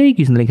Pitchside Mini League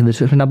using the link in the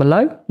description down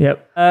below.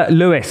 Yep.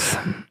 Lewis,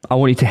 I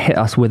want you to hit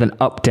us with an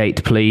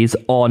update, please,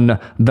 on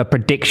the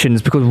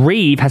predictions, because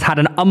Reeve has had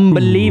an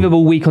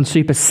unbelievable week on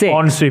Super 6.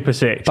 On Super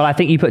 6. But I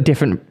think you put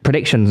different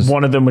predictions.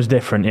 One of them was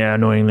different, yeah,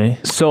 annoyingly.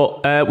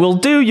 So we'll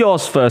do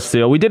yours first,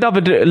 Theo. We did have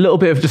a little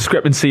bit of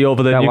discrepancy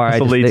over the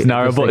Newcastle Leeds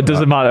scenario, but it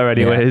doesn't matter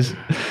anyways,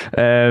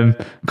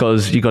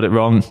 because you got it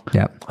wrong.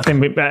 Yeah, I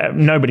think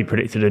nobody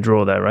predicted a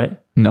draw there, right?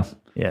 No.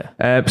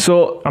 Yeah.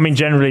 So I mean,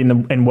 generally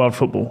in world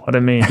football, I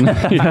don't mean.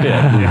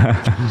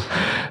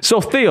 So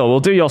Theo,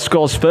 we'll do your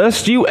scores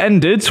first. You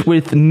ended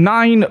with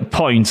 9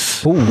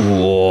 points.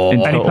 Ooh.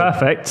 Any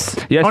perfects?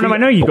 Yes, I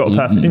know you got a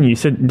perfect, didn't you?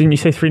 Didn't you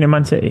say 3-0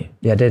 Man City?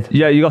 Yeah, I did.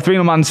 Yeah, you got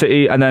 3-0 Man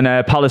City, and then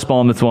Palace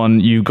Bournemouth one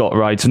you got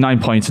right. So 9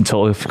 points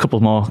until a couple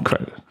more.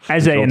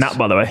 Eze in that,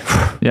 by the way.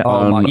 Yeah.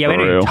 Oh my! Yeah, we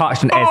didn't even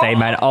touch on Eze,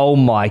 man. Oh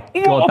my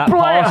god, that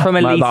pass from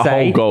Elise. That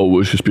whole goal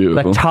was just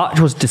beautiful. The touch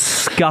was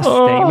disgusting.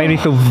 It made me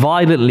feel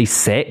violently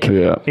sick.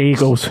 Yeah.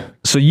 Eagles.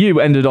 So you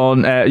ended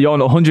on you're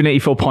on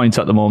 184 points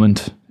at the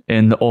moment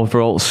in the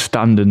overall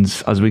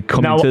standings as we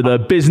come into the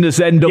business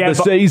end of the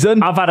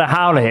season. I've had a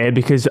howler here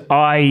because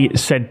I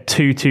said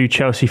 2-2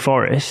 Chelsea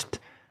Forest,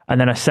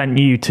 and then I sent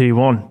you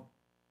 2-1.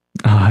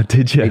 Ah,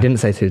 did you? You didn't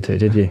say 2-2,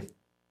 did you?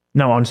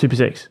 No, on Super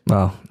 6.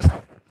 Well,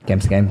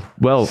 game's a game.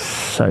 Well,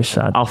 so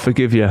sad. I'll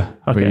forgive you,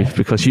 Okay. Reeve,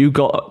 because you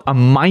got a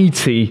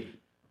mighty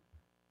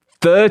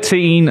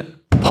 13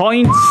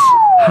 points.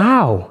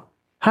 How?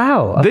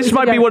 This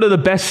might be one of the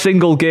best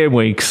single game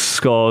weeks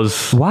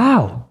scores.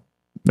 Wow.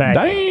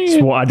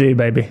 That's what I do,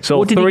 baby. So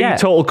What did you 3 get?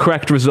 total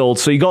correct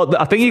results. So you got,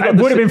 I think you got.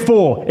 It would have been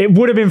 4. It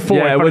would have been 4.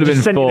 Yeah, it if would I have just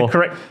been sent you 4. the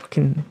correct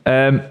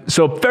fucking...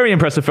 So very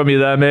impressive from you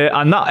there, mate.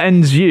 And that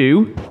ends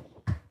you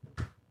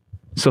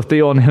So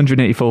Theo on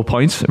 184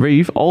 points.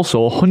 Reeve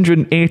also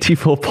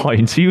 184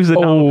 points. He was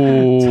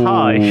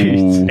tied.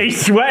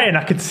 He's sweating.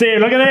 I can see him.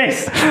 Look at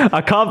this.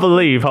 I can't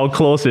believe how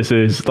close this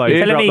is. Like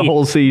throughout the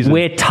whole season.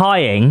 We're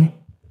tying,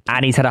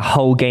 and he's had a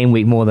whole game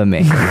week more than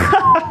me.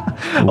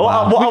 What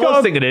I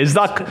was thinking is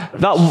that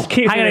hang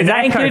on, is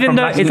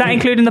that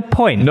including the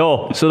point?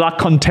 No, so that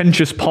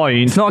contentious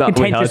point. It's not a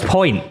contentious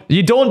point.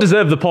 You don't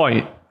deserve the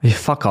point. You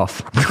fuck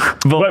off.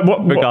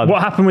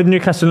 What happened with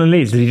Newcastle and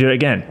Leeds? Did he do it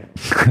again?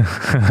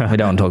 We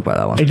don't talk about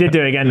that one. He did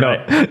do it again,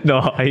 right?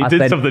 No, he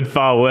did something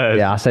far worse.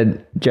 Yeah, I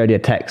sent Jodie a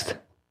text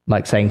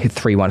like saying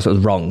 3-1, so it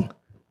was wrong,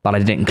 but I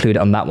didn't every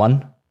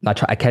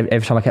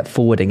time I kept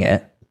forwarding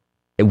it,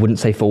 it wouldn't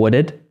say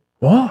forwarded.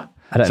 What?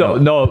 I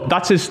don't know. No,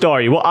 that's his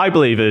story. What I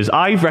believe is,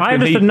 I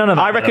understood none of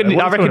that. I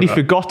reckon he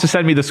forgot to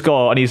send me the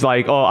score, and he's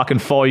like, "Oh, I can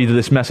forward you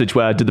this message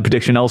where I did the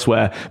prediction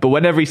elsewhere." But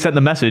whenever he sent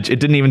the message,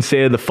 it didn't even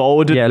say the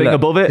forwarded thing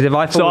above it.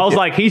 So I was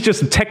like, he's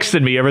just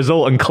texting me a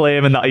result and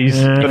claiming that he's.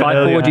 If I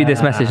forward you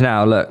this message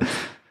now, look.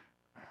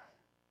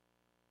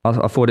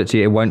 I'll forward it to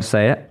you. It won't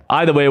say it.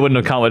 Either way, it wouldn't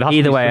have counted.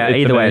 Either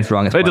way, it's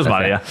wrong. It doesn't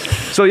matter. Yeah.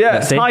 So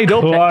yeah, tied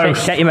up.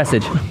 Check your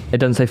message. It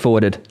doesn't say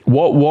forwarded.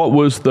 What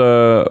was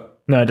the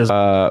No, it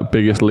doesn't.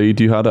 biggest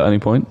lead you had at any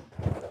point?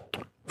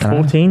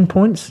 14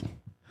 points?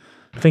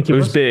 I think it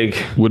was big.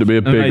 Would it be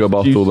a bigger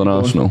bottle than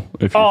Arsenal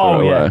if you throw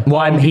it away? Well,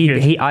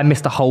 I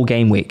missed the whole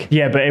game week.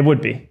 Yeah, but it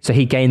would be. So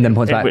he gained them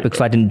points back because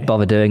I didn't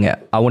bother doing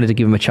it. I wanted to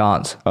give him a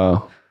chance.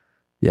 Oh.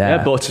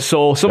 Yeah, but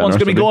so someone's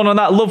going to be going on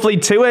that lovely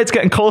tour. It's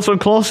getting closer and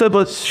closer,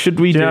 but should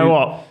we do... You know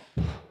what?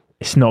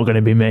 It's not going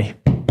to be me.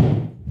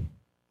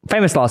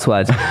 Famous last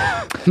words.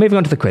 Moving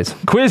on to the quiz.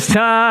 Quiz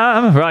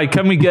time! Right,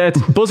 can we get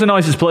buzzer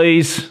noises,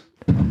 please?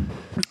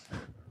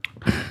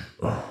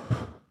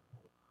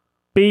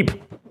 Beep.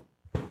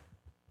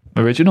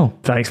 Original.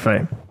 Thanks,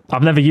 mate.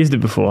 I've never used it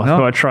before. I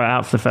thought I'd try it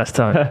out for the first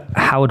time.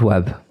 Howard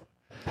Webb.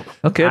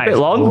 Okay, a bit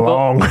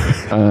long.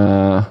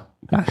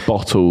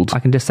 Bottled. I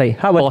can just say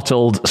Howard.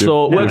 Bottled.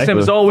 So, works same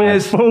as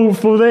always. Full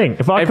thing.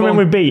 If I come in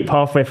with beep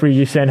halfway through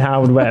you saying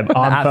Howard Webb,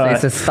 I'm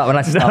It's a start when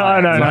I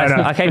start. No.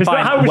 Okay,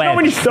 fine. It's not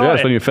when you start. Yeah,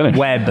 it's when you finish.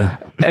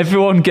 Webb.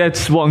 Everyone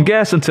gets one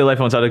guess until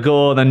everyone's had a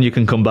go, then you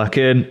can come back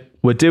in.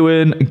 We're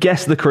doing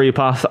Guess the Career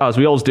Path, as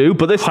we always do,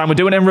 but this time we're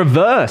doing it in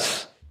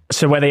reverse.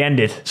 So where they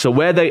ended. So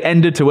where they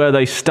ended to where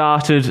they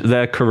started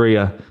their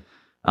career.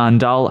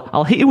 And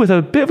I'll hit you with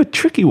a bit of a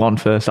tricky one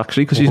first,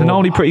 actually, because he's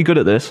normally pretty good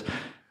at this.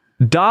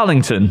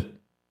 Darlington.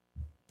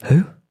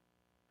 Who?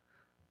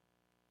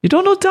 You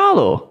don't know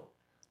Darlow?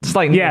 It's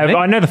like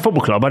I know the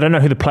football club. I don't know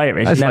who the player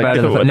is. Never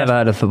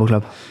heard of the football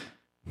club.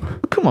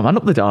 Come on, man,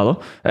 up the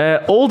Darlow.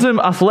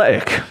 Oldham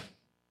Athletic.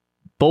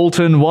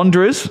 Bolton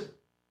Wanderers.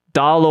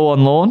 Darlow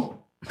on loan.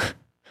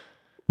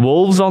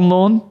 Wolves on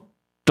loan.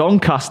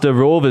 Doncaster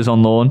Rovers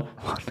on loan.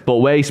 But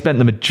where he spent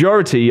the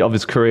majority of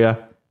his career,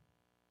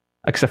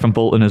 except from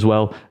Bolton as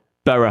well,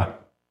 Borough.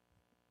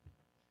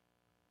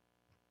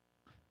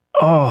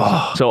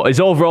 Oh. So his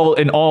overall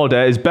in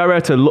order is Borough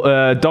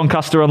to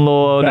Doncaster on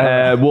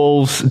loan,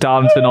 Wolves,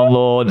 Darlington on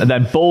loan, and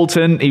then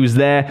Bolton. He was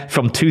there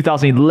from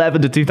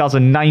 2011 to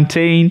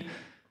 2019,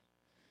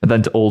 and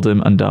then to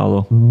Oldham and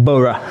Darlow.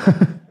 Borough.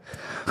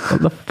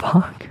 What the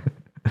fuck?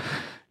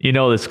 You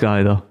know this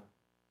guy though.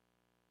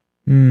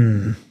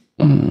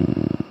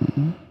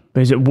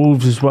 But is it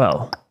Wolves as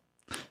well?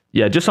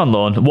 Yeah, just on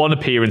loan. One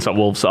appearance at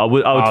Wolves. So I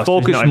would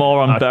focus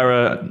more on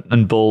Borough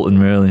and Bolton,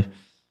 really.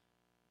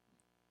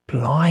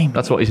 Blimey.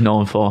 That's what he's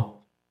known for.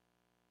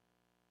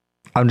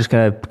 I'm just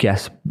going to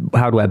guess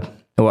Howard Webb.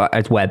 Or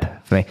it's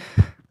Webb for me.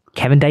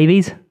 Kevin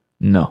Davies?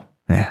 No.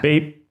 Yeah.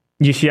 Beep.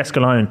 UCS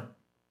Cologne.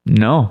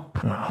 No.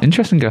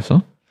 Interesting guess,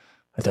 though.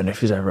 I don't know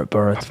if he's over at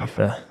Borough, to be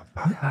fair.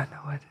 I have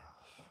no idea.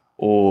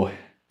 Oh.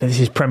 This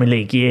is Premier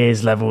League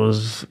years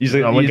levels. There's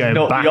a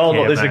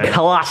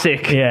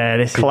classic. Yeah,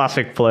 this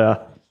classic player.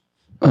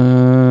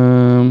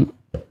 You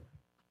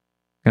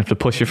have to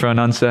push you for an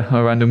answer,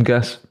 a random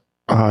guess.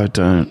 I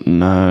don't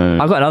know.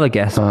 I've got another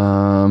guess.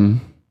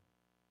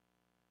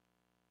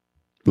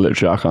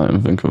 Literally, I can't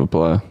even think of a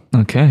player.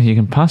 Okay, you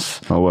can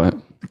pass. Oh, wait.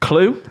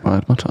 Clue? I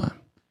had my time.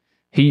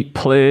 He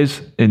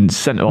plays in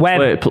centre.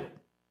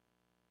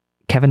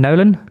 Kevin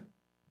Nolan?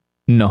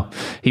 No.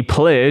 He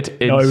played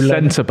in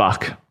centre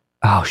back.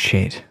 Oh,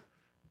 shit.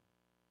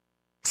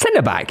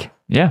 Centre back?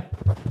 Yeah.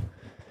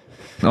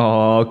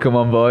 Oh, come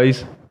on,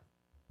 boys.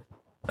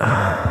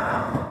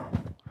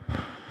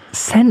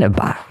 Centre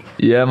back?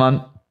 Yeah,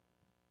 man.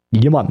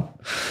 Yeah, man.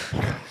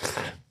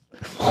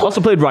 Also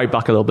played right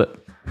back a little bit.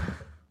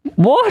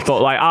 What?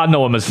 But I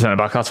know him as a centre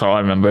back. That's how I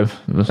remember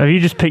him. Have you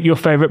just picked your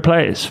favourite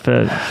players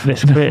for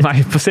this quiz?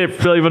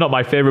 Believe it or not,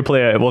 my favourite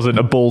player, it wasn't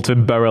a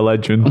Bolton Borough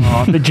legend.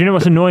 But do you know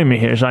what's annoying me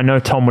here is I know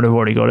Tom would have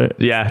already got it.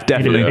 Yeah,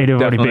 definitely. He'd have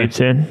already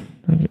beeped in.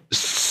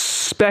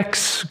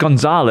 Specs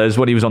Gonzalez,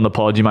 when he was on the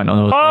pod, you might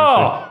not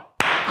know.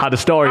 Had a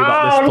story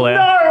about this player.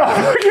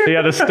 No! He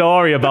had a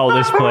story about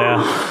this player.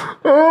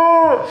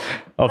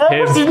 Of him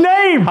what's his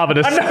name?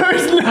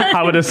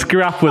 having a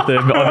scrap with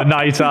him on a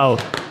night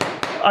out.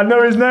 I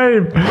know his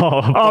name.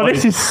 Oh,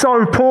 this is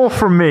so poor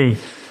from me.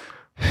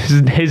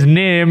 His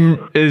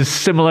name is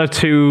similar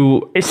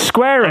to It's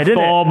Squarehead, a isn't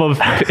form it?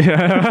 of. I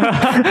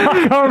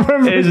can't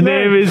remember His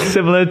name is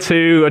similar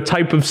to a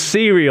type of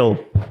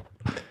cereal.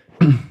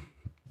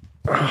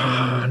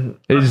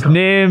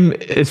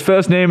 His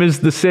first name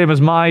is the same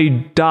as my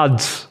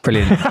dad's.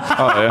 Brilliant.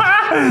 Oh,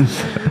 yeah.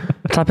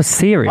 What type of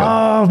cereal?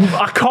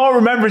 I can't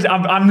remember.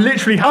 I'm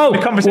literally having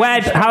a conversation.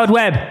 Webb, Howard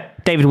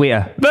Webb, David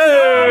Weir.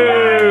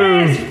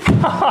 Boom!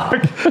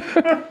 Fuck.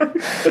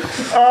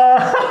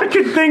 I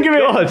could think of it.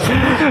 God,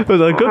 that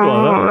was a good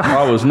one.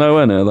 I was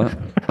nowhere near that,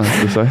 I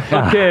have to say.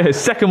 Okay,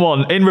 second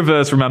one in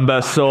reverse.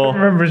 Remember, so I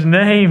remember his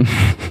name.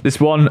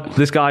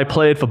 this guy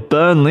played for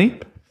Burnley.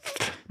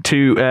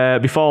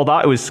 Before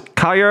that, it was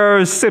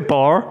Kyer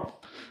Sipar,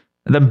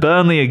 and then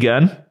Burnley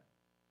again,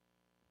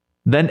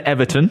 then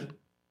Everton,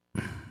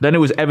 then it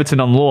was Everton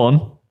on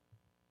loan,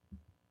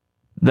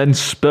 then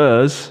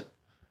Spurs,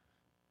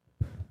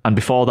 and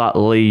before that,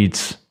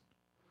 Leeds.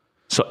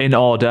 So in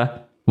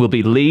order will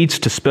be Leeds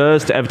to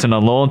Spurs to Everton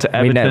on loan to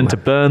Everton to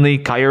Burnley,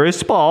 Kyer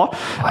Sipar,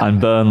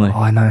 and Burnley. Oh,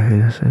 I know who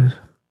this is.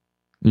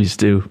 You just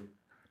do.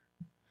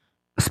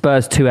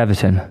 Spurs to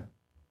Everton.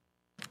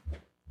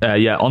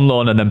 Yeah, on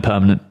loan and then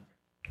permanent.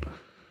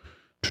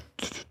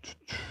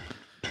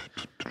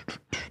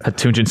 Had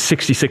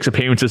 266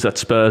 appearances at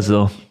Spurs,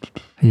 though.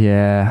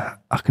 Yeah,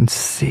 I can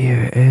see who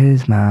it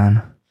is,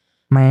 man.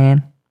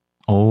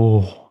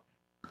 Oh.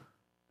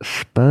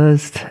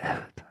 Spurs to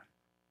Everton.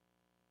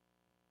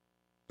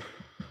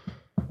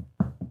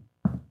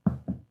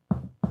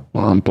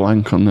 Well, I'm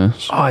blank on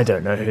this. I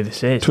don't know who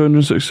this is.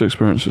 266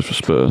 appearances for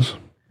Spurs.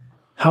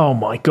 Oh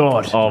my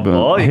god. Oh,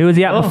 boy. Who was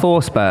he at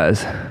before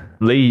Spurs?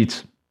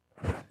 Leeds.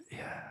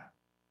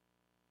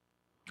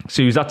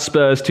 So he was at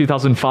Spurs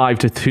 2005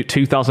 to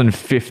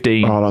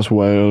 2015. Oh, that's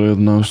way earlier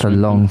than those. That's a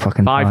long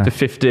fucking 5 time. to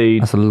 15.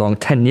 That's a long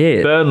 10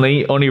 years.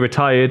 Burnley only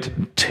retired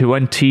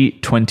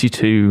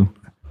 2022.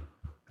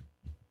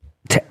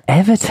 To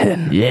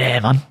Everton. Yeah,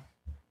 man.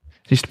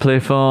 He used to play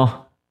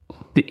for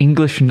the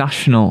English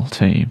national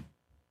team.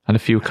 Had a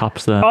few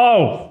caps there.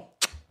 Oh,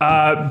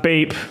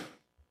 beep.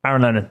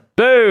 Aaron Lennon.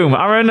 Boom!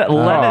 Aaron I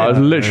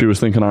Lennon. literally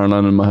was thinking Aaron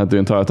Lennon in my head the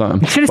entire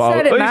time. Should have But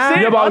said it, you man.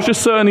 see Yeah, but I was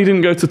just certain he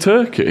didn't go to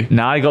Turkey.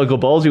 Nah, you got to go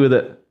ballsy with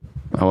it.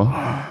 Oh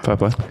well, fair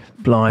play.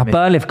 Blimey.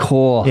 Burnley of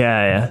course.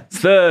 Yeah.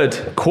 Third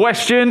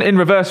question in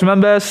reverse,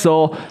 remember.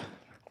 So,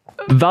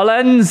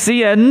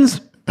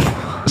 Valenciennes,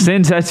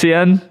 Saint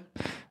Etienne,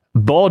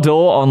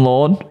 Bordeaux on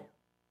loan,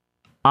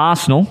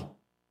 Arsenal.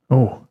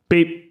 Oh,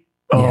 beep.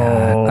 Yeah,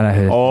 I know who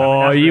it is.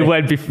 Oh, you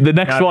went. The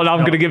next No, one I'm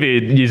no. going to give you,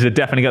 you're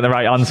definitely getting the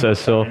right answer.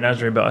 So,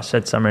 Nasri, but I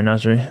said Samir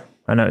Nasri.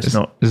 I know it's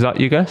not. is that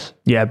your guess?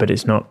 Yeah, but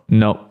it's not.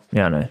 No.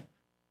 Yeah, I know.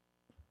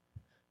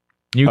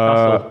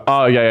 Newcastle.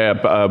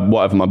 But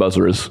whatever my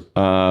buzzer is.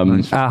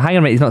 Hang on a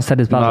minute, he's not said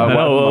his buzzer.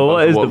 whatever well, my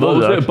what is the what was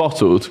buzzer? it?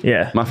 Bottled?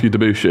 Yeah. Matthew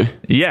Debussy.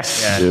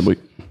 Yes. Yeah,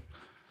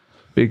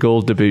 Big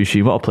old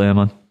Debussy. What a player,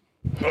 man.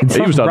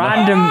 he was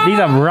Random, these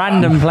are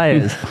random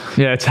players.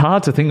 Yeah, it's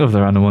hard to think of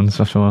the random ones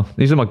after a while.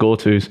 These are my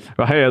go-tos.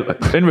 Right here,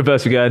 in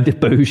reverse again.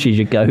 Bushy's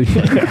your go.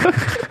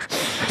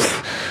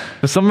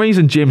 For some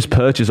reason, James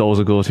Perch is always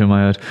a go-to in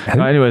my head.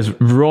 Right, anyways,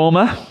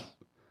 Roma,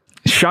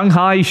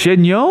 Shanghai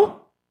Shenyo,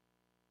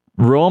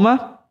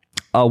 Roma.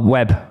 Oh,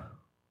 Webb.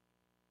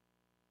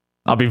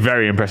 I'll be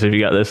very impressed if you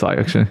get this,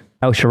 actually.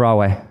 El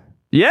Shaarawy.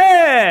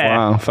 Yeah!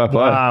 Wow, fair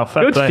play. Wow,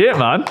 fair Good play. shit,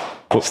 man.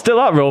 Still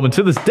at Roma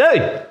to this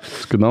day.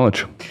 It's good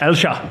knowledge.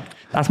 Elsha.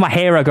 That's my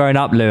hero growing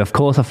up, Lou. Of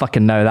course I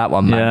fucking know that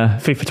one, man. Yeah.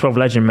 FIFA 12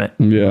 legend, mate.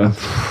 Yeah.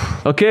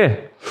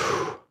 Okay.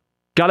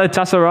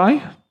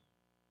 Galatasaray,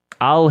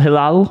 Al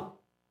Hilal,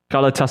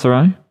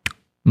 Galatasaray,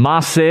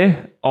 Marseille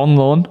on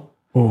loan,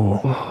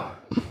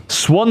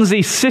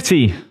 Swansea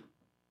City,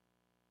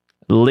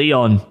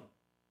 Lyon,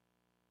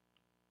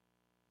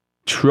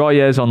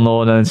 Troyes on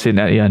loan, and Saint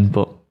Etienne.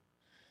 But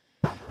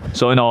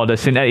so in order,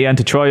 Saint Etienne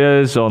to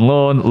Troyes on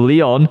loan,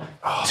 Lyon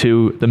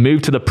to the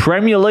move to the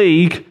Premier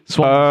League.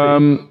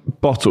 Swansea City.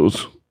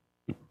 Bottles.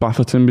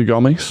 Bafferton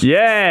Gomis.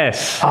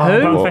 Yes.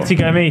 Fetty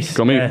Gomis.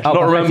 Gomis. Yeah.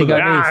 Not remember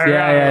that.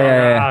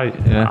 Yeah.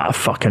 Yeah. I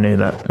fucking knew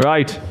that.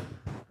 Right.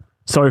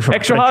 Sorry for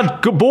Extra my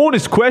hard. Good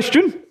bonus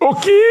question.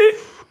 Okay.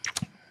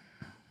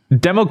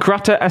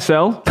 Democrata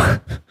SL.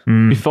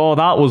 Before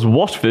that was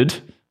Watford.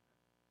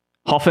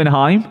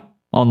 Hoffenheim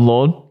on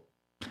loan.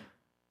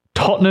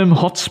 Tottenham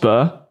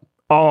Hotspur.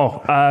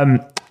 Oh,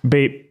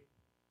 beep.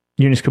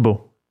 Yunus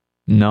Kabul.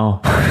 No.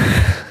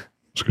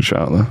 That's a good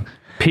shout there.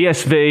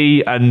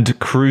 PSV and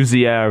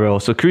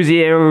Cruzeiro. So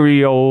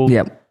Cruzeiro,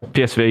 Yep.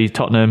 PSV,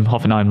 Tottenham,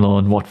 Hoffenheim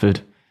loan,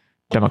 Watford,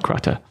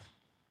 Democrata.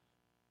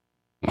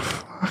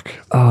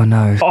 Oh,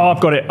 no. Oh, I've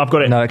got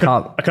it. No, it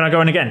can't. Can I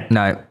go in again?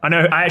 No.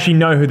 I actually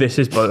know who this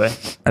is, by the way.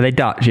 Are they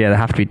Dutch? Yeah, they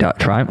have to be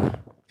Dutch, right?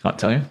 Can't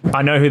tell you.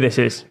 I know who this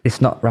is. It's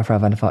not Rafael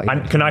van der Vaart.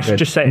 And can I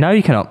just say? No,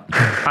 you cannot.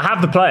 I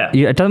have the player.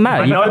 It doesn't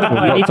matter. I know the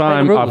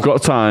player. I've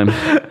got time.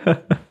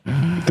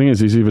 Thing is,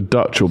 he's either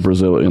Dutch or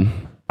Brazilian.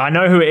 I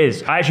know who it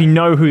is. I actually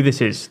know who this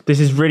is. This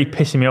is really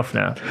pissing me off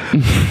now.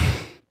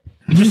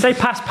 Just say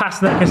pass.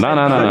 Then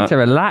No. To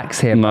relax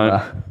here,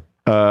 brother.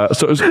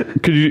 So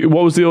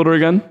what was the order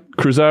again?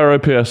 Cruzeiro,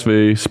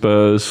 PSV,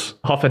 Spurs.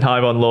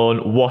 Hoffenheim on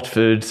loan,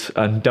 Watford,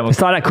 and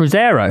It's like that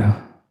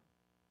Cruzeiro.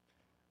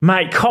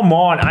 Mate, come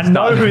on. I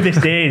know who this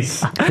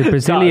is. The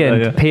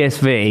Brazilian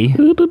PSV.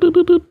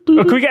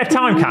 Oh, can we get a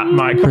time cap,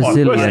 Mike? Come on.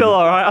 Brazilian. We're still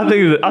all right. I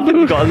think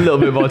we've got a little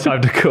bit more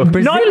time to cook. None of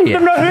Brazilian.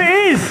 them know who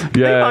it is.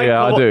 Yeah,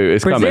 I do.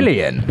 It's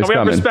Brazilian. coming. It's We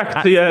have coming.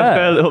 respect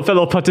to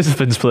fellow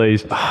participants,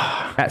 please.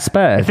 At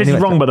Spurs. This is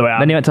wrong, by the way.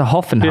 Then he went to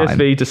Hoffenheim.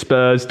 PSV to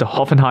Spurs to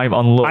Hoffenheim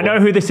on loan. I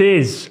know who this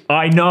is.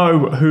 I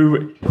know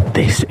who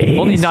this is.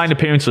 Only 9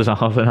 appearances at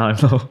Hoffenheim,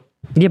 though.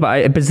 Yeah,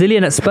 but a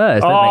Brazilian at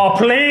Spurs. Oh,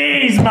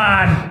 please,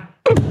 man.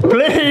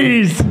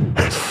 Please.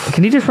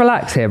 Can you just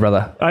relax here,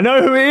 brother? I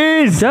know who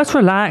it is. Just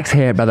relax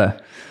here, brother.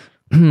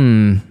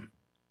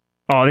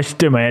 Oh, this is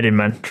doing my head in,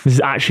 man. This is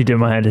actually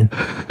doing my head in.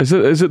 Is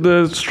it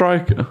the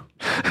striker?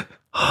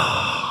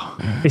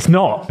 It's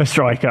not a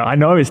striker. I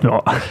know it's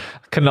not.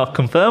 Cannot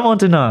confirm or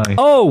deny.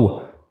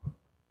 Oh,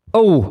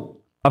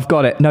 I've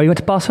got it. No, you went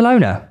to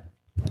Barcelona.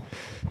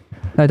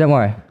 No, don't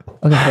worry.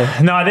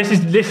 Okay. No, this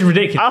is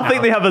ridiculous. I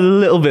think they have a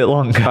little bit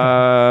longer.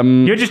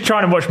 You're just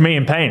trying to watch me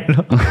in pain.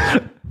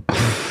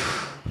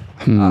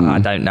 I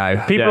don't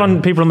know. People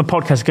on the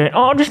podcast going,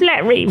 "Oh, just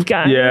let Reeve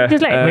go. Yeah.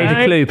 Just let Read Reeve."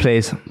 a clue,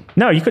 please.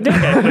 No, you could do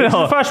it. It's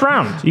the first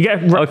round. You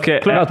get Okay.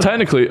 clue. No,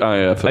 technically,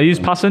 yeah. I use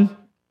passing.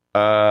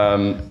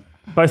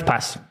 Both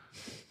pass.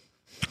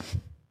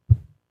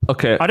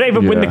 Okay. I don't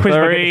even win the quiz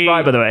if I get this 3,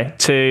 right, by the way.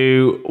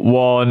 2,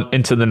 1,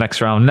 into the next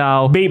round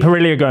now. Beat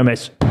Pereira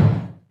Gomez.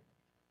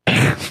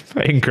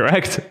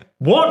 Incorrect.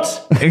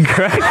 What?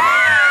 Incorrect.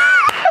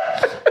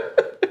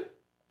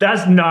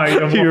 That's no.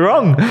 You're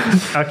wrong.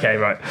 Okay,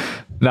 right.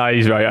 No,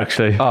 he's right,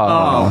 actually.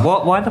 Oh,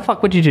 what? Why the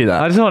fuck would you do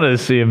that? I just wanted to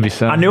see him be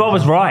sad. I knew I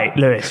was right,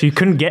 Lewis. You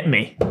couldn't get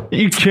me.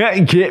 You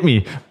can't get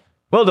me.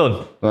 Well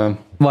done.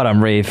 Well done,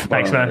 Reeve.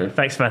 Thanks, man.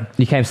 Thanks, man.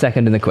 You came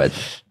second in the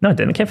quiz. No, I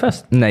didn't. I came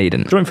first. No, you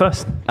didn't. Join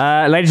first.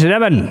 Ladies and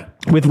gentlemen,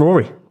 With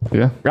Rory.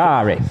 Yeah.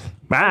 Rari.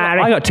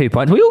 I got 2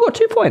 points. We all got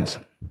 2 points.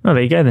 Oh,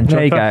 there you go then. There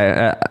Join you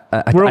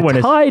first. go. We're all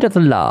winners. Tied at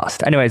the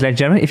last. Anyways, ladies and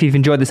gentlemen, if you've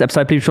enjoyed this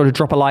episode, please be sure to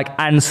drop a like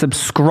and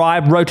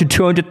subscribe. Road to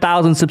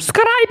 200,000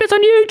 subscribers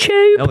on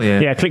YouTube. Oh, yeah.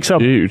 Yeah, click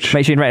sub. Huge.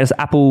 Make sure you rate us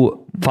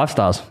Apple 5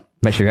 stars.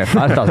 Make sure you get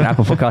 5 stars on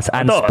Apple Podcasts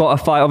and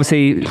Spotify.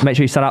 Obviously, make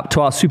sure you sign up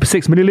to our Super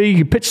 6 Mini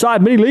League, Pitch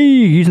Side Mini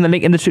League, using the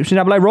link in the description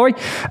down below. Rory,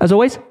 as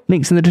always,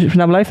 links in the description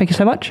down below. Thank you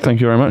so much.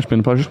 Thank you very much.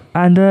 Been a pleasure.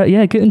 And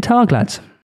yeah, guten Tag, lads.